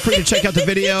 Feel free to check out the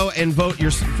video and vote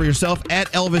for yourself at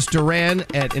Elvis Duran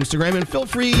at Instagram. And feel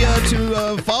free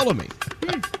to follow me.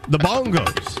 The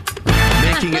bongos.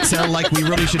 Making it sound like we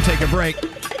really should take a break.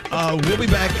 We'll be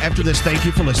back after this. Thank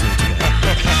you for listening today.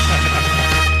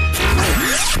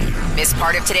 Miss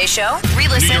part of today's show?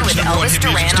 Re-listen with Elvis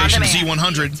Duran on demand.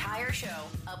 Z100. Entire show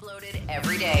uploaded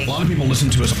every day. A lot of people listen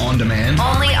to us on demand.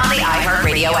 Only on the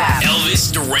iHeartRadio app.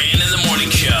 Elvis Duran in the Morning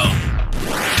Show.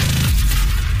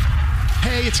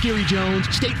 Hey, it's Gary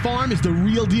Jones. State Farm is the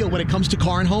real deal when it comes to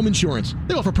car and home insurance.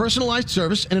 They offer personalized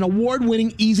service and an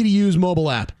award-winning, easy-to-use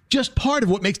mobile app. Just part of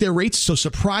what makes their rates so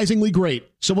surprisingly great.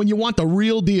 So when you want the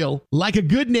real deal, like a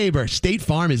good neighbor, State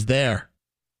Farm is there.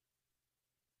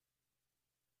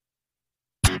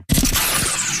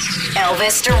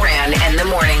 Elvis Duran and the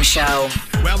Morning Show.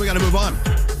 Well, we got to move on.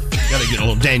 Got to get a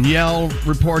little Danielle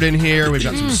report in here. We've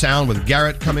got some sound with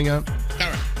Garrett coming up.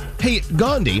 Hey,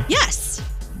 Gandhi. Yes.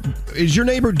 Is your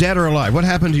neighbor dead or alive? What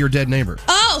happened to your dead neighbor?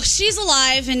 Oh, she's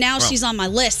alive, and now Well. she's on my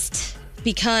list.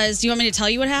 Because, do you want me to tell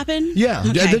you what happened? Yeah,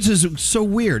 Okay. this is so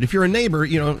weird. If you're a neighbor,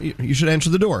 you should answer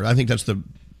the door. I think that's the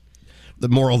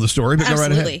moral of the story, but go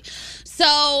right Absolutely. ahead.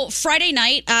 So Friday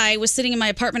night, I was sitting in my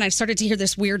apartment. I started to hear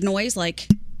this weird noise, like,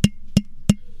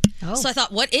 So I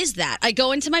thought, what is that? I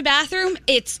go into my bathroom.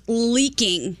 It's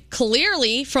leaking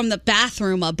clearly from the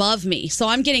bathroom above me. So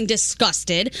I'm getting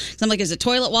disgusted. So I'm like, is it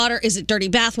toilet water? Is it dirty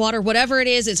bath water? Whatever it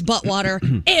is, it's butt water.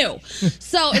 Ew.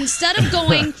 So instead of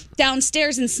going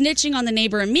downstairs and snitching on the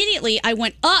neighbor immediately, I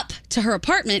went up to her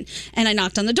apartment and I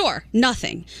knocked on the door.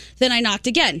 Nothing. Then I knocked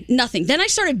again. Nothing. Then I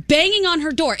started banging on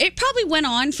her door. It probably went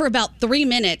on for about 3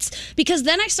 minutes because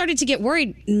then I started to get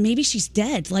worried. Maybe she's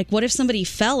dead. Like, what if somebody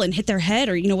fell and hit their head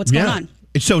or, what's going on?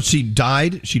 So she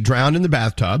died. She drowned in the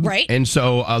bathtub. Right. And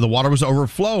so the water was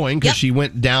overflowing because she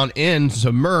went down in,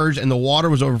 submerged, and the water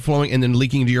was overflowing and then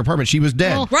leaking into your apartment. She was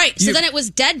dead. Right. So then it was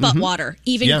dead butt water,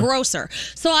 even grosser.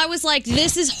 So I was like,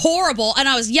 this is horrible. And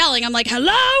I was yelling. I'm like,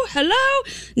 hello?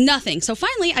 Nothing. So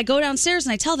finally, I go downstairs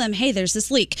and I tell them, hey, there's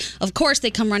this leak. Of course,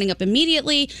 they come running up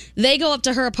immediately. They go up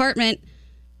to her apartment.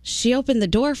 She opened the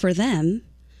door for them.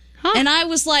 And I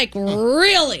was like,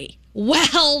 really?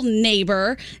 Well,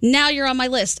 neighbor, now you're on my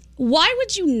list. Why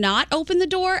would you not open the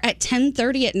door at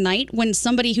 10:30 at night when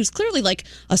somebody who's clearly like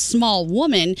a small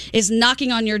woman is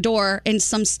knocking on your door in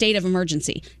some state of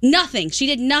emergency? Nothing. She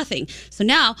did nothing. So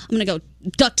now I'm going to go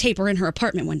duct tape her in her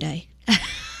apartment one day.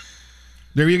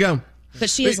 There you go. But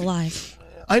she is alive.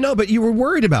 I know, but you were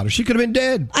worried about her. She could have been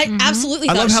dead. I absolutely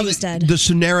thought she was dead. The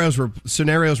scenarios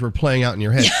were playing out in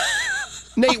your head.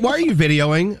 Nate, why are you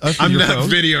videoing us? I'm not phone?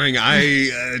 videoing.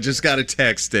 I just got a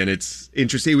text, and it's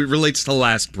interesting. It relates to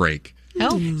last break.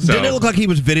 Oh, So, Didn't it look like he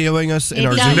was videoing us in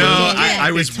our Zoom? No, meeting?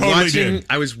 I was totally watching. did.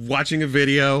 I was watching a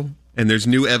video, and there's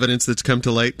new evidence that's come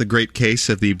to light. The great case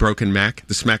of the broken Mac,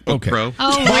 the SmackBook Pro. Oh,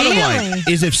 Bottom really? line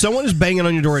is, if someone is banging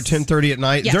on your door at 10:30 at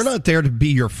night, Yes. they're not there to be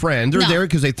your friend. They're No. there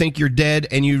because they think you're dead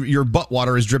and your butt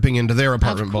water is dripping into their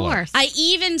apartment below. I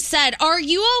even said, are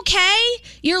you okay?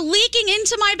 You're leaking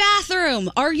into my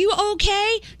bathroom. Are you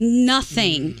okay?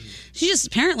 Nothing. She just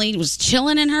apparently was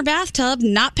chilling in her bathtub,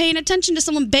 not paying attention to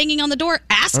someone banging on the door,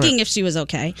 asking if she was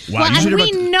okay. Well, and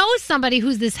we know somebody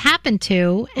who's this happened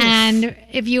to, and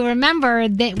if you remember,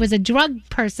 it was a drug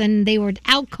person. They were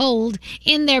out cold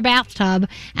in their bathtub,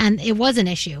 and it was an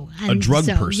issue. And A drug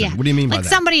person? What do you mean by like that?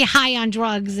 somebody high on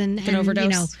drugs and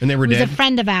overdose? And they were it was dead? a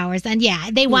friend of ours, and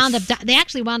they wound up. They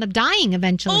actually wound up dying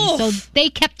eventually. So they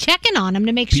kept checking on them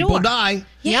to make People sure. die.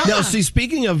 Yeah. Now, see,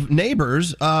 speaking of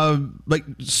neighbors, like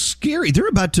scary. They're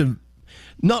about to.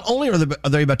 Not only are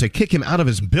they about to kick him out of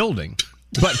his building,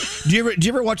 but do you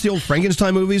ever watch the old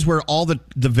Frankenstein movies where all the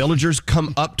villagers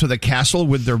come up to the castle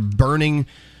with their burning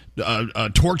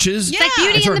torches? Yeah. It's like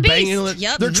Beauty and start and the banging Beast. it?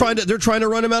 Yep. They're trying to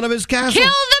run him out of his castle.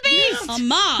 Kill the beast! A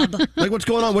mob. Like, what's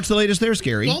going on? What's the latest there,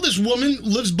 Scary? Well, this woman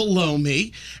lives below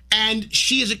me, and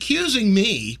she is accusing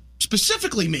me,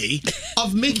 specifically me,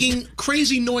 of making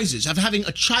crazy noises, of having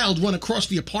a child run across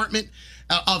the apartment,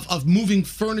 of moving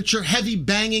furniture, heavy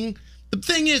banging. The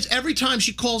thing is, every time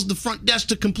she calls the front desk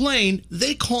to complain,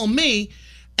 they call me,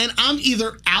 and I'm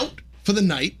either out for the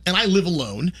night, and I live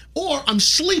alone, or I'm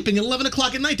sleeping at 11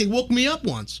 o'clock at night. They woke me up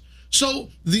once. So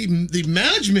the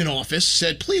management office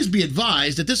said, please be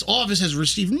advised that this office has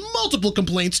received multiple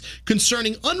complaints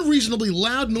concerning unreasonably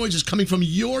loud noises coming from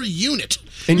your unit.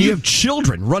 And you have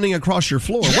children running across your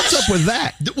floor. What's up with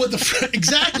that?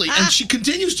 Exactly. And she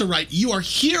continues to write, you are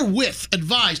herewith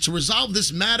advised to resolve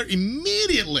this matter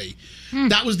immediately.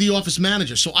 That was the office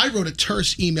manager. So I wrote a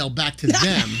terse email back to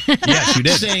them. Yes, you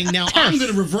did. Saying, now I'm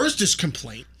going to reverse this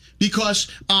complaint. Because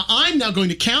I'm now going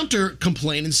to counter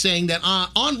complain and saying that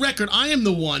on record, I am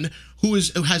the one who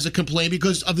has a complaint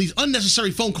because of these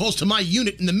unnecessary phone calls to my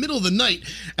unit in the middle of the night.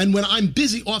 And when I'm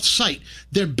busy off site,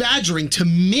 they're badgering to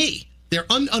me. They're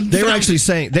They were actually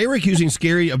saying, they were accusing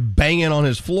Scary of banging on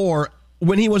his floor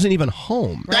when he wasn't even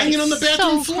home. Banging on the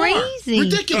bathroom So floor. crazy.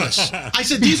 Ridiculous. I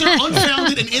said, these are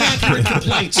unfounded and inaccurate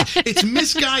complaints. It's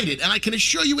misguided, and I can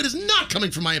assure you it is not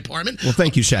coming from my apartment. Well,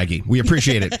 thank you, Shaggy. We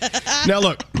appreciate it. Now,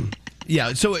 look,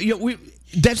 yeah, so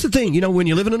that's the thing. When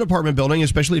you live in an apartment building,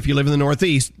 especially if you live in the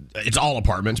Northeast, it's all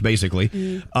apartments, basically,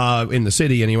 in the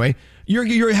city anyway,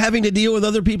 you're having to deal with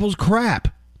other people's crap.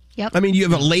 Yep. I mean, you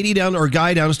have a lady down or a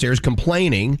guy downstairs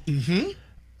complaining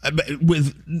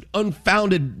with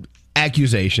unfounded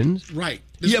accusations. Right.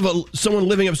 You have someone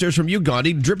living upstairs from you,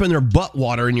 Gandhi, dripping their butt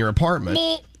water in your apartment.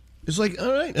 It's like,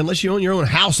 all right, unless you own your own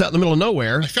house out in the middle of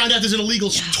nowhere. I found out there's an illegal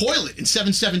toilet in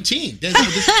 717.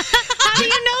 How do you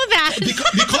know that?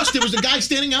 Because there was a guy guy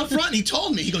standing out front, and he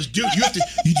told me, he goes, dude,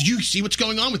 did you see what's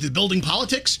going on with the building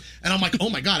politics? And I'm like, oh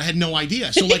my God, I had no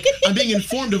idea. So like, I'm being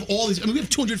informed of all these. I mean, we have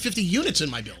 250 units in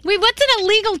my building. Wait, what's an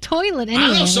illegal toilet anyway? I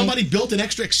don't know, somebody built an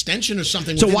extra extension or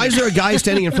something. So why is there a guy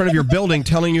standing in front of your building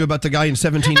telling you about the guy in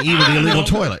 17E with the illegal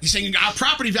toilet? He's saying our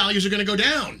property values are going to go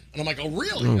down. And I'm like, oh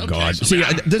really? Oh God! See,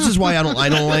 this is why I don't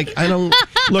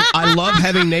look. I love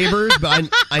having neighbors, but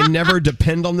I never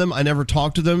depend on them. I never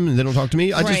talk to them, and they don't talk to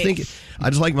me. I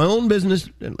just like my own business.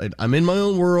 I'm in my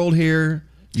own world here.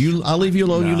 I'll leave you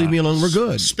alone. You leave me alone. We're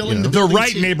good. The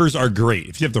right neighbors are great.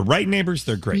 If you have the right neighbors,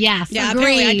 they're great. Yes, yeah,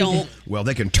 apparently I don't. Well,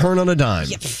 they can turn on a dime.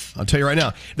 Yep. I'll tell you right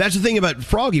now. That's the thing about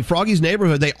Froggy. Froggy's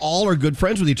neighborhood, they all are good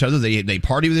friends with each other. They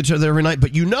party with each other every night.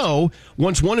 But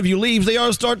once one of you leaves, they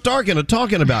all start talking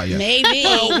about you. Maybe.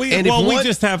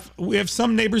 We have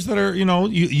some neighbors that are,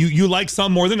 you like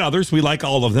some more than others. We like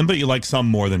all of them, but you like some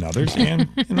more than others. And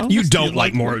you don't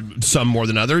like some more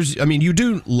than others. I mean, you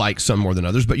do like some more than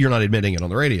others, but you're not admitting it on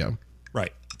the radio.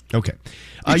 Right. Okay.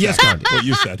 Yes, Gandhi. What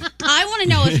you said. I want to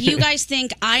know if you guys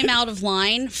think I'm out of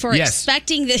line for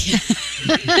expecting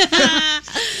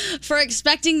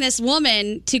this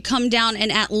woman to come down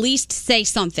and at least say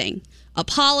something.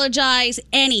 Apologize,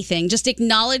 anything. Just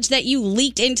acknowledge that you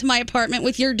leaked into my apartment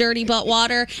with your dirty butt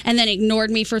water and then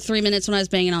ignored me for 3 minutes when I was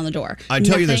banging on the door. I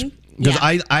tell you this. Because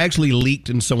I actually leaked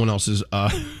in someone else's,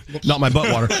 not my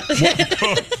butt water.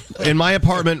 In my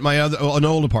apartment, an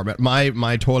old apartment,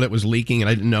 my toilet was leaking and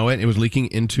I didn't know it. It was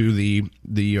leaking into the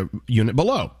unit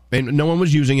below, and no one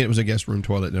was using it. It was a guest room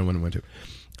toilet no one went to.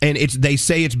 And they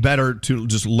say it's better to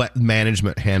just let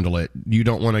management handle it. You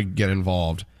don't want to get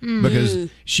involved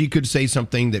because she could say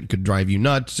something that could drive you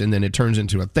nuts, and then it turns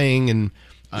into a thing. And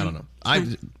I don't know.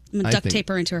 I'm going to duct tape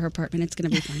her into her apartment. It's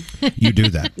going to be fun. You do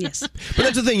that. Yes. But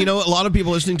that's the thing. A lot of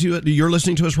people you're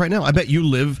listening to us right now. I bet you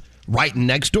live right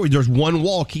next door. There's one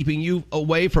wall keeping you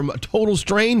away from a total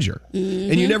stranger.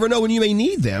 And you never know when you may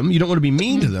need them. You don't want to be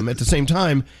mean to them. At the same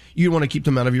time, you want to keep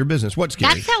them out of your business. What's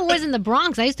scary? That's how it was in the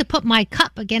Bronx. I used to put my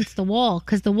cup against the wall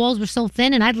because the walls were so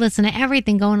thin, and I'd listen to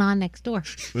everything going on next door.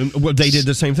 Well, they did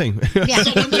the same thing. Yeah,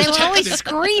 they were always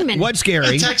screaming. What's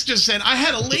scary? A text just said, I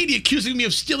had a lady accusing me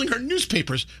of stealing her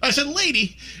newspapers. I said,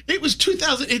 lady, it was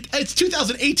it's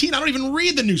 2018. I don't even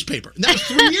read the newspaper. And that was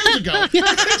 3 years ago.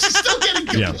 She's still getting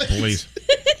complaints. Yeah, please.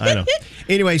 I know.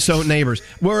 Anyway, so neighbors.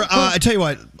 I tell you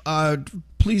what,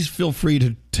 please feel free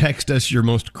to text us your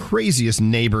most craziest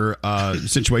neighbor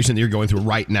situation that you're going through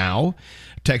right now.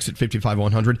 Text at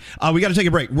 55100. We got to take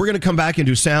a break. We're going to come back and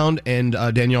do sound and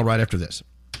Danielle right after this.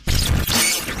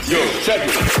 Yo, check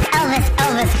it.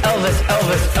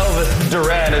 Elvis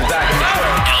Duran is back in the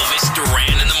show. Elvis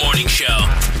Duran in the morning show.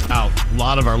 A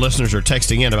lot of our listeners are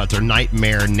texting in about their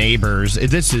nightmare neighbors.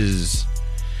 This is...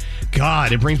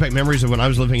 God, it brings back memories of when I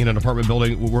was living in an apartment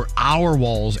building where our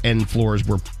walls and floors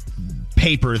were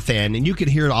paper thin, and you could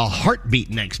hear a heartbeat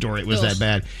next door. It was that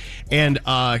bad. And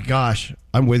gosh,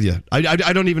 I'm with you. I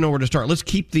don't even know where to start. Let's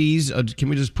keep these. Can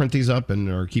we just print these up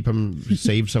or keep them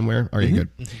saved somewhere? Are you good?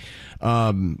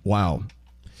 Wow.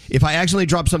 If I accidentally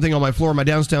drop something on my floor, my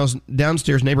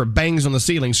downstairs neighbor bangs on the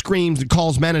ceiling, screams, and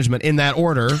calls management in that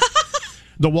order.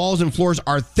 The walls and floors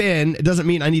are thin. It doesn't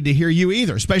mean I need to hear you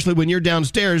either, especially when you're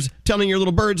downstairs telling your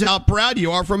little birds how proud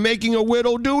you are for making a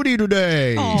widow duty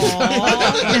today. Wow,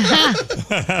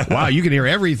 you can hear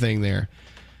everything there.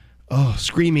 Oh,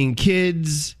 screaming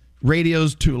kids,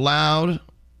 radio's too loud.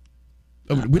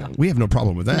 We have no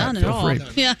problem with that. None at all.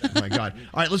 Yeah. Oh, my God.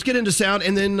 All right, let's get into sound.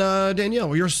 And then,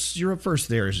 Danielle, you're up first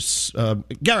there.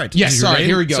 Garrett. Yes, sorry.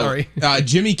 Here we go. Sorry.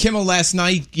 Jimmy Kimmel last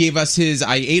night gave us his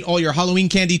I Ate All Your Halloween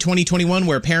Candy 2021,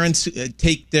 where parents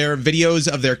take their videos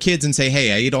of their kids and say,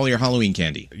 hey, I ate all your Halloween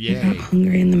candy. Yeah. I got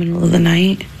hungry in the middle of the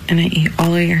night, and I ate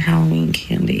all of your Halloween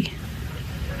candy.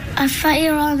 I thought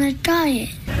you were on a diet.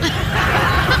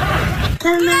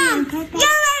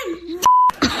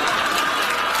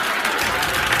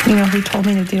 You know who told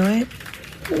me to do it?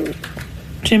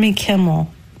 Jimmy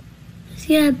Kimmel. Is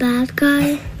he a bad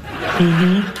guy?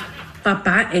 Mm-hmm.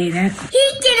 Papa ate it.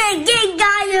 He didn't get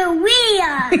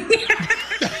diarrhea.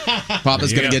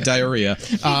 Papa's going to get diarrhea.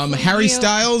 Harry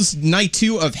Styles, night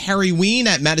 2 of Harryween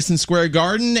at Madison Square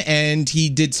Garden, and he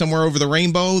did Somewhere Over the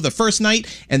Rainbow the first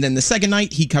night, and then the second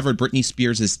night he covered Britney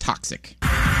Spears' Toxic.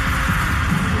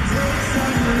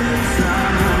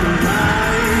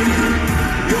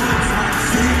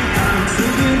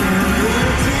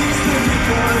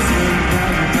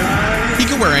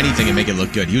 Wear anything and make it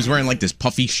look good. He was wearing like this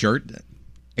puffy shirt.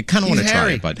 I kind of want to try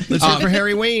Harry. it, but Let's hear it for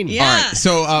Harry Ween. All right.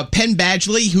 So Penn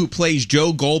Badgley, who plays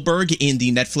Joe Goldberg in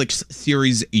the Netflix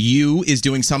series You, is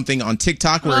doing something on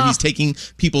TikTok where he's taking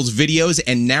people's videos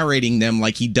and narrating them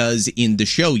like he does in the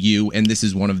show You, and this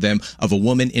is one of them of a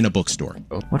woman in a bookstore.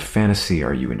 What fantasy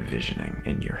are you envisioning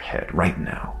in your head right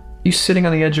now? You sitting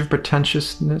on the edge of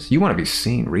pretentiousness? You want to be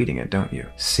seen reading it, don't you?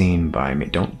 Seen by me.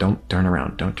 Don't turn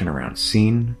around. Don't turn around.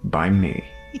 Seen by me.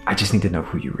 I just need to know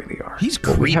who you really are. He's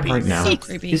What we have creepy. right now So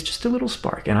creepy. is just a little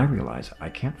spark, and I realize I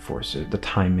can't force it. The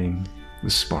timing, the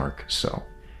spark, so...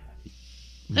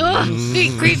 Oh,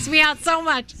 he creeps me out so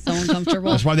much. So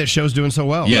uncomfortable. That's why that show's doing so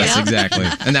well. Yes, exactly.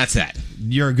 And that's that.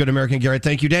 You're a good American, Garrett.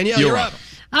 Thank you, Danielle. You're up.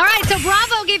 All right, so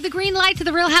Bravo gave the green light to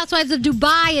The Real Housewives of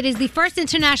Dubai. It is the first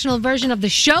international version of the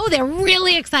show. They're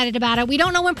really excited about it. We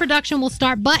don't know when production will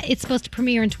start, but it's supposed to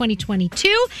premiere in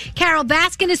 2022. Carol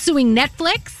Baskin is suing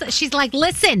Netflix. She's like,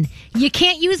 listen, you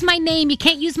can't use my name, you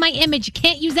can't use my image, you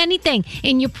can't use anything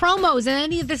in your promos and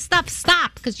any of this stuff.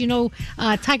 Stop, because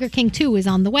Tiger King 2 is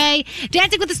on the way.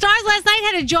 Dancing with the Stars last night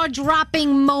had a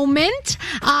jaw-dropping moment.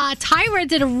 Tyra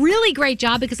did a really great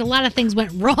job because a lot of things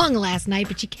went wrong last night,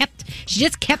 but she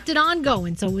just kept it on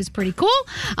going, so it was pretty cool.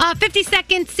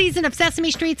 52nd season of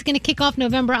Sesame Street is going to kick off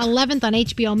November 11th on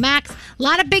HBO Max. A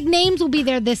lot of big names will be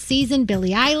there this season.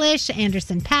 Billie Eilish,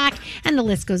 Anderson .Paak, and the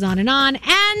list goes on.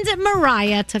 And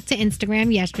Mariah took to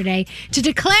Instagram yesterday to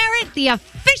declare it the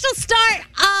official start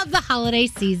of the holiday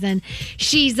season.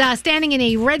 She's standing in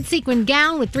a red sequin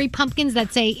gown with 3 pumpkins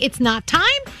that say, "It's not time."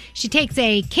 She takes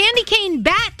a candy cane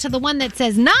bat to the one that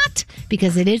says "not,"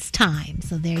 because it is time.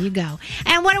 So there you go.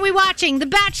 And what are we watching?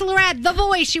 The Bachelorette, The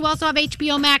Voice. You also have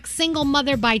HBO Max, Single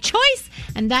Mother by Choice.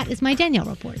 And that is my Danielle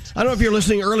report. I don't know if you're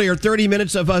listening earlier, 30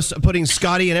 minutes of us putting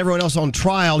Scotty and everyone else on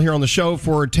trial here on the show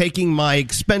for taking my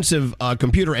expensive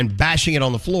computer and bashing it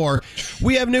on the floor.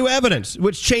 We have new evidence,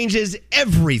 which changes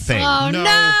everything. Oh,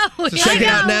 no. Check it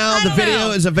out now. The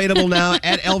video is available now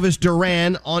at Elvis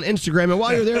Duran on Instagram. And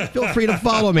while you're there, feel free to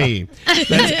follow me.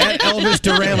 That's at Elvis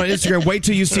Duran on Instagram. Wait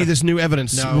till you see this new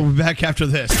evidence. We'll be back after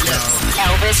this.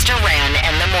 Elvis Duran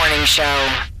and the Morning Show.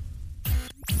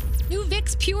 New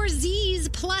Vicks Pure Z's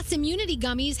Plus Immunity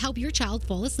Gummies help your child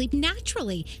fall asleep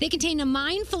naturally. They contain a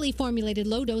mindfully formulated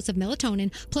low dose of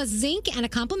melatonin, plus zinc and a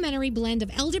complementary blend of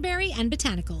elderberry and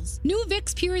botanicals. New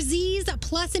Vicks Pure Z's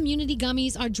Plus Immunity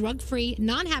Gummies are drug-free,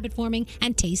 non-habit-forming,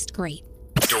 and taste great.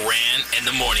 Duran and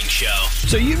the Morning Show.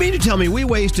 So you mean to tell me we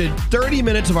wasted 30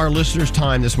 minutes of our listeners'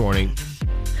 time this morning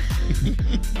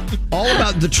all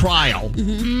about the trial,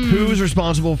 who's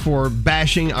responsible for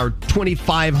bashing our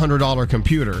 $2,500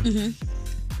 computer. And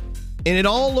it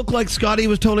all looked like Scotty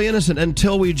was totally innocent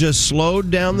until we just slowed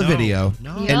down the video.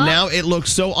 And now it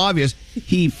looks so obvious.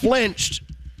 He flinched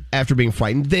after being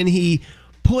frightened. Then he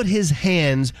put his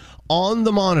hands on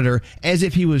the monitor as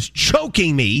if he was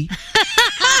choking me.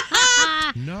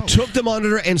 Took the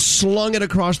monitor and slung it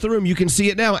across the room. You can see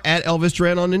it now at Elvis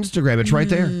Duran on Instagram. It's right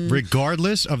there.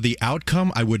 Regardless of the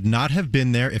outcome, I would not have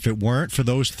been there if it weren't for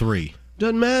those 3.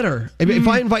 Doesn't matter. If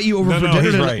I invite you over for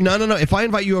dinner tonight, no. If I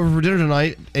invite you over for dinner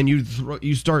tonight and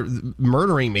you start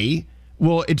murdering me,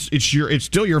 well, it's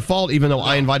still your fault, even though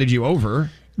I invited you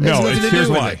over. No, here's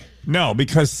why. No,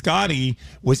 because Scotty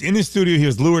was in the studio. He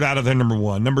was lured out of there, number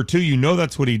one. Number two,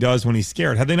 that's what he does when he's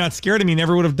scared. Had they not scared him, he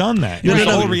never would have done that.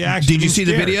 No. Reaction. Did you see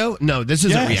the video? No, this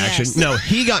isn't reaction. Yes. No,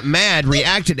 he got mad,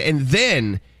 reacted, and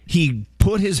then he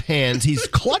put his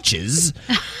clutches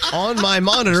on my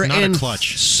monitor and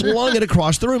slung it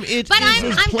across the room.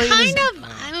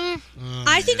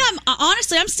 I think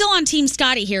I'm still on Team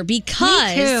Scotty here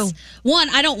because, one,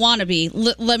 I don't want to be.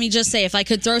 Let me just say, if I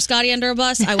could throw Scotty under a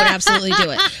bus, I would absolutely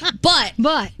do it. But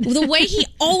the way he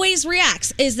always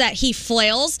reacts is that he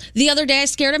flails. The other day I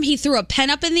scared him. He threw a pen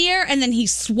up in the air and then he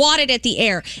swatted at the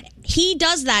air. He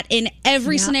does that in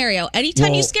every scenario.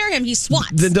 Anytime you scare him, he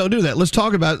swats. Then don't do that. Let's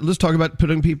talk about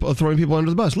throwing people under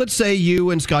the bus. Let's say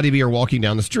you and Scotty B are walking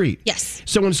down the street. Yes.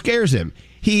 Someone scares him.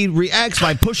 He reacts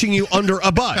by pushing you under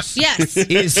a bus. Yes.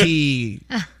 Is he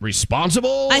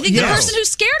responsible? I think the person who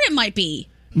scared him might be.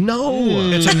 No.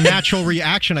 It's a natural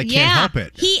reaction. I can't help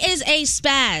it. He is a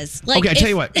spaz. Okay, I tell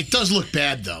you what. It does look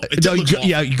bad, though.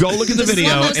 You go look at the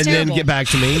video and then get back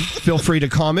to me. Feel free to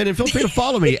comment and feel free to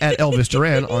follow me at Elvis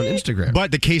Duran on Instagram.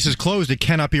 But the case is closed. It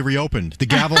cannot be reopened. The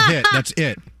gavel hit. That's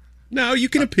it. No, you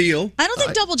can appeal. I don't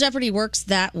think Double Jeopardy works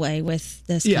that way with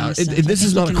this. Yeah, kind of stuff. This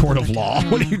is not a court of law.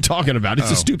 What are you talking about?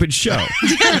 It's a stupid show.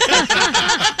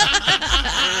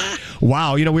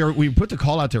 Wow, we put the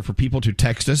call out there for people to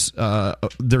text us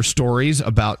their stories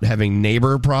about having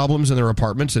neighbor problems in their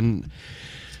apartments, and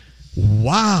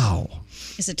wow,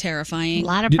 is it terrifying? A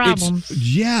lot of problems.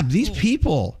 These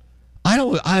people.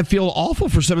 I feel awful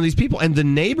for some of these people and the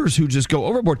neighbors who just go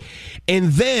overboard.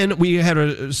 And then we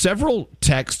had several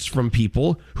texts from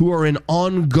people who are in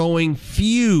ongoing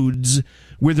feuds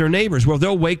with their neighbors. Well,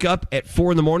 they'll wake up at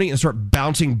 4 a.m. and start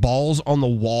bouncing balls on the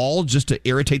wall just to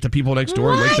irritate the people next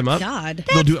door and wake them up. God.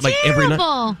 They'll do it like every night.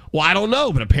 terrible. Well, I don't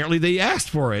know, but apparently they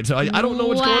asked for it. So I don't know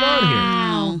what's going on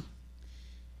here.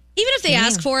 Even if they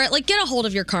ask for it, like, get a hold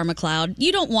of your karma cloud.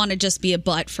 You don't want to just be a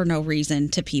butt for no reason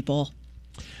to people.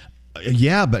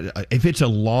 Yeah, but if it's a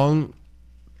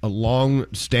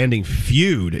long-standing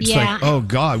feud, it's Yeah. like, oh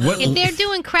God, what? If they're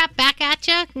doing crap back at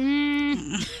you,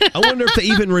 I wonder if they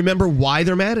even remember why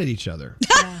they're mad at each other.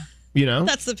 You know,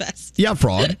 That's the best. yeah,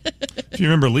 Frog. If you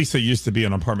remember, Lisa used to be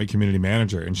an apartment community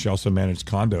manager, and she also managed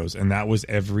condos, and that was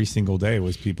every single day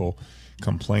was people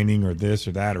complaining or this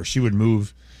or that, or she would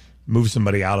move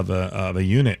somebody out of a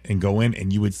unit and go in,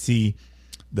 and you would see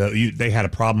they had a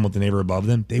problem with the neighbor above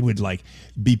them. They would like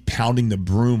be pounding the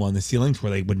broom on the ceilings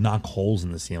where they would knock holes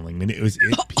in the ceiling. I mean,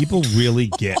 people really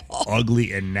get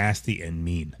ugly and nasty and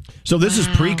mean. So this is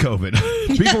pre-COVID.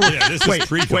 People were, this is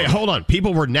pre-COVID. Wait, hold on.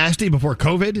 People were nasty before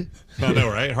COVID? I know,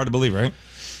 right? Hard to believe, right?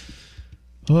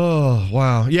 Oh,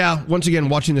 wow. Yeah, once again,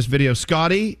 watching this video,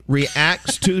 Scotty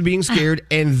reacts to being scared,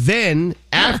 and then,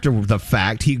 after the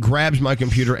fact, he grabs my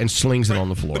computer and slings it on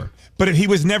the floor. But if he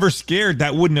was never scared,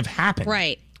 that wouldn't have happened.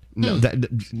 Right. No,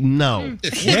 no.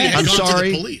 If he had I'm gone to the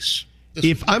sorry. police.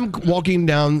 If I'm walking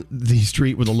down the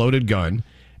street with a loaded gun,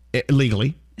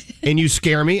 legally, and you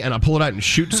scare me and I pull it out and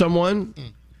shoot someone,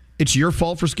 it's your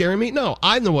fault for scaring me? No,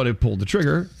 I'm the one who pulled the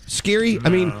trigger. Scary? I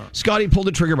mean, Scotty pulled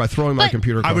the trigger by throwing my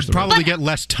computer across I would the room. probably get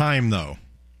less time, though.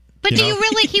 but do you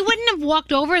really? He wouldn't have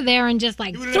walked over there and just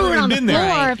like threw it on the been there.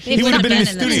 floor. Right. If He it would have was been in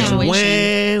up the studio.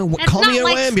 Wah, That's call not me an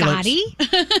like ambulance. Scotty.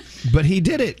 But he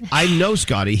did it. I know,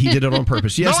 Scotty. He did it on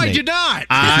purpose. Yes, No, I Nate. did not.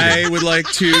 I would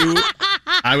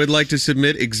like to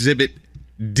submit Exhibit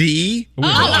D. D?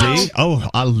 Oh,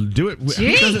 I'll do it.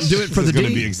 Who doesn't do it for the This is gonna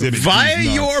D? be Exhibit Via D's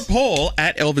nuts. your poll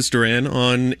at Elvis Duran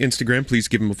on Instagram, please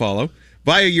give him a follow.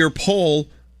 Via your poll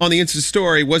on the Insta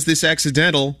story, was this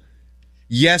accidental?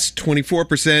 Yes,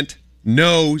 24%.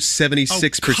 No,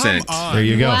 76%. There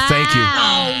you go. Thank you.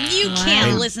 Oh, you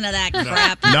can't listen to that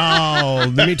crap.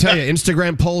 No, let me tell you,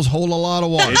 Instagram polls hold a lot of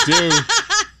water. They do.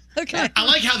 Okay. I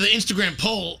like how the Instagram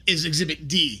poll is Exhibit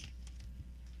D.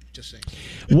 Just saying.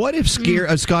 What if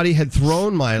Scotty had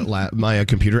thrown my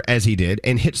computer, as he did,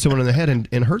 and hit someone in the head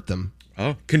and hurt them?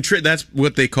 Oh, that's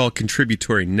what they call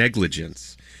contributory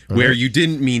negligence, where you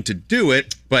didn't mean to do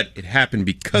it, but it happened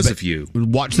because of you.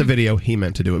 Watch the video. He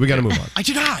meant to do it. We got to move on. I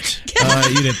did not.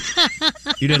 You did.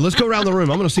 You did. Let's go around the room.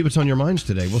 I'm going to see what's on your minds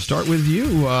today. We'll start with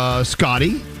you,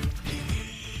 Scotty.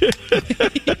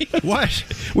 What?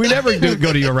 We never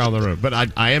go to you around the room, but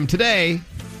I am today.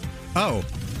 Oh.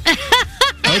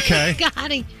 Okay.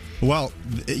 Scotty. Well,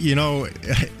 you know,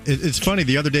 it's funny.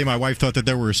 The other day, my wife thought that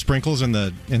there were sprinkles in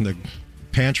the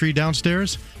pantry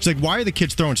downstairs. She's like, "Why are the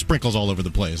kids throwing sprinkles all over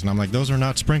the place?" And I'm like, "Those are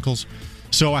not sprinkles."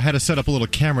 So I had to set up a little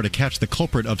camera to catch the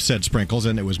culprit of said sprinkles,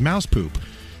 and it was mouse poop.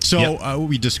 So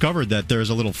we discovered that there's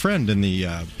a little friend in the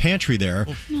pantry there.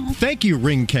 Thank you,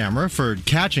 Ring Camera, for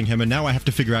catching him, and now I have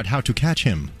to figure out how to catch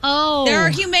him. Oh. There are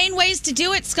humane ways to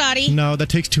do it, Scotty. No, that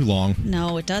takes too long.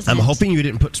 No, it doesn't. I'm hoping you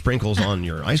didn't put sprinkles on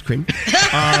your ice cream.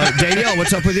 Danielle,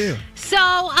 what's up with you? So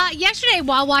yesterday,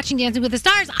 while watching Dancing with the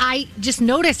Stars, I just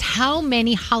noticed how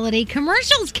many holiday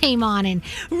commercials came on, and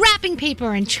wrapping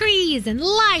paper, and trees, and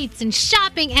lights, and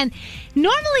shopping. And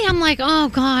normally, I'm like, "Oh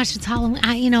gosh, it's Halloween."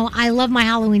 I love my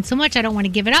Halloween so much, I don't want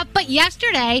to give it up. But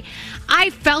yesterday, I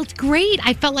felt great.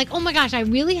 I felt like, oh my gosh, I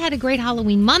really had a great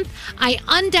Halloween month. I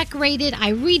undecorated,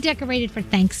 I redecorated for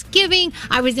Thanksgiving.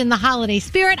 I was in the holiday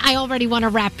spirit. I already want to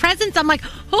wrap presents. I'm like,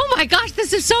 oh my gosh,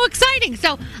 this is so exciting.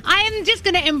 So I am just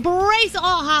going to embrace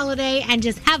all holiday and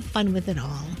just have fun with it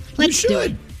all. Let's do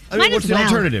it. I mean, what's the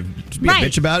alternative? Just be a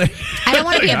bitch about it? I don't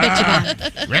want to be a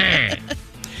bitch about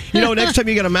it. Next time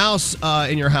you get a mouse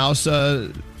in your house,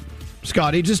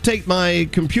 Scotty, just take my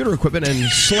computer equipment and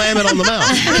slam it on the mouse.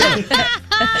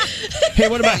 Hey,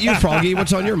 what about you, Froggy?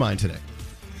 What's on your mind today?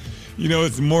 You know,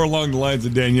 it's more along the lines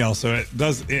of Danielle. So it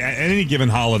does, at any given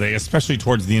holiday, especially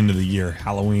towards the end of the year,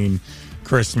 Halloween,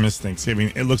 Christmas,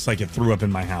 Thanksgiving, it looks like it threw up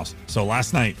in my house. So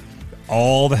last night,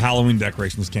 all the Halloween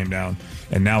decorations came down,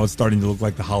 and now it's starting to look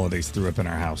like the holidays threw up in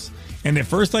our house. And at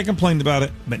first I complained about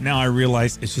it, but now I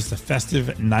realize it's just a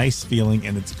festive, nice feeling,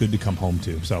 and it's good to come home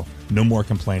to. So no more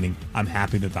complaining. I'm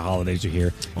happy that the holidays are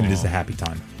here, and it is a happy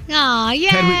time. Aw,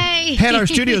 yay! Had our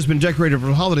studios been decorated for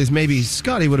the holidays, maybe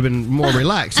Scotty would have been more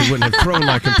relaxed. He wouldn't have thrown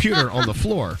my computer on the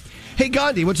floor. Hey,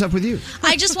 Gandhi, what's up with you?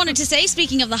 I just wanted to say,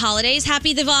 speaking of the holidays,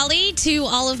 happy Diwali to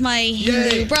all of my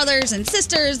Hindu brothers and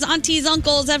sisters, aunties,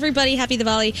 uncles, everybody. Happy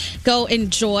Diwali. Go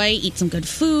enjoy, eat some good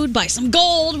food, buy some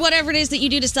gold, whatever it is that you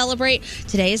do to celebrate.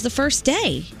 Today is the first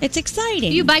day. It's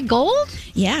exciting. You buy gold?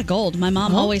 Yeah, gold. My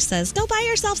mom always says, go buy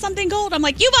yourself something gold. I'm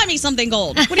like, you buy me something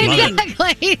gold. What do you mean?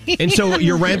 Exactly. And so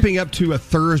you're ramping up to a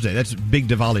Thursday. That's big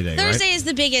Diwali day, Thursday right? is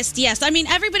the biggest, yes. I mean,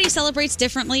 everybody celebrates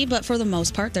differently, but for the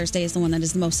most part, Thursday is the one that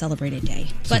is the most celebrated day.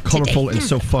 So colorful and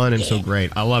so fun and so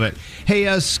great. I love it.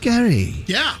 Hey, Scary.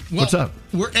 Yeah. Well, What's up?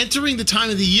 We're entering the time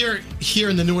of the year here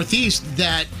in the Northeast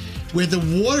where the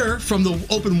water from the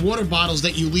open water bottles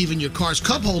that you leave in your car's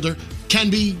cup holder can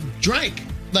be drank.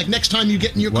 Like next time you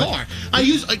get in your car,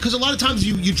 because a lot of times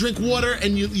you drink water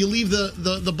and you leave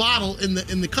the bottle in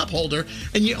the cup holder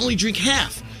and you only drink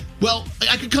half. Well,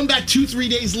 I could come back 2-3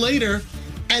 days later,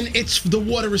 and the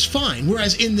water is fine.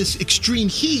 Whereas in this extreme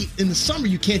heat in the summer,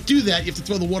 you can't do that. You have to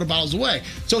throw the water bottles away.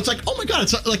 So it's like, oh my God,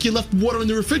 it's like you left water in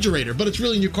the refrigerator, but it's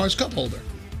really in your car's cup holder.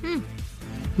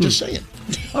 Just saying.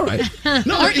 All right.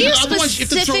 No, Are you otherwise you have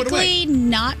to throw it away. specifically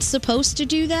not supposed to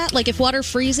do that? Like if water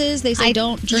freezes, they say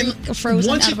don't drink a frozen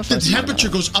Once out of a the frozen temperature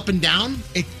goes up and down,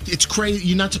 it's crazy.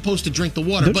 You're not supposed to drink the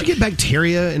water. Don't but you get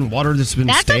bacteria in water that's been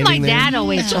standing there?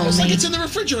 It's almost like it's in the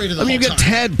refrigerator the I mean, whole you got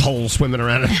time. tadpoles swimming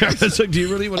around in there. It's like, do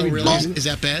you really want to be Really? drinking? Is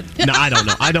that bad? No, I don't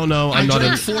know. I don't know. I I'm not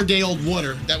drank a... 4-day-old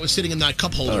water that was sitting in that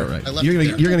cup holder. All right. I left You're it gonna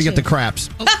there. you're gonna get the craps.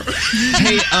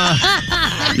 Hey,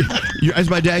 as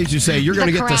my dad used to say, you're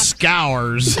gonna get the scours.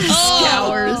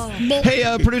 Scours.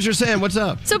 Hey, producer Sam, what's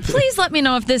up? So please let me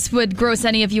know if this would gross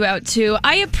any of you out too.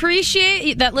 I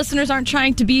appreciate that listeners aren't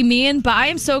trying to be mean, but I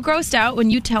am so grossed out when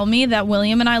you tell me that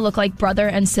William and I look like brother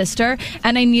and sister,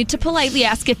 and I need to politely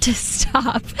ask it to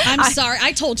stop. I'm sorry.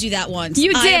 I told you that once.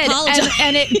 You I did, apologize.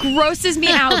 and it grosses me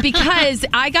out because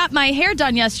I got my hair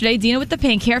done yesterday. Dina with the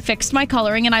pink hair fixed my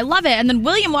coloring, and I love it. And then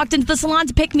William walked into the salon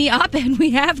to pick me up, and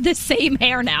we have the same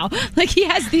hair now. Like he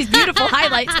has these beautiful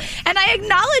highlights, and I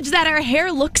acknowledge that our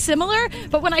hair looks similar.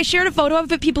 But when I shared a photo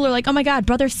of it, people are like, "Oh my God,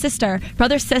 brother sister,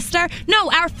 brother sister." No,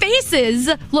 our faces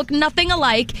look nothing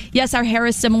alike. Yes, our hair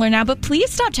is similar now, but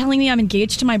please stop telling me I'm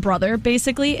engaged to my brother.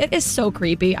 Basically, it is so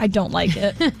creepy. I don't like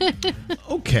it.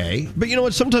 Okay, but you know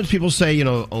what? Sometimes people say,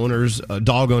 dog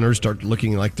owners start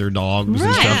looking like their dogs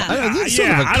and stuff. That's sort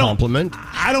of a compliment.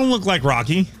 I don't look like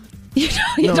Rocky. You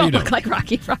don't look like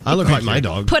Rocky. I look like my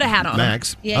dog. Put a hat on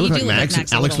Max. him. Yeah, I look you like do look Max. like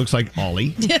Max a Alex little. looks like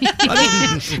Ollie.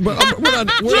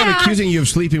 We're not accusing you of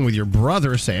sleeping with your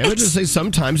brother, Sam. I just say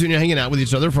sometimes when you're hanging out with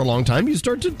each other for a long time, you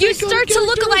start to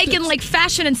look alike in like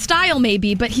fashion and style,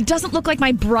 maybe, but he doesn't look like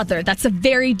my brother. That's a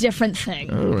very different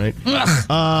thing. All right.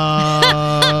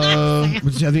 I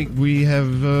think we have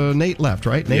Nate left,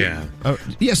 right? Nate? Yeah.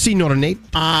 Yes, Senor Nate.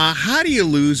 How do you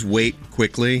lose weight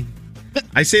quickly?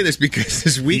 I say this because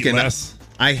this weekend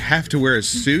I have to wear a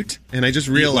suit, and I just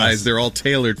realized they're all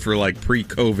tailored for like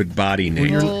pre-COVID body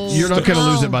names. You're not going to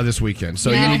lose it by this weekend,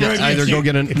 so you need to either go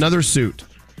get another suit.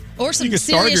 Or some You can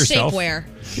starve serious yourself. shapewear.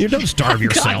 You don't starve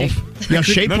yourself. Yeah,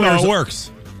 shapewear it works.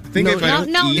 I think if I don't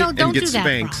eat don't and get do that,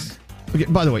 Spanx. Okay,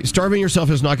 by the way, starving yourself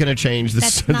is not going to change the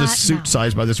That's the not- suit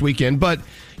size by this weekend. But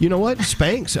you know what?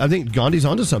 Spanx. I think Gandhi's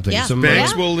onto something. Yeah.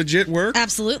 Spanx will legit work?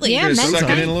 Absolutely. You're gonna suck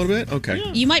it in a little bit? Okay.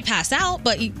 You might pass out,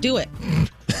 but you do it.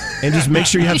 And just make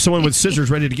sure you have someone with scissors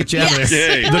ready to get you out of Yes.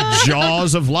 there. Yay. The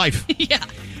jaws of life. Yeah.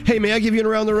 Hey, may I give you an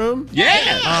around the room?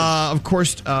 Yeah. Of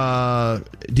course,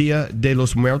 Dia de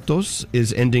los Muertos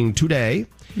is ending today.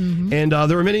 And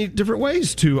there are many different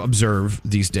ways to observe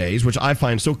these days, which I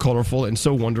find so colorful and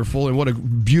so wonderful. And what a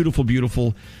beautiful,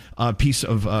 beautiful piece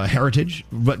of heritage.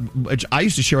 But which I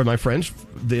used to share with my friends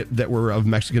that were of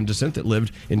Mexican descent that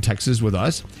lived in Texas with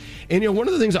us. And, one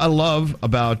of the things I love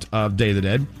about Day of the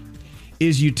Dead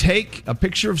is you take a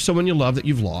picture of someone you love that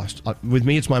you've lost. With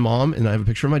me, it's my mom, and I have a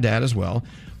picture of my dad as well.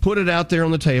 Put it out there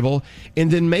on the table,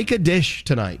 and then make a dish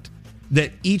tonight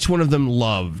that each one of them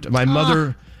loved. My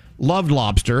mother loved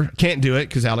lobster. Can't do it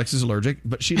because Alex is allergic,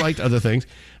 but she liked other things.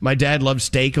 My dad loved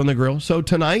steak on the grill. So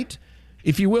tonight,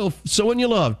 if you will, someone you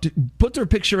love, put their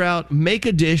picture out, make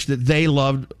a dish that they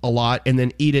loved a lot, and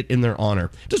then eat it in their honor.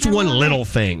 Just one little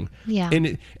thing. Yeah.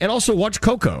 And also watch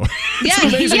Coco. It's an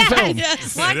amazing film.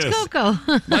 Watch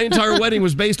Coco. My entire wedding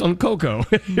was based on Coco.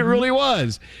 It really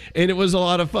was. And it was a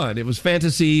lot of fun. It was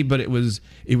fantasy, but it was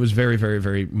very, very,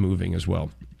 very moving as well.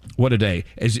 What a day.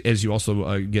 As you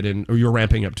also get in, or you're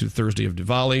ramping up to Thursday of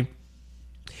Diwali.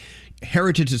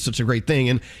 Heritage is such a great thing.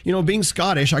 And, being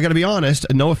Scottish, I got to be honest,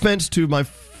 no offense to my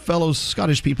fellow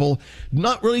Scottish people,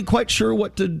 not really quite sure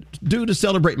what to do to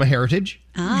celebrate my heritage.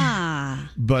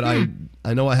 But I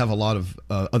know I have a lot of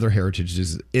other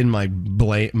heritages in my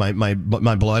blood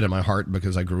and my heart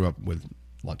because I grew up with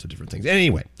lots of different things.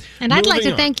 Anyway. And I'd like to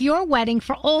moving on. thank your wedding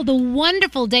for all the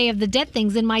wonderful Day of the Dead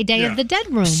things in my Day of the Dead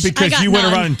room. Because you went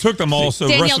around and took them all, so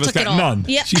the rest of us got none.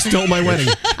 Yeah. She stole my wedding.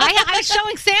 I was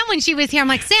showing Sam when she was here. I'm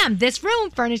like, Sam, this room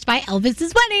furnished by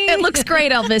Elvis's wedding. It looks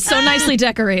great, Elvis. So nicely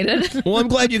decorated. Well, I'm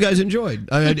glad you guys enjoyed.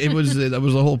 That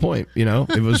was the whole point. You know,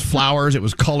 it was flowers, it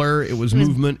was color, it was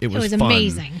movement, it was fun.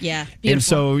 amazing. Yeah, beautiful. And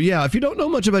so, if you don't know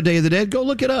much about Day of the Dead, go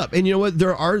look it up. And you know what?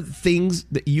 There are things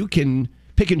that you can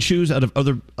pick and choose out of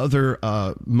other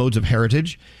modes of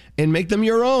heritage and make them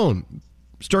your own.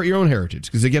 Start your own heritage.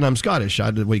 Because again, I'm Scottish.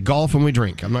 We golf and we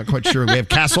drink. I'm not quite sure. We have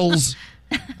castles.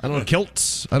 I don't know.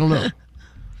 Kilts. I don't know.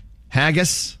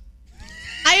 Haggis.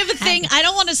 I have a thing. I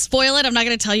don't want to spoil it. I'm not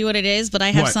going to tell you what it is, but I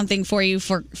have What? something for you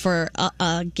for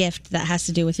a gift that has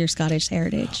to do with your Scottish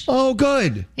heritage. Oh,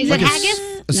 good. Is Like it a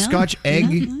haggis? A Scotch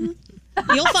egg.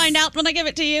 You'll find out when I give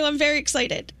it to you. I'm very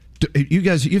excited. You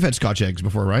guys, you've had Scotch eggs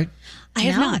before, right? I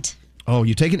have not. Oh,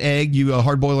 you take an egg, you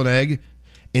hard boil an egg,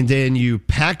 and then you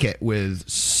pack it with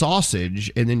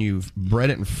sausage, and then you bread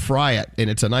it and fry it, and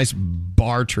it's a nice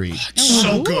bar treat.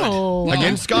 So good.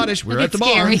 Again, Scottish. We're at the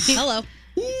bar. Hello.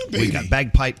 We've got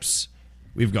bagpipes.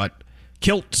 We've got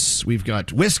kilts. We've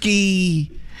got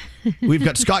whiskey. We've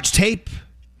got Scotch tape.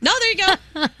 No, there you go.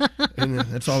 And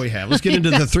that's all we have. Let's get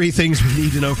into the three things we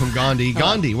need to know from Gandhi.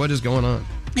 Gandhi, what is going on?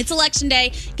 It's election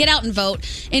day. Get out and vote.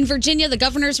 In Virginia, the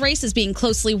governor's race is being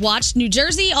closely watched. New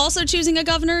Jersey also choosing a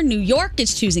governor. New York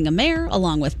is choosing a mayor,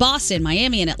 along with Boston,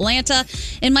 Miami, and Atlanta.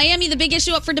 In Miami, the big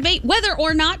issue up for debate, whether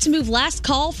or not to move last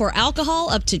call for alcohol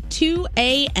up to 2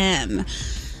 a.m.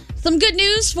 Some good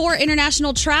news for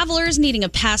international travelers needing a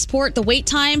passport. The wait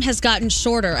time has gotten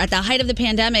shorter. At the height of the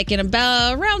pandemic, in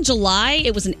around July,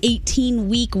 it was an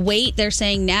 18-week wait. They're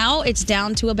saying now it's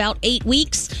down to about 8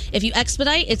 weeks. If you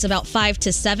expedite, it's about 5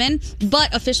 to 7.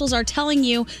 But officials are telling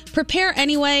you, prepare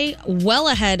anyway, well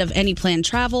ahead of any planned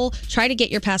travel. Try to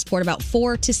get your passport about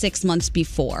 4 to 6 months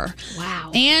before.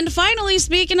 Wow. And finally,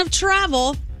 speaking of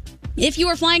travel, if you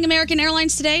are flying American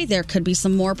Airlines today, there could be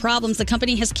some more problems. The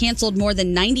company has canceled more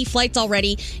than 90 flights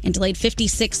already and delayed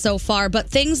 56 so far, but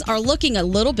things are looking a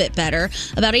little bit better.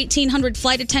 About 1,800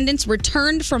 flight attendants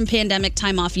returned from pandemic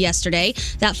time off yesterday.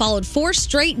 That followed 4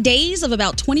 straight days of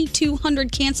about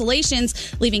 2,200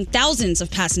 cancellations, leaving thousands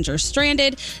of passengers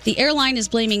stranded. The airline is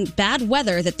blaming bad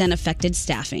weather that then affected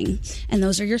staffing. And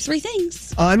those are your 3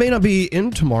 things. I may not be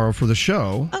in tomorrow for the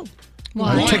show. Oh.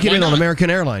 I'm taking in on American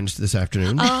Airlines this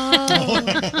afternoon. Oh.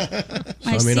 So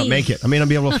I may not make it. I may not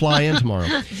be able to fly in tomorrow.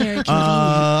 Very convenient.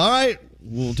 All right.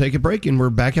 We'll take a break and we're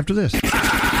back after this.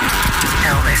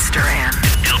 Elvis Duran.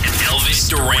 Elvis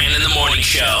Duran in the morning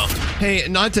show. Hey,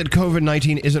 not that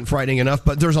COVID-19 isn't frightening enough,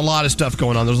 but there's a lot of stuff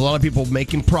going on. There's a lot of people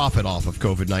making profit off of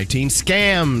COVID-19.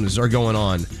 Scams are going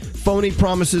on. Phony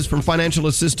promises from financial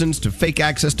assistance to fake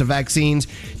access to vaccines.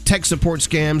 Tech support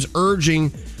scams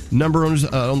urging number on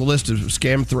the list of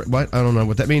scam what? I don't know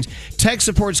what that means. Tech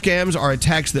support scams are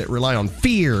attacks that rely on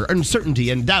fear, uncertainty,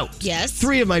 and doubt. Yes.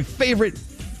 3 of my favorite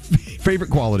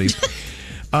qualities.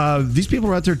 These people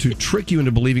are out there to trick you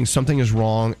into believing something is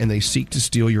wrong, and they seek to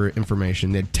steal your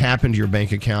information. They tap into your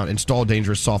bank account, install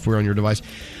dangerous software on your device.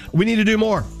 We need to do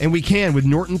more, and we can with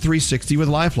Norton 360 with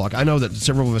LifeLock. I know that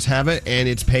several of us have it, and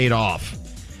it's paid off.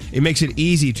 It makes it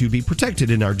easy to be protected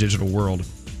in our digital world.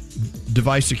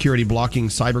 Device security blocking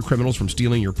cyber criminals from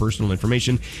stealing your personal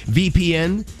information.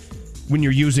 VPN, when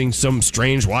you're using some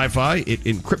strange Wi-Fi, it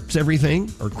encrypts everything,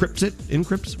 or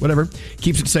encrypts, whatever,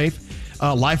 keeps it safe.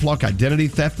 LifeLock identity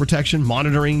theft protection,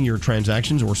 monitoring your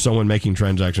transactions or someone making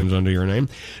transactions under your name.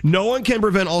 No one can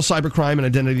prevent all cybercrime and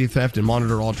identity theft and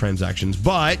monitor all transactions.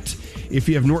 But if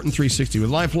you have Norton 360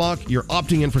 with LifeLock, you're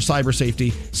opting in for cyber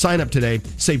safety. Sign up today.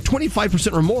 Save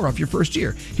 25% or more off your first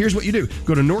year. Here's what you do.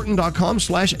 Go to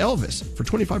norton.com/Elvis for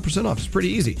 25% off. It's pretty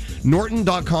easy.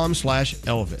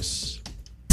 Norton.com/Elvis.